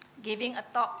 giving a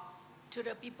talk to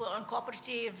the people on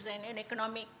cooperatives and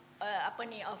economic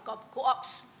of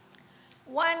co-ops.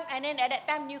 And then at that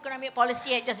time, new economic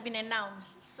policy had just been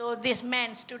announced. So this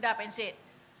man stood up and said,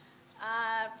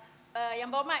 Yang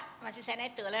Berhormat, masih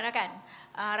senator lah kan,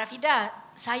 Rafidah,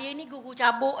 saya ni guru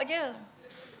cabuk aja.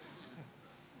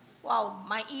 Wow,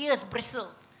 my ears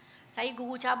bristled. Saya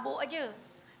guru cabuk aja.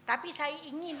 Tapi saya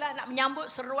inginlah nak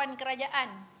menyambut seruan kerajaan.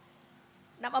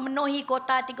 Nak memenuhi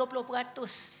kota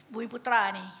 30% Bumi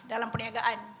Putera ni dalam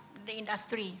perniagaan, the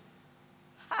industry.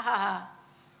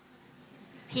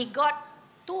 He got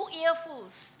 2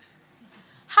 earfuls.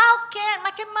 How can,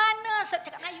 macam mana,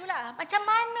 cakap Melayu lah, macam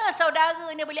mana saudara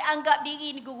ni boleh anggap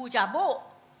diri ni guru cabuk?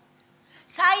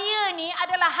 Saya ni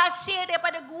adalah hasil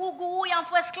daripada guru-guru yang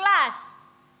first class.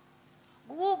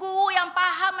 Guru-guru yang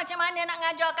faham macam mana nak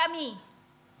ngajar kami.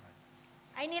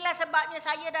 Inilah sebabnya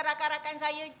saya dan rakan-rakan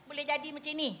saya boleh jadi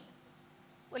macam ni.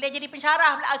 Boleh jadi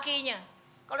pensyarah pula akhirnya.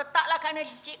 Kalau taklah kerana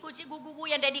cikgu-cikgu guru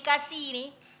yang dedikasi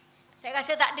ni, saya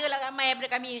rasa tak adalah ramai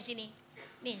daripada kami di sini.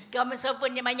 Ni, government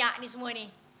servant yang banyak ni semua ni.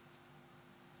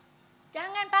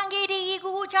 Jangan panggil diri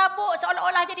guru cabuk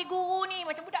seolah-olah jadi guru ni.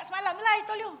 Macam budak semalam lah, I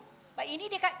told you. But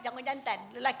ini dia kat jangan jantan,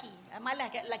 lelaki. Malah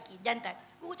kat lelaki, jantan.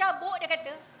 Guru cabuk dia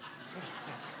kata.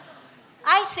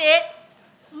 I said,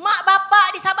 mak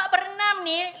bapak di Sabak Berenam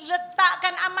ni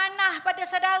letakkan amanah pada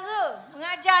saudara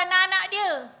mengajar anak-anak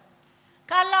dia.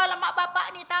 Kalau lah mak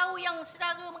bapak ni tahu yang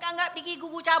saudara menganggap pergi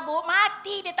guru cabut,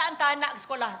 mati dia tak hantar anak ke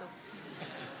sekolah tu.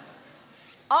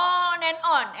 On and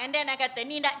on. And then I kata,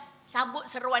 ni nak sambut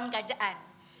seruan kerajaan.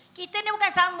 Kita ni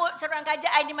bukan sambut seruan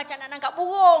kerajaan ni macam nak nangkap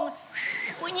burung.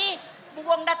 Bunyi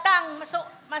burung datang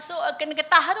masuk kena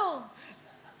getah tu.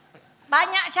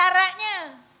 Banyak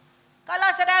syaratnya. Kalau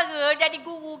saudara jadi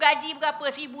guru gaji berapa,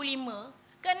 1,500,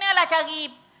 kenalah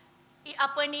cari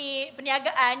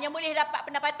perniagaan yang boleh dapat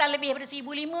pendapatan lebih daripada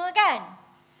 1,500 kan.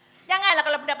 Janganlah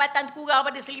kalau pendapatan kurang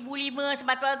pada 1,500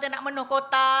 semata-mata nak menuh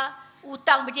kota,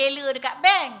 hutang berjela dekat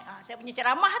bank. Saya punya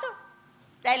ceramah tu.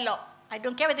 Dialog. I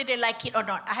don't care whether they like it or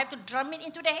not. I have to drum it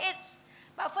into their heads.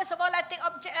 But first of all, I take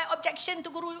objection to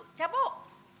guru cabut.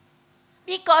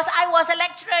 Because I was a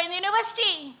lecturer in the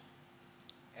university.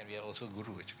 And we are also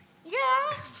guru actually.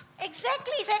 Yeah,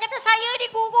 exactly. Saya kata saya ni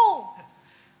guru.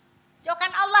 Jauhkan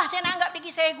Allah saya nak anggap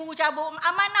lagi saya guru cabut.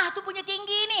 Amanah tu punya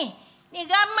tinggi ni. Ni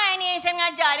ramai ni yang saya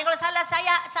mengajar. Ni kalau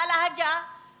salah ajar,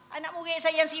 anak murid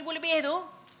saya yang 1,000 lebih tu,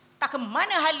 tak ke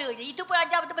mana hala je. Itu pun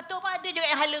ajar betul-betul pun ada juga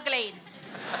yang hala ke lain.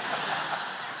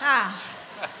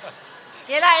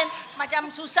 Yelah,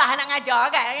 macam susah nak ngajar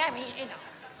kan. You know.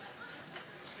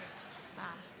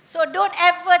 So don't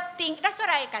ever think, that's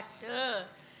what I kata.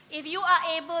 If you are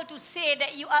able to say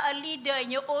that you are a leader in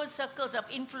your own circles of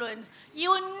influence, you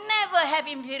never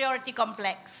have inferiority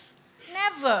complex.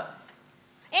 Never.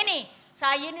 Ini,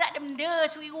 saya ni tak ada benda,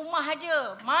 suri rumah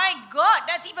aja. My God,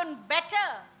 that's even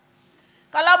better.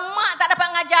 Kalau mak tak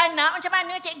dapat ngajar anak, macam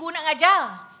mana cikgu nak ngajar?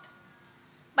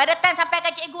 By the time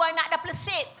sampaikan cikgu, anak dah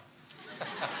plesit.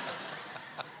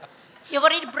 You've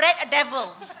already bred a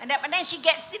devil. And then she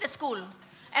gets to the school.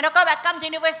 And of course, come to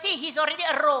university, he's already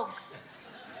a rogue.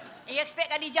 You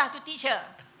expect Khadijah to teach her?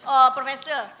 Or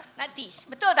professor nak teach.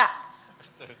 Betul tak?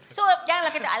 So,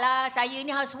 janganlah kata, alah, saya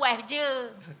ni housewife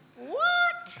je.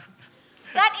 What?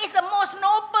 That is the most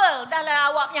noble. Dah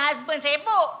lah awak punya husband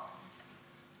sibuk.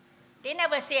 They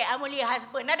never say, I'm only a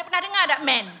husband. Ada pernah dengar tak,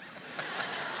 man?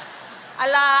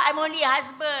 Alah, I'm only a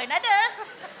husband. Ada?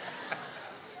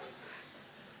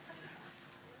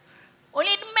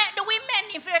 Only the women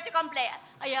inferiority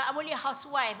complex. Ayah, I'm only a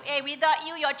housewife. Without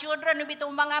you, your children will be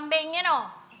tumbang ambing, you know.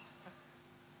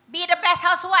 Be the best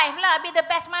housewife lah. Be the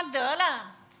best mother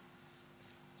lah.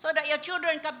 So that your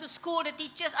children come to school, the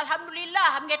teachers,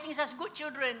 Alhamdulillah, I'm getting such good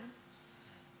children.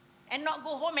 And not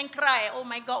go home and cry, oh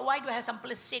my God, why do I have some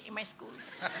plesit in my school?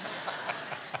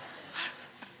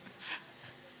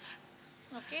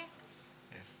 Okay?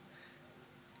 Yes.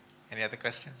 Any other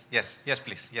questions? Yes,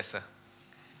 please. Yes, sir.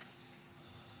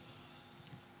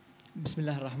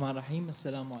 Bismillahirrahmanirrahim.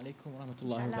 Assalamu alaikum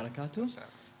warahmatullahi wabarakatuh.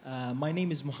 My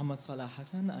name is Muhammad Salah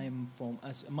Hassan. I am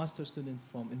a master student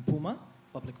from INPUMA,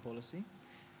 Public Policy.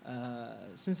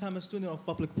 Since I'm a student of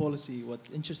public policy, what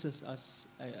interests us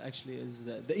actually is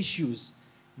the issues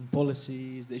in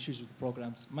policies, the issues with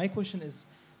programs. My question is,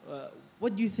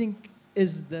 what do you think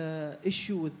is the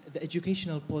issue with the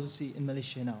educational policy in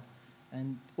Malaysia now?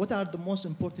 And what are the most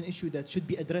important issues that should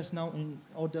be addressed now in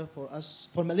order for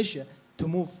Malaysia to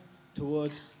move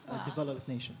toward a developed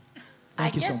nation?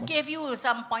 Thank you so much. I just gave you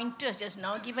some pointers just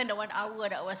now, given the 1 hour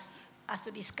that was asked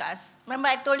to discuss. Remember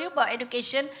I told you about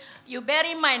education? You bear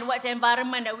in mind what's the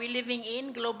environment that we're living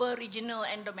in, global, regional,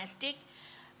 and domestic.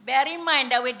 Bear in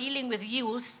mind that we're dealing with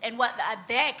youth and what are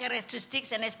their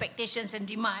characteristics and expectations and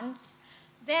demands.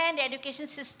 Then the education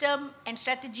system and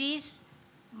strategies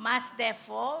must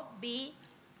therefore be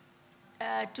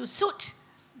to suit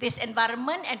this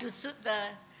environment and to suit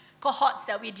the cohorts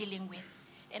that we're dealing with.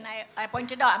 And I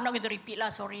pointed out, I'm not going to repeat lah,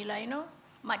 sorry lah, you know,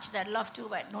 much as I'd love to,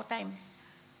 but no time.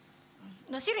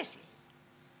 No, seriously.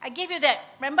 I gave you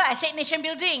that. Remember, I said nation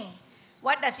building.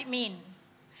 What does it mean?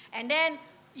 And then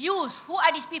youth, who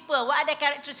are these people? What are their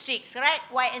characteristics, right?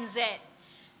 Y and Z.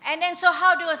 And then so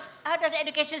how does the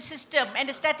education system and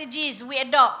the strategies we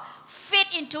adopt fit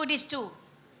into these two?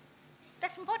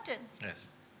 That's important.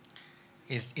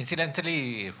 Yes.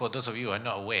 Incidentally, for those of you who are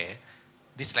not aware,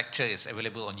 this lecture is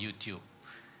available on YouTube.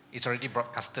 It's already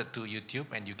broadcasted to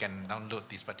YouTube, and you can download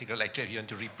this particular lecture if you want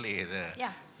to replay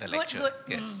the lecture. Good.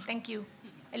 Yes. Thank you.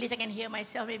 At least I can hear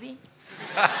myself, maybe.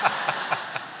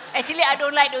 Actually, I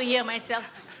don't like to hear myself.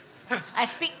 I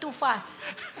speak too fast.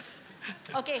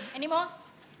 Okay, any more?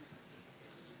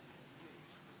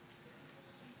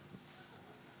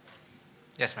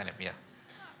 Yes, madam, yeah.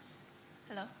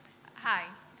 Hello. Hi.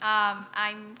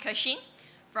 I'm Kershin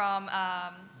from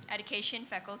Education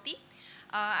Faculty.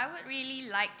 I would really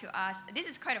like to ask, this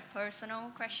is quite a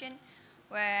personal question,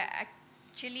 where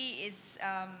actually is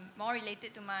more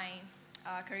related to my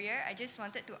career. I just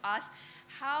wanted to ask,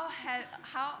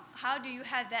 how do you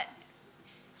have that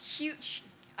huge,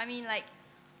 I mean like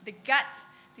the guts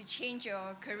to change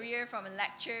your career from a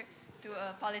lecturer to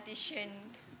a politician,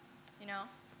 you know?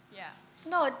 Yeah.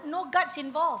 No guts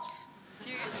involved.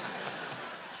 Seriously.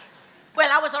 Well,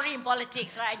 I was already in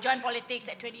politics, right? I joined politics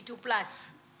at 22 plus.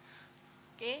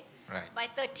 Okay? Right. By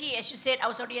 30, as you said, I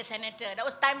was already a senator. That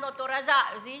was time Dr.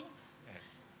 Razak, you see?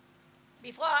 Yes.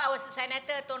 Before I was a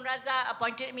senator, Tun Razak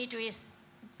appointed me to his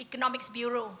economics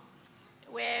bureau,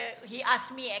 where he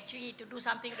asked me actually to do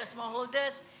something with the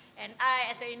smallholders. And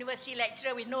I, as a university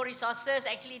lecturer with no resources,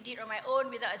 actually did on my own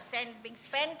without a cent being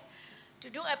spent to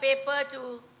do a paper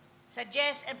to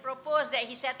suggest and propose that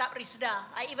he set up RISDA.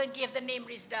 I even gave the name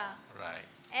RISDA. Right.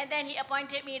 And then he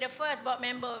appointed me the first board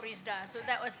member of RISDA. So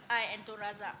that was I and Tun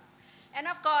Razak. And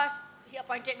of course, he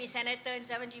appointed me senator in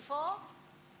 74.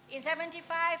 In 75,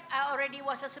 I already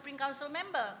was a Supreme Council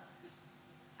member.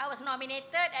 I was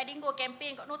nominated. I didn't go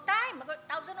campaign. Got no time. I got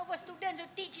thousands of students who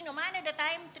teach. You know, mana the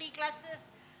time? 3 classes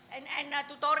and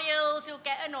tutorials. You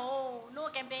can, no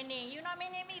campaigning. You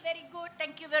nominate me, very good.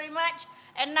 Thank you very much.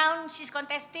 And now she's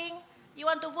contesting. You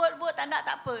want to vote? Tak nak,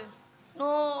 tak apa.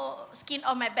 No skin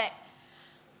on my back.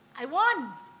 I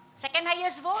won. Second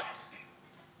highest vote.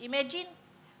 Imagine.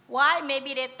 Why?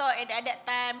 Maybe they thought at that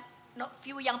time, not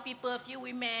few young people, few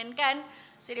women, kan?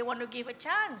 So they want to give a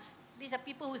chance. These are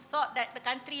people who thought that the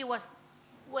country was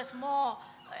worth more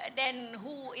than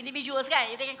who individuals,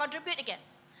 kan? They can contribute again.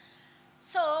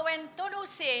 So when Tun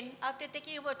Hussein, after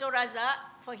taking over Tun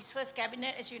Razak for his first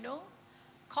cabinet, as you know,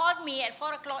 called me at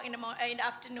 4 o'clock in the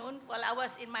afternoon while I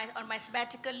was on my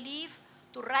sabbatical leave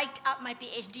to write up my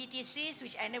PhD thesis,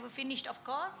 which I never finished, of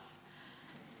course.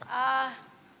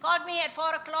 Called me at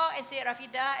 4 o'clock and said,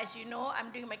 Rafidah, as you know, I'm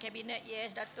doing my cabinet.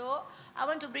 Yes, Dato'. I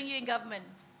want to bring you in government.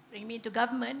 Bring me into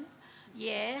government.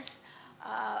 Yes.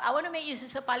 I want to make use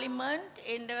of parliament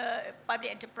in the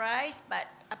public enterprise, but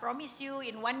I promise you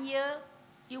in 1 year,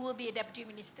 you will be a deputy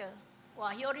minister. Wow,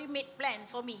 he already made plans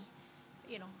for me.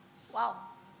 You know, wow.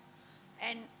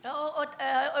 And,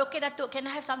 okay, Dato', can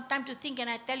I have some time to think and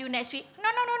I tell you next week?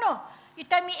 No. You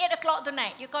tell me 8 o'clock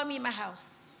tonight. You call me in my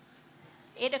house.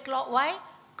 8 o'clock, why?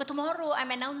 Because tomorrow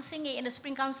I'm announcing it in the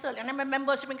Supreme Council, and I'm a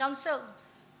member of the Supreme Council.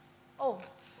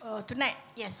 Tonight,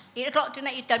 yes. 8 o'clock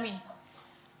tonight, you tell me.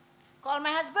 Call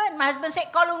my husband. My husband said,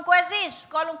 call Uncle Aziz.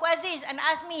 Call Uncle Aziz and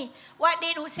ask me, what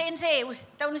did Hussein say?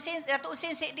 Dato'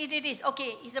 Hussein said this.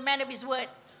 Okay, he's a man of his word.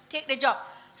 Take the job.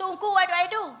 So, Uncle, what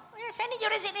do? Send in your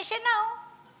resignation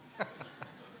now.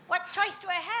 What choice do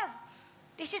I have?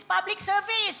 This is public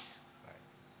service.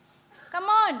 Come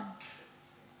on.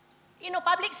 You know,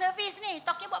 public service ni,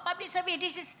 talking about public service,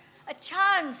 this is a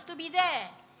chance to be there.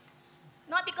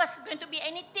 Not because it's going to be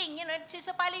anything, you know, it's just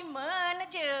a parliament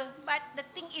aja. But the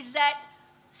thing is that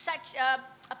such a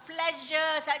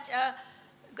pleasure, such a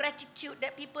gratitude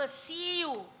that people see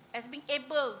you as being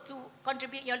able to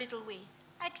contribute your little way.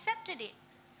 I accepted it.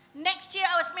 Next year,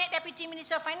 I was made Deputy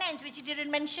Minister of Finance, which you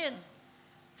didn't mention.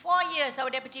 4 years, I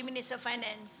was Deputy Minister of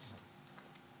Finance.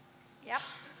 Yep.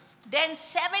 Then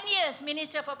 7 years,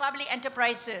 Minister for Public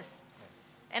Enterprises.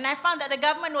 And I found that the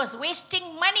government was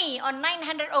wasting money on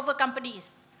 900 over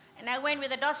companies. And I went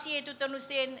with a dossier to Tun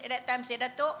Hussein at that time, said,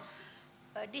 Dato',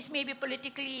 this may be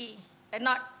politically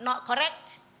not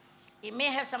correct. It may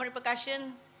have some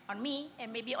repercussions on me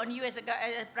and maybe on you as a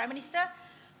Prime Minister.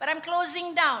 But I'm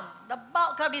closing down the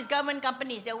bulk of these government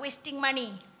companies. They're wasting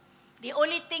money. The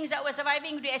only things that were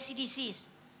surviving were the SCDCs.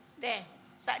 There,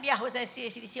 Sadiah was a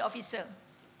SCDC officer.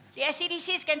 The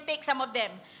SCDCs can take some of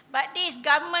them. But these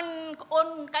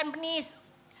government-owned companies,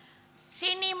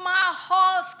 cinema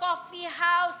halls, coffee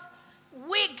house,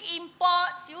 wig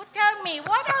imports, you tell me,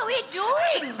 what are we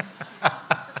doing?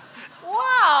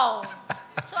 Wow.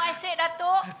 So I said,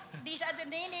 Dato', these are the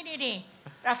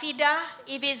Rafidah,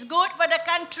 if it's good for the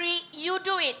country, you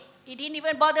do it. He didn't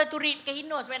even bother to read, because he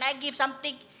knows when I give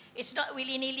something, it's not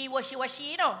willy-nilly,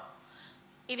 washy-washy, you know.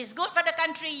 If it's good for the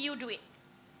country, you do it.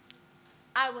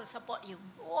 I will support you.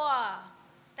 Wow.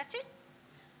 That's it.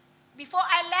 Before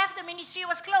I left, the ministry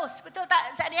was closed. Betul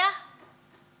tak, Sadiah?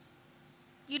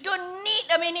 You don't need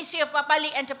a ministry of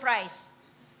public enterprise.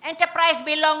 Enterprise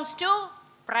belongs to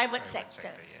private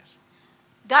sector. Yes.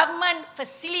 Government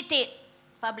facilitate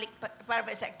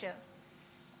private sector.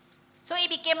 So it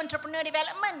became entrepreneur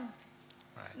development.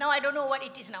 Right. Now I don't know what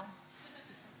it is now.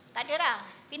 Tak ada dah.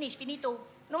 Finish, finito.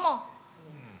 No more.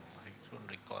 I don't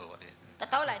recall what it is.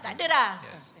 Tak tahulah, tak ada dah.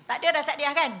 Yes. Tak ada dah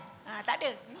Sadiah kan? Tak ada.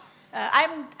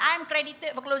 I'm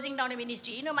credited for closing down the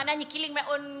ministry. You know, maknanya killing my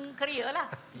own career lah.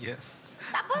 Yes.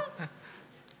 Tak apa.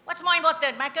 What's more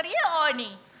important, my career or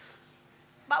ni?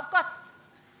 But of course,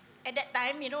 at that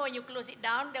time, you know, when you close it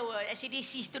down, there were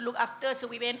SCDCs to look after, so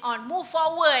we went on. Move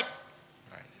forward.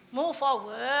 Right. Move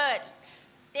forward.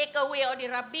 Take away all the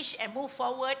rubbish and move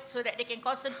forward so that they can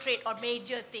concentrate on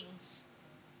major things.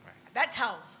 Right. That's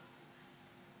how.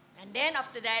 And then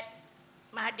after that,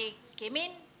 Mahathir came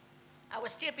in. I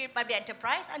was still public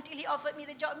enterprise until he offered me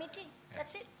the job meeting. Yes.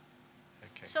 That's it.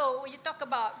 Okay. So when you talk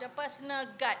about the personal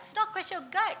guts, it's not a question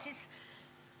of guts. It's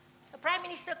the Prime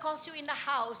Minister calls you in the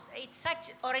house. It's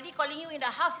such, already calling you in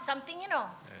the house is something, you know.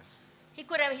 Yes. He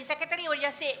could have, his secretary would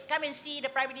just say, come and see the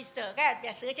Prime Minister. Kan?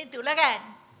 Biasa macam tu lah kan.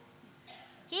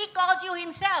 He calls you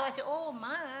himself. I say, oh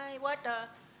my, what a,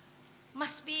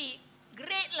 must be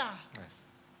great lah. Yes.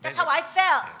 That's how I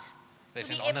felt. Yes. That's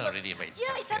To an be honor able- already by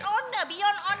itself. Yeah, it's an yes. honor,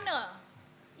 beyond honor.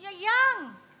 You're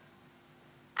young.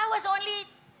 I was only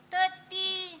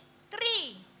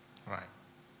 33. Right.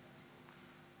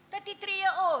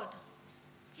 33-year-old.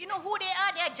 You know who they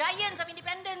are? They are giants of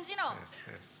independence, you know. Yes,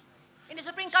 yes. In the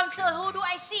Supreme Council, who do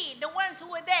I see? The ones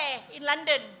who were there in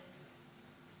London.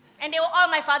 And they were all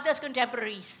my father's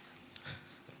contemporaries.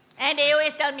 And they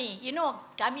always tell me, you know,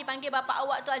 kami panggil bapa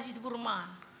awak tu Aziz Burma.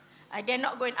 I dare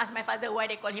not go and ask my father why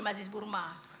they call him Aziz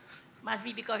Burma. Must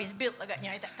be because he's built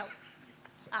agaknya, I tak tahu.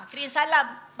 Kirim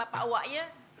salam bapa awak ya.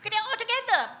 Because they're all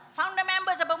together. Founder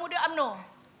members of Pemuda UMNO.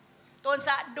 Tun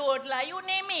Sadod lah, you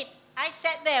name it. I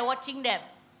sat there watching them.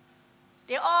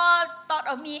 They all thought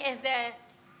of me as their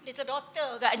little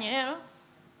daughter agaknya, you know.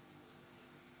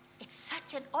 It's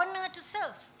such an honor to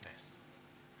serve. Yes.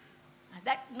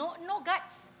 That no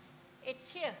guts.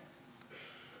 It's here.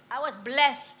 I was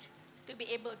blessed to be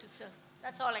able to serve.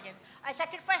 That's all I can. I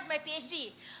sacrificed my PhD.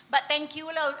 But thank you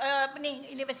lah,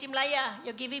 University of Malaya.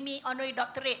 You're giving me honorary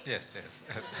doctorate. Yes, yes.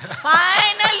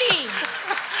 Finally.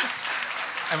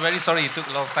 I'm very sorry it took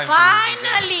a long time.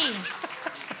 Finally.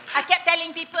 I kept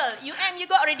telling people, you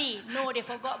got already. No, they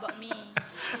forgot about me.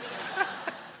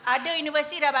 Ada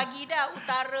universiti dah bagi dah,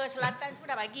 utara, selatan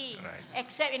semua dah bagi. Right.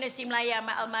 Except University of Malaya,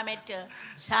 my alma mater.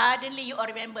 Suddenly you all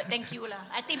remember. Thank you lah.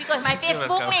 I think because my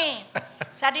Facebook ni.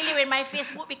 Suddenly when my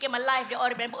Facebook became alive, they all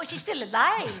remember, oh, she's still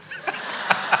alive.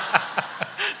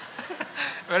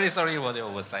 Very sorry about the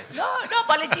oversight. No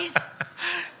apologies.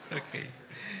 Okay.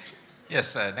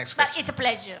 Yes, next But question. it's a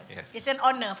pleasure. Yes. It's an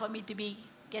honor for me to be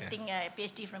getting a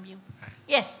PhD from you.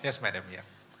 Yes. Yes, madam. Yeah.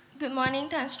 Good morning,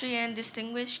 Tan Sri and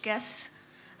distinguished guests.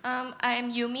 I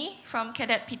am Yumi from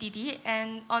Cadet PTD,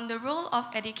 and on the role of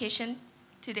education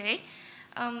today,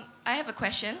 I have a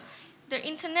question. The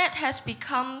internet has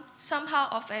become somehow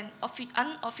of an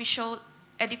unofficial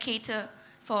educator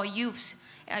for youths.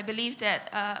 I believe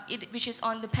that which is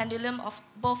on the pendulum of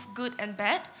both good and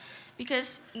bad,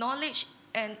 because knowledge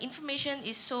and information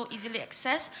is so easily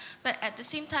accessed, but at the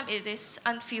same time it is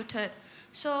unfiltered.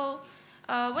 So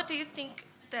what do you think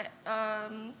that,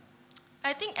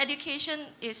 I think education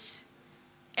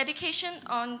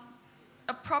on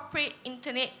appropriate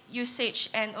internet usage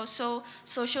and also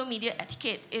social media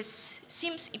etiquette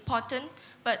seems important,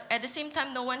 but at the same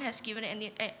time no one has given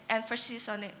any emphasis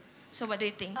on it. So what do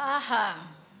you think?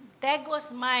 There goes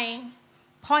my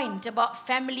point about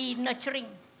family nurturing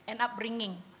and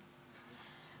upbringing.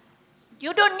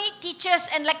 You don't need teachers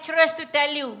and lecturers to tell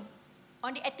you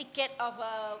on the etiquette of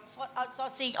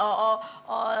outsourcing or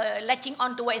latching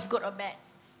on to what is good or bad.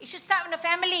 It should start in the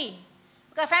family.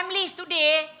 Because families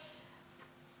today,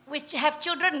 which have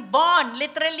children born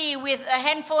literally with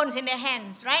handphones in their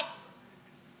hands, right?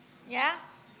 Yeah?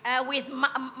 With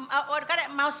what call it,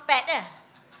 mouse pad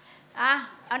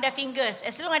on their fingers.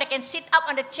 As long as they can sit up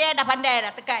on the chair, dah pandai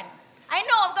dah tekan. I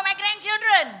know, because my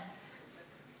grandchildren,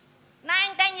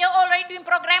 9-10-year-old already doing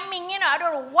programming, you know, I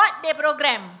don't know what they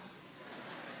program.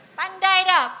 Pandai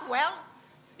dah. Well,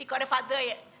 because the father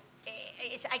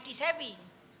is IT savvy.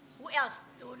 Who else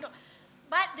to know?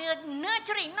 But the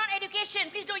nurturing, not education.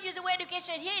 Please don't use the word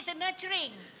education. Here is the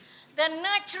nurturing. The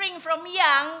nurturing from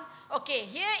young. Okay,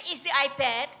 here is the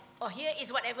iPad, or here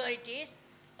is whatever it is.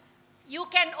 You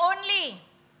can only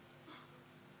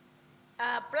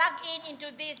plug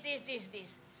into this.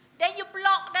 Then you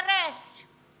block the rest.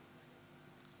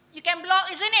 You can block,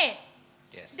 isn't it?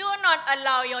 Yes. Do not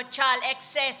allow your child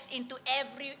access into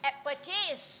every app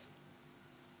purchase.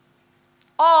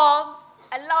 Or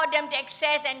allow them to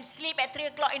access and sleep at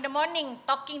 3 o'clock in the morning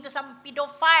talking to some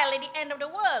pedophile at the end of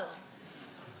the world.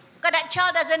 Because that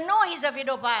child doesn't know he's a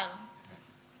pedophile.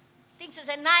 Thinks it's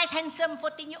a nice, handsome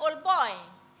 14-year-old boy.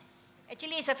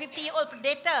 Actually, it's a 50-year-old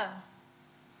predator.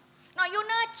 Now, you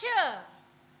nurture.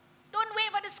 Don't wait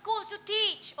for the schools to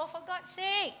teach. Oh, for God's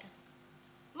sake.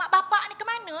 Mak bapak ni ke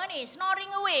mana ni? Snoring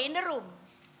away in the room.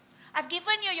 I've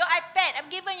given you your iPad, I've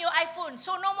given you iPhone,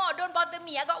 so no more, don't bother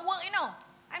me. I got work, you know.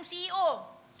 I'm CEO.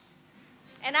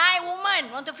 And I,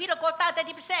 woman, want to fill the quota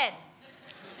 30%.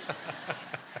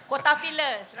 Quota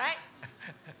fillers, right?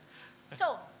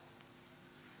 So,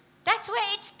 that's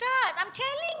where it starts. I'm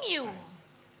telling you.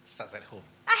 It starts at home.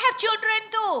 I have children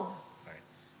too. Right.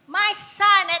 My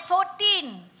son at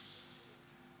 14.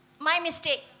 My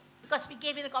mistake. Because we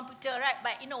gave him the computer, right?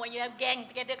 But you know, when you have gang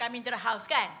together come into the house,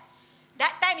 kan?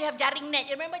 That time you have jaring net.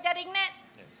 You remember jaring net?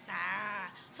 Yes.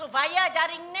 So via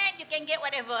jaring net, you can get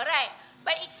whatever, right?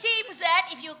 But it seems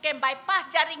that if you can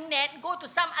bypass jaring net, go to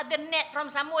some other net from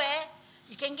somewhere,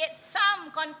 you can get some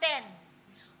content.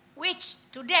 Which,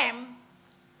 to them,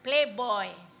 Playboy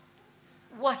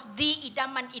was the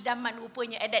idaman-idaman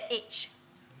rupanya at that age.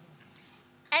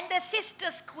 And the sister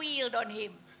squealed on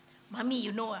him. Mommy,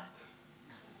 you know,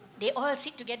 they all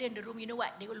sit together in the room, you know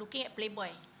what? They were looking at Playboy,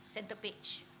 center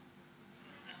page.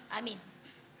 I mean,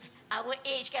 our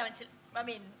age, I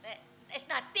mean, it's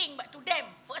nothing, but to them,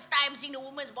 first time seeing the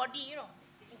woman's body, you know,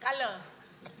 in color.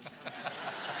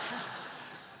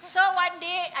 So one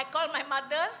day, I called my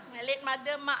mother, my late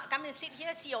mother, Mak, come and sit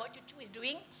here, see what Cucu is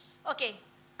doing. Okay,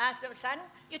 ask the son,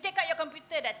 you take out your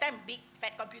computer. That time, big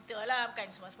fat computer lah, bukan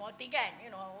small thing kan,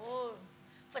 you know,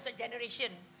 first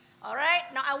generation. All right,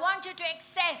 now I want you to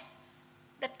access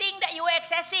the thing that you were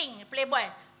accessing, Playboy.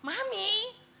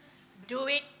 Mommy, do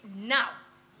it now.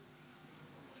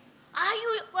 Are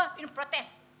you in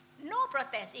protest? No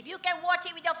protest. If you can watch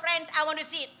it with your friends, I want to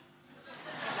see it.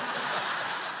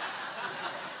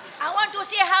 I want to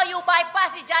see how you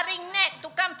bypass the jaring net to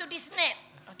come to this net.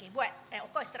 Okay, buat. Of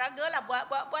course, struggle lah.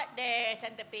 Buat. There,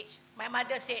 center page. My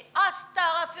mother said,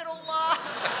 Astaghfirullah.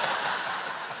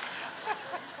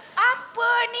 Apa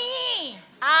ni?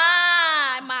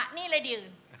 Mak ni lah dia.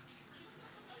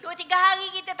 2-3 hari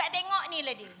kita tak tengok ni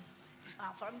lah dia.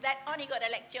 From that on, he got a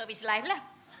lecture of his life lah.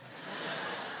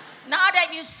 Now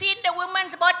that you've seen the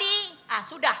woman's body,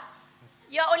 sudah.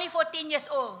 You're only 14 years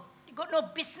old. You got no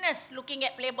business looking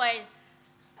at Playboy.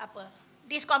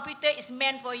 This computer is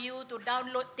meant for you to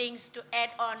download things to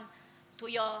add on to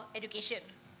your education.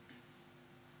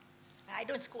 I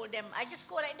don't scold them. I just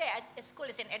scold like that. I scold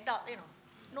as an adult, you know.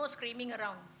 No screaming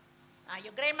around.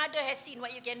 Your grandmother has seen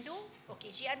what you can do.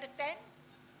 Okay, she understand.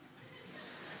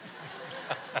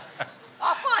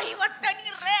 Of course, he was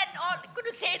turning red. He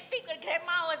couldn't say anything when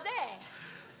grandma was there.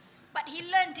 But he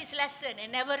learned his lesson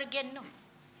and never again, no.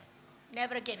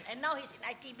 Never again. And now he's in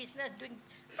IT business, doing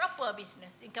proper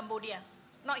business in Cambodia.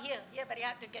 Not here. Here very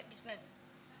hard to get business.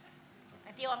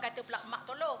 Nanti orang kata pula, mak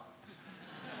tolong.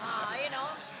 You know.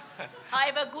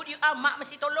 However good you are, mak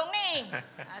mesti tolong ni.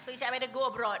 So he said, I better go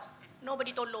abroad.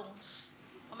 Nobody tolong.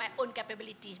 On my own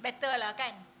capabilities. Better lah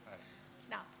kan.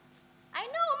 Now, I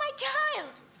know my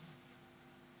child.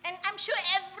 And I'm sure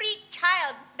every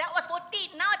child that was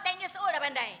 14, now 10 years old dah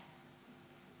pandai.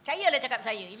 Percayalah cakap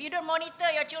saya. If you don't monitor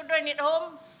your children at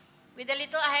home with a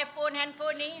little handphone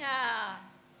ni,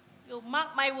 you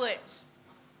mark my words.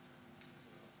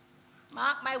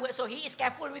 Mark my words. So he is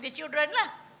careful with the children lah.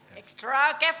 Yes.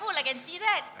 Extra careful, I can see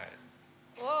that.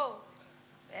 Right. Oh,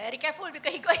 very careful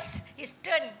because he got his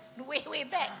turn way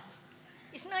back.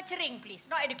 It's nurturing, please,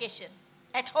 not education.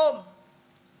 At home.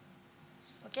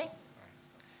 Okay?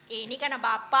 Ni kan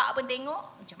bapak pun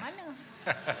tengok, macam mana?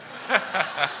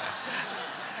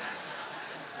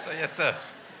 So yes, sir.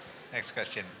 Next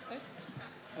question.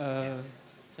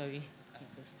 Sorry.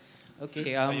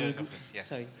 Okay. Yes.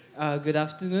 Sorry. Good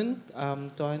afternoon,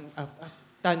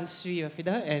 Tan Sri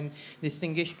Rafidah and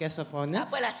distinguished guests of honor. Tak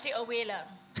apalah, straight away lah.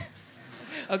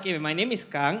 Okay, my name is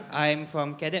Kang. I'm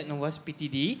from Cadet Novas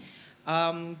PTD.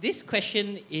 This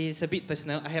question is a bit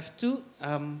personal. I have 2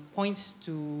 points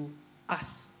to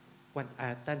ask.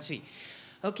 Tan Sri.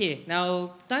 Okay,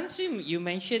 now Tan Sri, you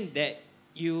mentioned that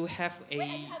you have a...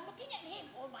 Wait, I'm looking at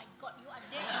him. Oh my God, you are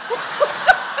there.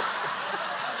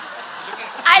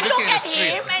 I look at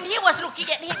him and he was looking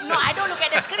at him. No, I don't look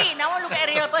at the screen. I want to look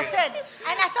at a real person.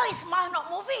 And I saw his mouth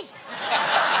not moving.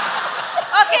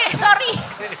 Okay, sorry.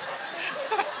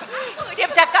 Dia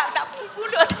bercakap tak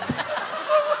mulut.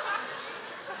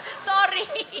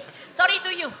 Sorry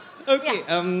to you. Okay,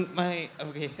 yeah.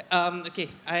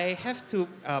 I have 2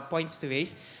 points to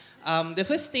raise. The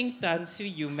first thing, Tan Sri,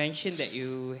 you mentioned that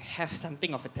you have something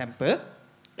of a temper.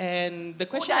 And the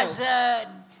question... Who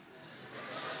doesn't?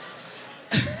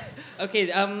 Okay,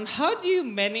 how do you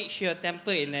manage your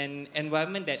temper in an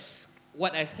environment that's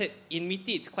what I heard in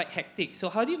Miti, it's quite hectic. So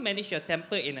how do you manage your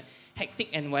temper in a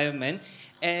hectic environment?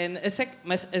 And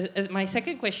my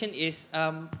second question is,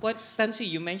 Tan Sri,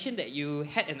 you mentioned that you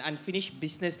had an unfinished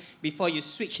business before you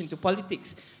switched into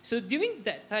politics. So during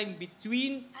that time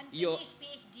between Unfinished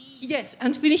PhD. Yes,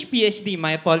 unfinished PhD,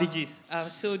 my apologies.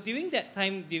 So during that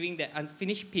time, during that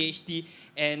unfinished PhD,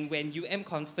 and when UM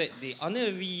conferred the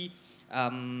honorary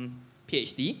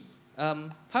PhD,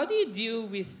 how do you deal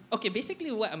with, okay,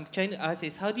 basically what I'm trying to ask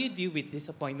is, how do you deal with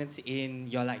disappointments in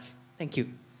your life? Thank you.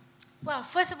 Well,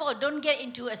 first of all, don't get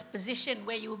into a position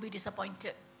where you will be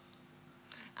disappointed.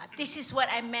 This is what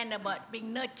I meant about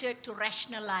being nurtured to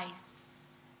rationalize,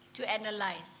 to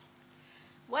analyze.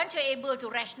 Once you're able to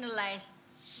rationalize,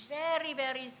 very,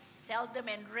 very seldom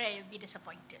and rare you'll be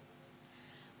disappointed.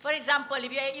 For example,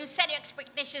 if you set your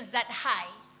expectations that high,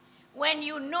 when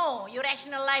you know, you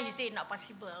rationalize, you say it's not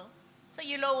possible, so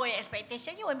you lower your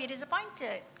expectation, you won't be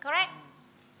disappointed, correct?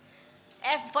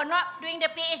 As for not doing the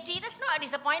PhD, that's not a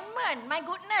disappointment. My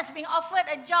goodness, being offered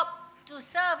a job to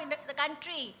serve in the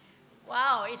country.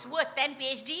 Wow, it's worth 10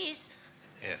 PhDs.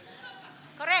 Yes.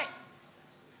 Correct.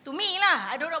 To me lah,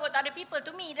 I don't know about other people.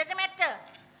 To me, it doesn't matter.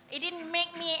 It didn't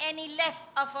make me any less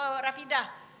of a Rafidah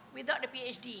without the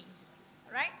PhD.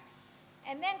 Right?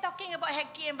 And then talking about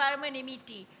hectic environment in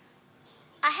MITI,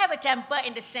 I have a temper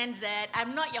in the sense that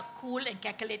I'm not your cool and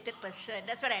calculated person.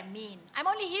 That's what I mean. I'm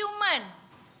only human.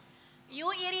 You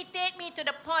irritate me to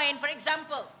the point, for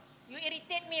example, you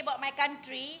irritate me about my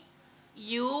country,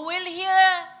 you will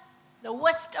hear the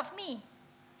worst of me.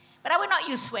 But I will not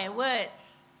use swear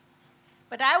words.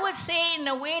 But I will say in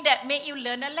a way that make you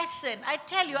learn a lesson. I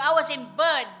tell you, I was in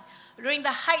Bern during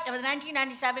the height of the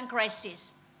 1997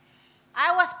 crisis.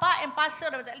 I was part and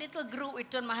parcel of that little group with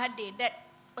Tun Mahathir that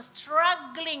was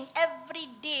struggling every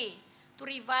day to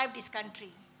revive this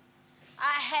country.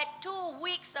 I had 2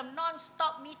 weeks of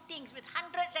non-stop meetings with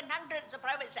hundreds and hundreds of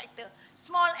private sector,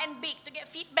 small and big, to get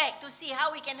feedback, to see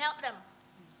how we can help them.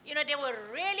 You know, they were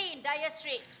really in dire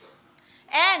straits.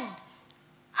 And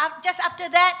just after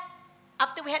that,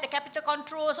 after we had the capital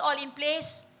controls all in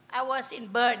place, I was in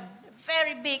Bern, a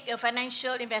very big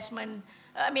financial investment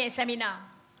seminar.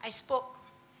 I spoke.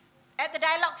 At the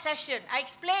dialogue session, I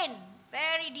explained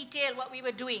very detailed what we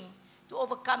were doing to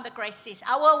overcome the crisis.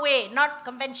 Our way, not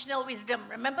conventional wisdom,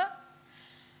 remember?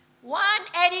 One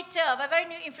editor of a very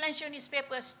new influential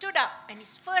newspaper stood up and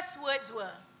his first words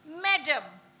were, "Madam,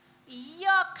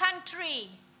 your country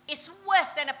is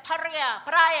worse than a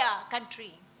pariah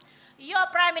country. Your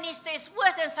prime minister is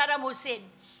worse than Saddam Hussein."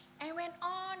 And went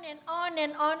on and on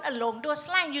and on along those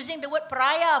lines, using the word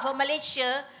pariah for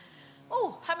Malaysia.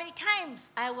 Oh, how many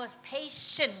times? I was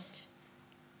patient.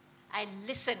 I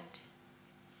listened.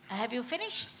 Have you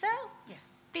finished, sir? Yeah.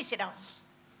 Please sit down.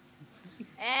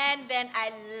 And then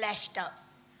I lashed out.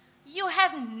 You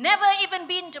have never even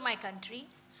been to my country,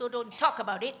 so don't talk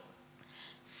about it.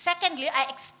 Secondly,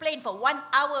 I explained for 1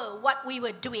 hour what we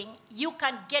were doing. You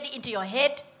can't get it into your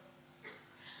head.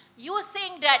 You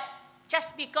think that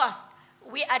just because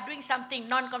we are doing something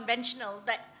non-conventional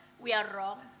that we are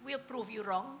wrong, we'll prove you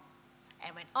wrong.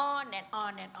 I went on and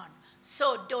on and on.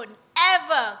 So don't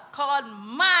ever call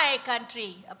my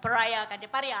country a pariah country.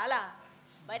 Pariah lah.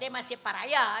 But they must say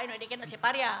pariah, you know, they cannot say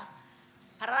pariah.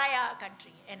 Pariah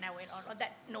country. And I went on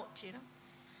that note, you know.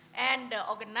 And the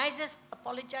organizers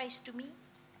apologized to me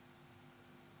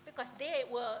because they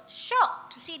were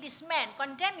shocked to see this man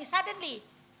condemn me suddenly.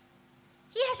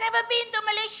 He has never been to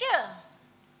Malaysia.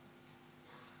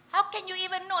 How can you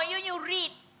even know? You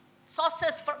read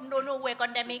sources from don't know where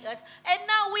condemning us. And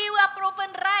now we were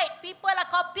proven right. People are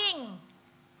copying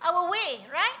our way,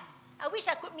 right? I wish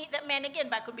I could meet that man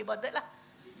again, but I couldn't be bothered lah.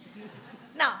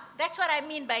 Now, that's what I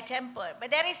mean by temper.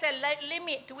 But there is a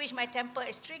limit to which my temper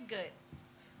is triggered.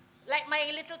 Like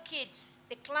my little kids,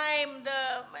 they climb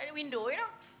the window, you know,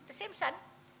 the same son,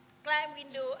 climb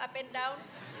window up and down.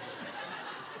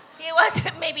 He was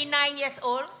maybe 9 years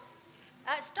old.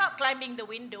 Stop climbing the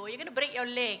window, you're going to break your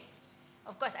leg.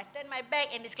 Of course, I turned my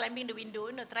back and he's climbing the window,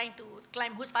 you know, trying to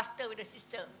climb who's faster with the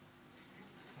sister.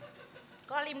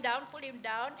 Call him down, pull him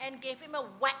down, and gave him a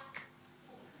whack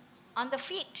on the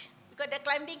feet. Because they're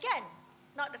climbing kan.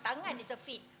 Not the tangan, it's a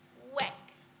feet. Whack.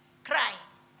 Cry.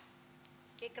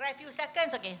 Okay, cry a few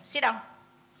seconds. Okay, sit down.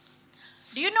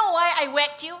 Do you know why I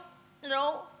whacked you?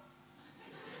 No.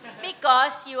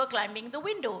 Because you were climbing the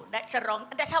window. That's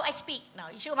how I speak. Now,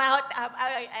 you show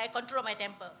I control my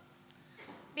temper.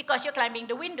 Because you're climbing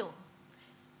the window.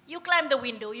 You climb the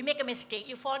window, you make a mistake,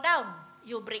 you fall down.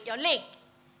 You'll break your leg.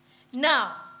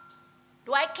 Now,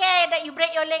 do I care that you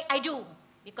break your leg? I do.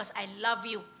 Because I love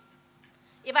you.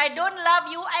 If I don't love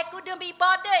you, I couldn't be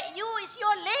bothered. You is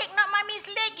your leg, not mommy's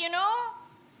leg, you know.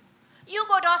 You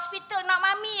go to hospital, not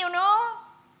mommy, you know.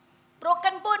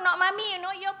 Broken bone, not mommy, you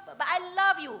know. But I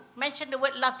love you. Mention the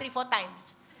word love 3-4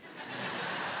 times.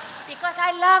 Because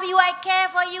I love you, I care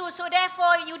for you. So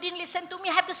therefore, you didn't listen to me,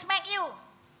 I have to smack you.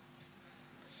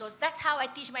 So that's how I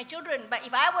teach my children. But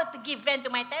if I were to give vent to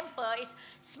my temper, it's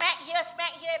smack here,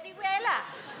 everywhere lah.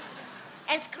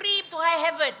 And scream to high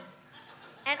heaven.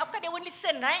 And of course they won't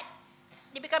listen, right?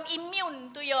 They become immune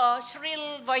to your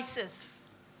shrill voices.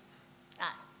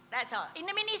 That's all. In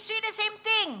the ministry, the same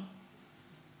thing.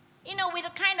 You know, with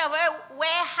a kind of a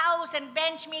warehouse and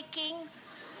bench making,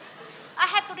 I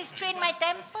have to restrain my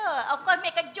temper. Of course,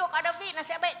 make a joke out of it.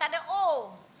 Nasib baik tak ada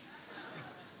O.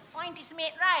 Point is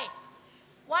made, right?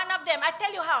 One of them, I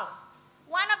tell you how.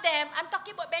 One of them, I'm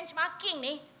talking about benchmarking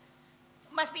ni,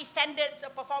 must be standards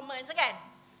of performance again.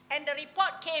 And the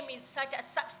report came in such a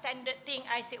substandard thing.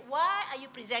 I said, why are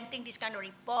you presenting this kind of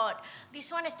report?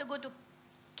 This one has to go to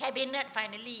cabinet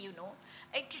finally, you know.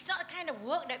 It is not the kind of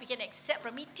work that we can accept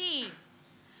from ET.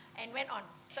 And went on.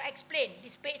 So I explained,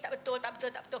 this page tak betul,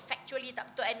 factually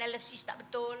tak betul, analysis tak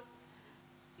betul.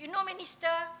 You know,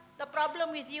 Minister, the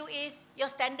problem with you is your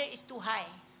standard is too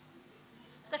high.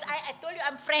 Because I told you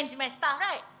I'm friends with my staff,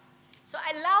 right? So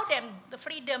I allow them the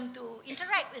freedom to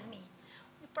interact with me.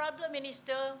 The problem,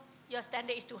 Minister, your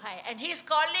standard is too high. And his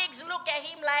colleagues look at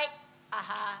him like,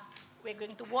 aha, we're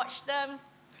going to watch them.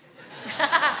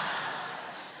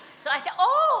 So I said,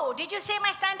 oh, did you say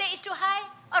my standard is too high?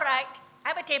 All right,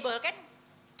 I have a table, kan?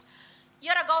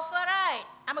 You're a golfer, right?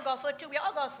 I'm a golfer too. We're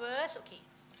all golfers, okay.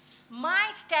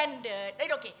 My standard,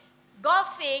 okay,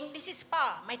 golfing, this is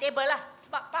par, my table lah,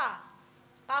 sebab par.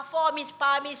 Par 4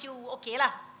 means you okay lah.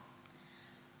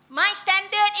 My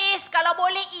standard is kalau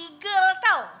boleh eagle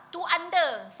tau, 2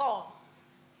 under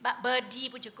 4. But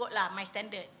birdie pun cukup lah, my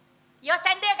standard. Your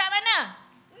standard kat mana?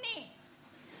 Ni.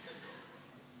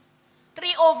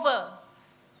 3 over.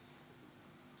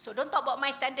 So don't talk about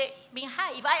my standard being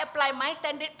high. If I apply my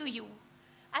standard to you,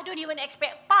 I don't even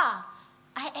expect par.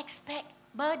 I expect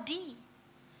birdie.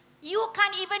 You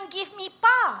can't even give me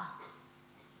par.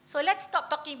 So let's stop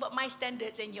talking about my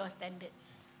standards and your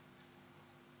standards.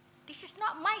 This is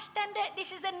not my standard.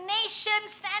 This is the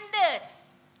nation's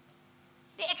standards.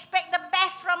 They expect the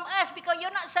best from us because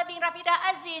you're not serving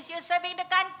Rafidah Aziz. You're serving the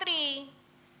country.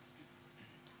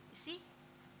 You see?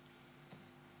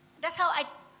 That's how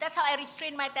I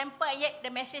restrain my temper, and yet the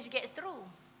message gets through.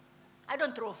 I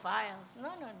don't throw files.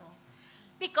 No.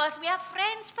 Because we are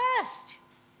friends first.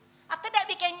 After that,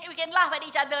 we can laugh at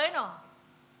each other, you know.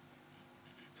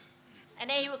 And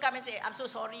then he will come and say, I'm so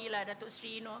sorry lah, Datuk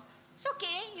Sri, you know. It's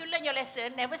okay, you learn your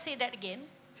lesson, never say that again.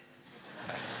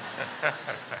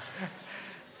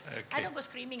 Okay. I don't go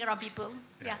screaming around people.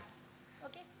 Yes. Yeah.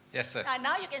 Okay. Yes, sir.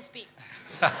 Now you can speak.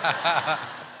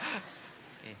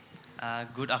 Okay.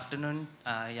 Good afternoon,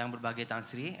 Yang Berbahagia Tan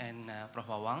Sri and Prof.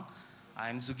 Awang.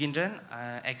 I'm Zugindran,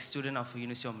 ex-student of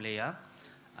University of Malaya.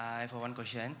 I have one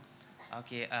question.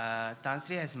 Okay, Tan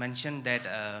Sri has mentioned that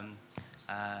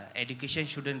education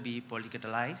shouldn't be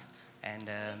politicalized and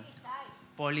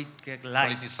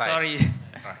politicalized. Sorry.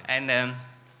 Right. And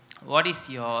what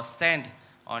is your stand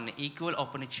on equal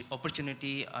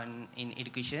opportunity in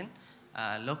education,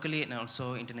 locally and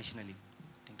also internationally?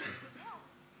 Thank you.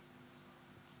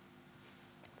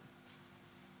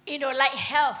 You know, like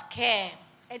health care,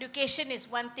 education is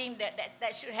one thing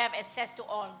that should have access to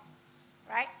all,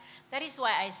 right? That is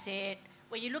why I said,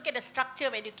 when you look at the structure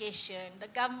of education, the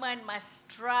government must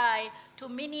try to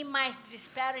minimize the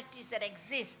disparities that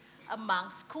exist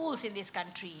among schools in this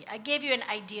country. I gave you an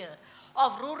idea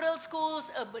of rural schools,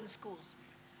 urban schools.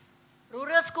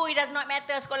 Rural school, it does not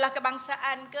matter, sekolah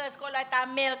kebangsaan ke, sekolah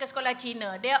Tamil ke, sekolah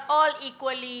Cina. They are all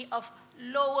equally of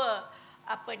lower,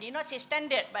 not say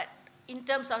standard, but in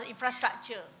terms of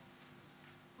infrastructure.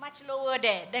 Much lower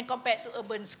there than compared to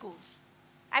urban schools.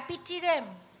 I pity them.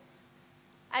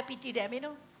 You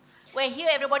know. Where here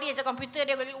everybody has a computer,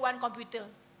 they only one computer.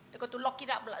 They got to lock it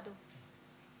up pula tu.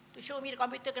 To show me the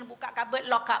computer, can buka cupboard,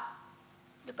 lock up.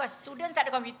 Because students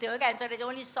ada computer kan, so there's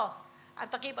only source. I'm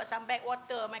talking about some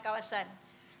backwater, my kawasan.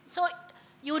 So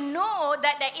you know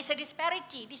that there is a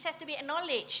disparity. This has to be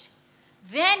acknowledged.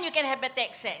 Then you can have better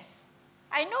access.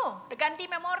 I know, the Gandhi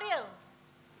Memorial.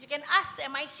 You can ask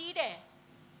MIC there.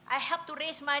 I help to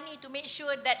raise money to make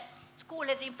sure that school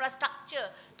has infrastructure,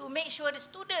 to make sure the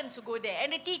students who go there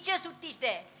and the teachers who teach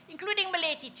there, including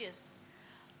Malay teachers,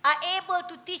 are able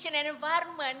to teach in an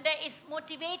environment that is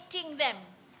motivating them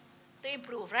to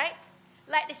improve, right?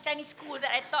 Like this Chinese school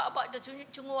that I talked about, the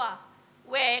Chunghua,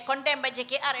 where condemned by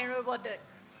JKR and not bothered.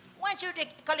 Once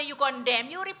kalau you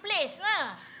condemn, you replace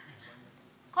lah.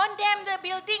 Condemn the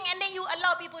building and then you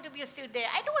allow people to be still there.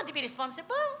 I don't want to be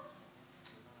responsible.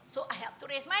 So I have to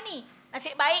raise money.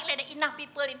 Nasib baik there are enough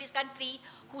people in this country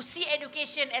who see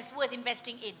education as worth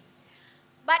investing in.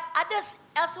 But others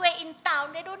elsewhere in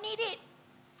town, they don't need it.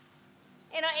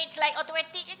 You know, it's like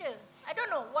automatic aja. I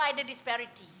don't know why the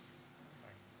disparity.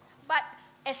 But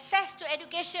access to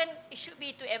education, it should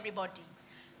be to everybody.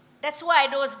 That's why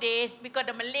those days, because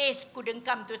the Malays couldn't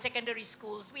come to secondary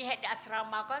schools, we had the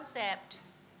asrama concept.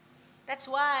 That's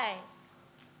why.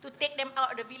 To take them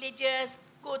out of the villages,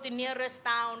 go to nearest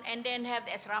town, and then have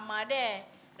the asrama there,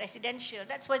 residential.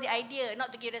 That's what the idea,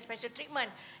 not to give them special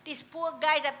treatment. These poor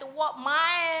guys have to walk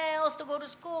miles to go to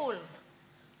school.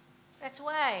 That's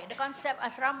why the concept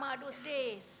asrama those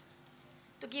days.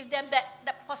 To give them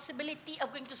that possibility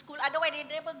of going to school. Otherwise, they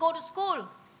never go to school.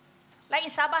 Like in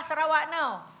Sabah, Sarawak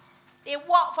now. They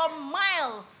walk for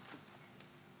miles.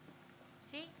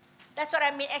 See? That's what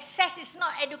I mean. Access is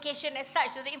not education as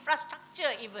such, to the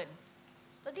infrastructure even.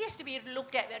 So this has to be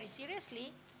looked at very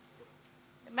seriously.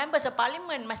 The members of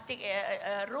parliament must take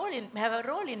have a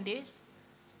role in this.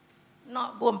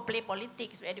 Not go and play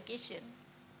politics with education.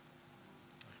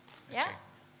 Yeah?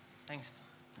 Thanks.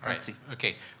 Right.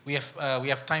 Okay. We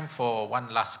have time for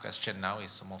one last question now.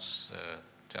 It's almost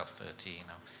 12:30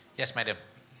 now. Yes, madam.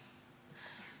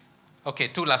 Okay,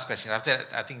 two last questions. After that,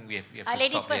 I think we have to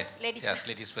ladies stop first. here. Ladies yes, first.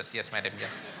 ladies first. Yes, madam.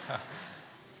 Yeah.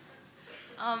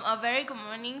 A very good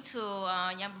morning to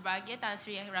Yang Berbahagia Tan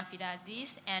Sri Rafidah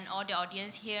Aziz and all the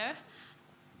audience here.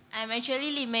 I'm actually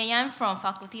Lee Mei-Yan from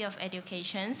Faculty of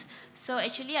Education. So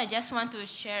actually, I just want to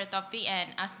share a topic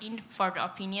and asking for the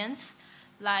opinions.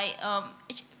 Like,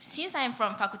 since I'm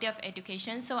from Faculty of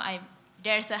Education, so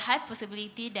there's a high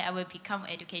possibility that I will become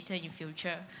an educator in the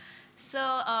future. So,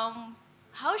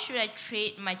 how should I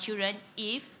treat my children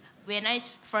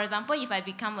for example, if I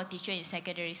become a teacher in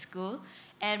secondary school,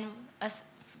 and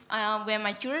when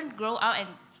my children grow up and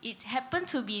it happened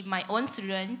to be my own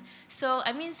student, so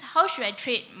I mean, how should I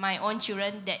treat my own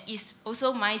children that is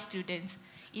also my students?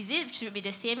 Should be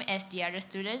the same as the other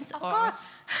students? Of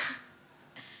course.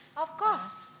 Of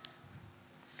course.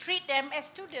 Treat them as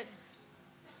students.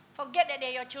 Forget that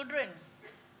they're your children.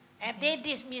 And if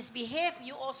they misbehave,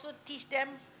 you also teach them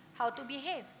how to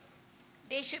behave.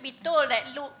 They should be told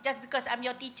that, look, just because I'm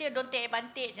your teacher, don't take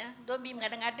advantage. Don't be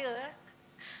mengada-ngada.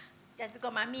 Just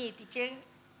because mommy teaching,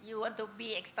 you want to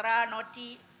be extra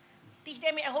naughty. Teach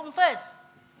them at home first.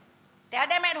 Tell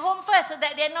them at home first so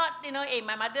that they're not, hey,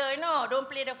 my mother, don't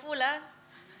play the fool.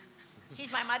 She's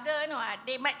my mother,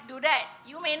 they might do that.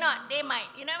 You may not, they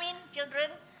might. You know what I mean? Children,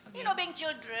 being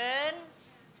children.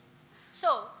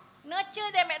 So, nurture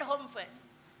them at home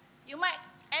first. You might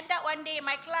end up one day in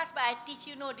my class, but I teach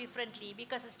you differently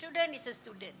because a student is a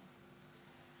student.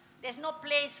 There's no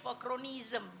place for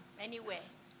cronyism anywhere.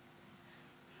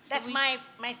 That's my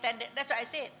standard. That's what I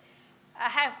said. I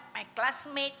have my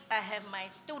classmates, I have my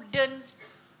students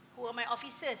who are my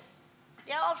officers.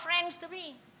 They are all friends to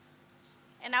me.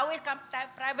 And I always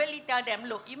privately tell them,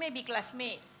 look, you may be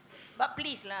classmates, but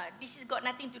please, this has got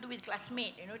nothing to do with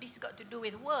classmate. This has got to do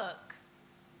with work.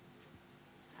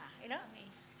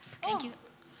 Thank you.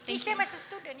 Teach them as a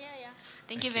student, yeah.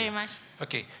 Thank you very much.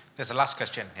 Okay, there's a last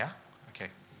question, yeah?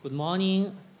 Okay. Good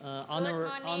morning,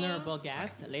 honorable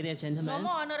guests, ladies and gentlemen. No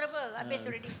more honorable, habis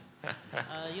already.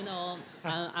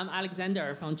 I'm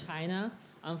Alexander from China.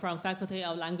 I'm from Faculty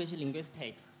of Language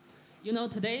Linguistics.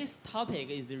 Today's topic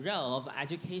is the role of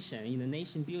education in the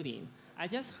nation building. I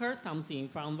just heard something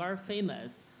from very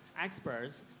famous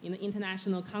experts in the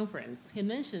international conference. He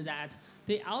mentioned that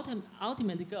the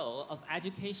ultimate goal of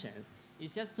education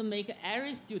is just to make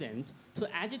every student to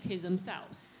educate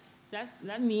themselves.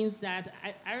 That means that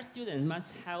every student must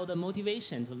have the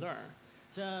motivation to learn.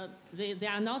 They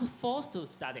are not forced to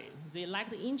study. They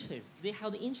lack the interest. They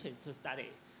have the interest to study.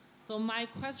 So my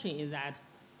question is that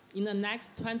in the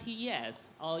next 20 years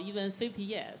or even 50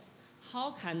 years,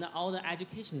 how can all the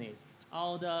educationists,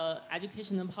 all the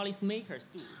educational policymakers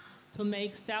do to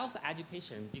make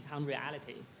self-education become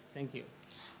reality? Thank you.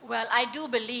 Well, I do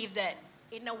believe that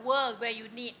in a world where you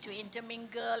need to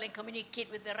intermingle and communicate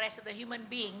with the rest of the human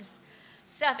beings,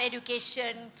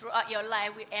 self-education throughout your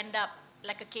life will end up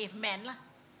like a caveman.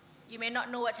 You may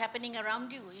not know what's happening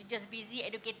around you. You're just busy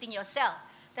educating yourself.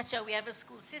 That's why we have a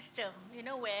school system,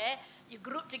 where you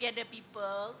group together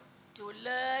people to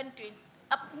learn,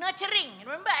 nurturing.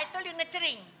 Remember, I told you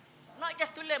nurturing. Not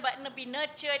just to learn, but be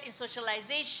nurtured in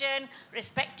socialization,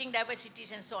 respecting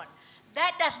diversities and so on.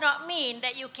 That does not mean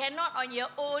that you cannot on your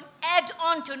own add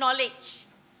on to knowledge.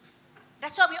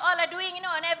 That's what we all are doing,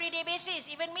 on an everyday basis,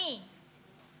 even me.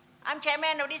 I'm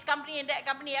chairman of this company and that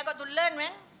company. I got to learn,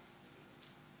 man.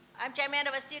 I'm chairman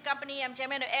of a steel company. I'm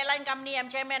chairman of an airline company. I'm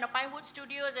chairman of Pinewood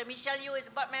Studios. Michelle Yeoh is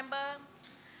a board member.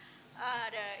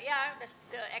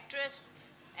 The actress.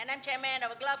 And I'm chairman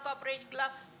of a glove corporation.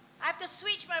 I have to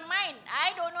switch my mind.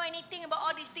 I don't know anything about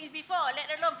all these things before, let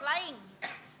alone flying.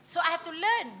 So I have to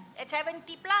learn. At 70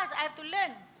 plus, I have to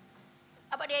learn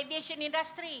about the aviation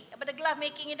industry, about the glove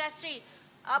making industry,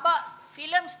 about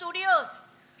film studios.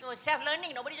 So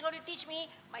self-learning, nobody's going to teach me.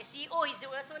 My CEO is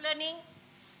also learning.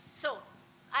 So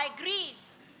I agree,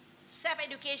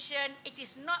 self-education, it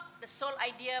is not the sole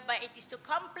idea, but it is to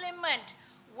complement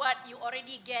what you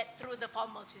already get through the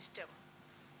formal system.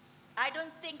 I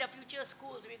don't think the future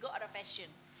schools will go out of fashion.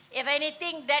 If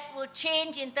anything, that will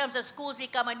change in terms of schools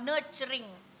become a nurturing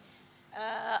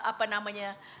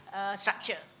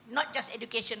structure, not just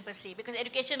education per se. Because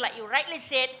education, like you rightly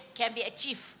said, can be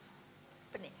achieved.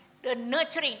 The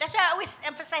nurturing, that's why I always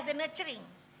emphasize the nurturing.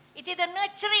 It is the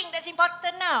nurturing that's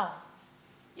important now.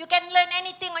 You can learn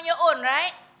anything on your own,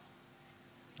 right?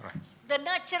 Right. The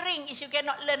nurturing is you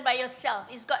cannot learn by yourself.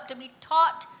 It's got to be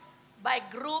taught by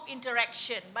group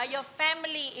interaction, by your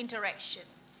family interaction.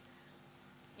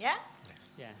 Yeah? Yes.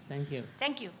 Yeah, thank you.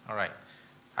 Thank you. All right.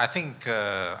 I think,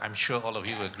 I'm sure all of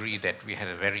you agree that we had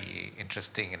a very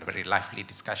interesting and very lively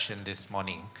discussion this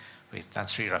morning with Tan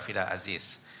Sri Rafidah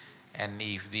Aziz. And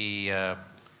if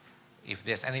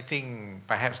there's anything,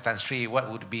 perhaps Tan Sri,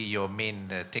 what would be your main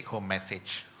take-home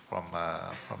message from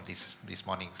this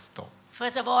morning's talk?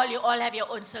 First of all, you all have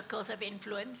your own circles of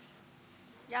influence.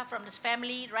 Yeah, from this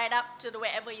family right up to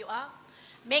wherever you are.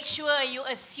 Make sure you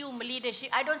assume leadership.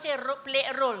 I don't say play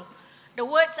a role. The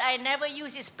words I never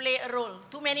use is play a role.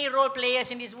 Too many role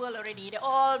players in this world already. They're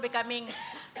all becoming,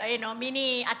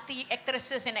 mini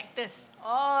actresses and actors.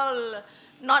 All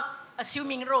not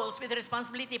assuming roles with the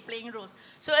responsibility of playing roles.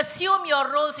 So assume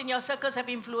your roles in your circles of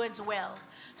influence well,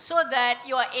 so that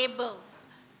you are able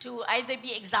to either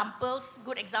be examples,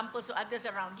 good examples to others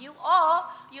around you, or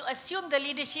you assume the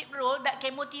leadership role that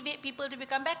can motivate people to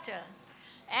become better.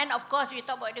 And of course, we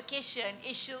talk about education,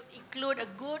 it should include a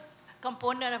good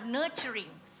component of nurturing.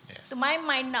 Yes. To my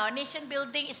mind now, nation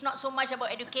building is not so much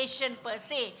about education per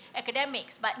se,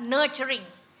 academics, but nurturing.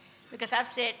 Because I've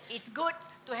said it's good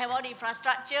to have all the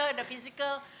infrastructure, the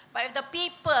physical, but if the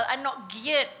people are not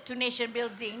geared to nation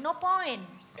building, no point.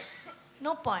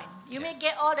 No point. You may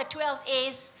get all the 12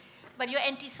 A's, but you're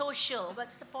antisocial.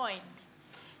 What's the point?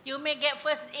 You may get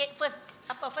first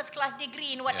class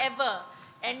degree in whatever,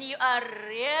 and you are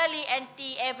really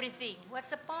anti everything. What's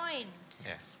the point?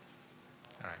 Yes.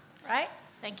 All right. Right?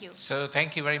 Thank you. So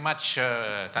thank you very much,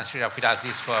 Tan Sri Rafidah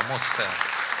Aziz, for a most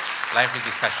lively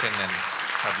discussion and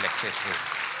lecture today.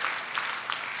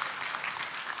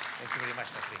 Thank you very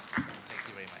much, Tan Sri. Thank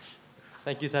you very much.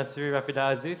 Thank you, Tan Sri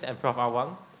Rafidah Aziz and Prof.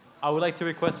 Awang. I would like to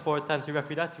request for Tan Sri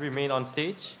Rafidah to remain on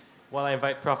stage while I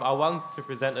invite Prof. Awang to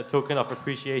present a token of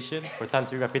appreciation for Tan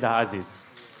Sri Rafidah Aziz.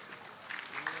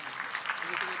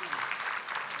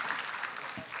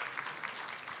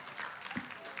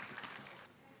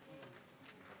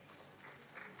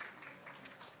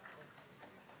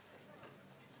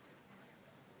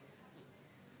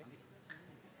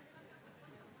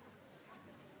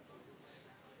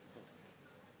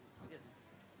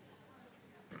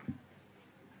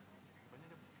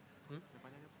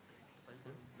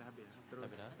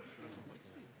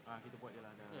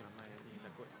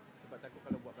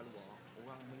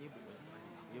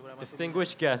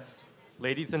 Distinguished guests,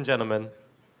 ladies and gentlemen,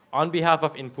 on behalf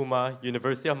of INPUMA,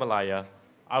 University of Malaya,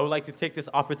 I would like to take this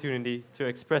opportunity to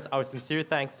express our sincere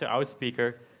thanks to our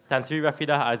speaker, Tan Sri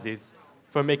Rafidah Aziz,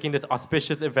 for making this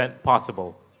auspicious event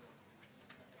possible.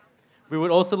 We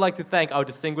would also like to thank our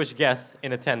distinguished guests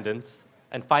in attendance,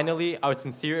 and finally, our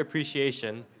sincere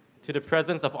appreciation to the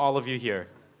presence of all of you here.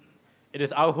 It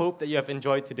is our hope that you have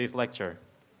enjoyed today's lecture.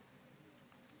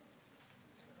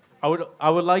 I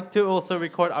would like to also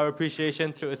record our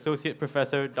appreciation to Associate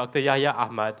Professor Dr. Yahya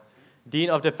Ahmad,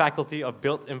 Dean of the Faculty of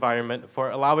Built Environment,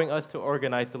 for allowing us to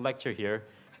organize the lecture here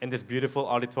in this beautiful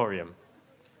auditorium.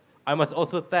 I must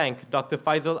also thank Dr.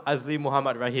 Faisal Azli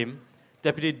Muhammad Rahim,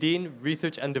 Deputy Dean,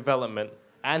 Research and Development,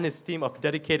 and his team of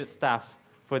dedicated staff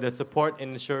for their support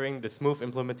in ensuring the smooth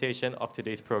implementation of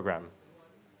today's program.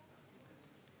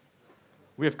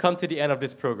 We have come to the end of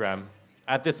this program.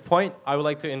 At this point, I would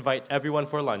like to invite everyone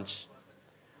for lunch.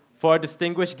 For our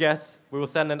distinguished guests, we will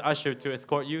send an usher to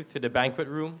escort you to the banquet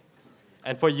room.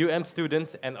 And for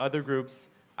students and other groups,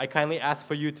 I kindly ask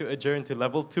for you to adjourn to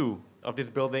level 2 of this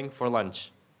building for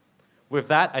lunch. With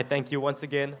that, I thank you once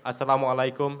again. Assalamu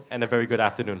alaikum and a very good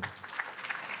afternoon.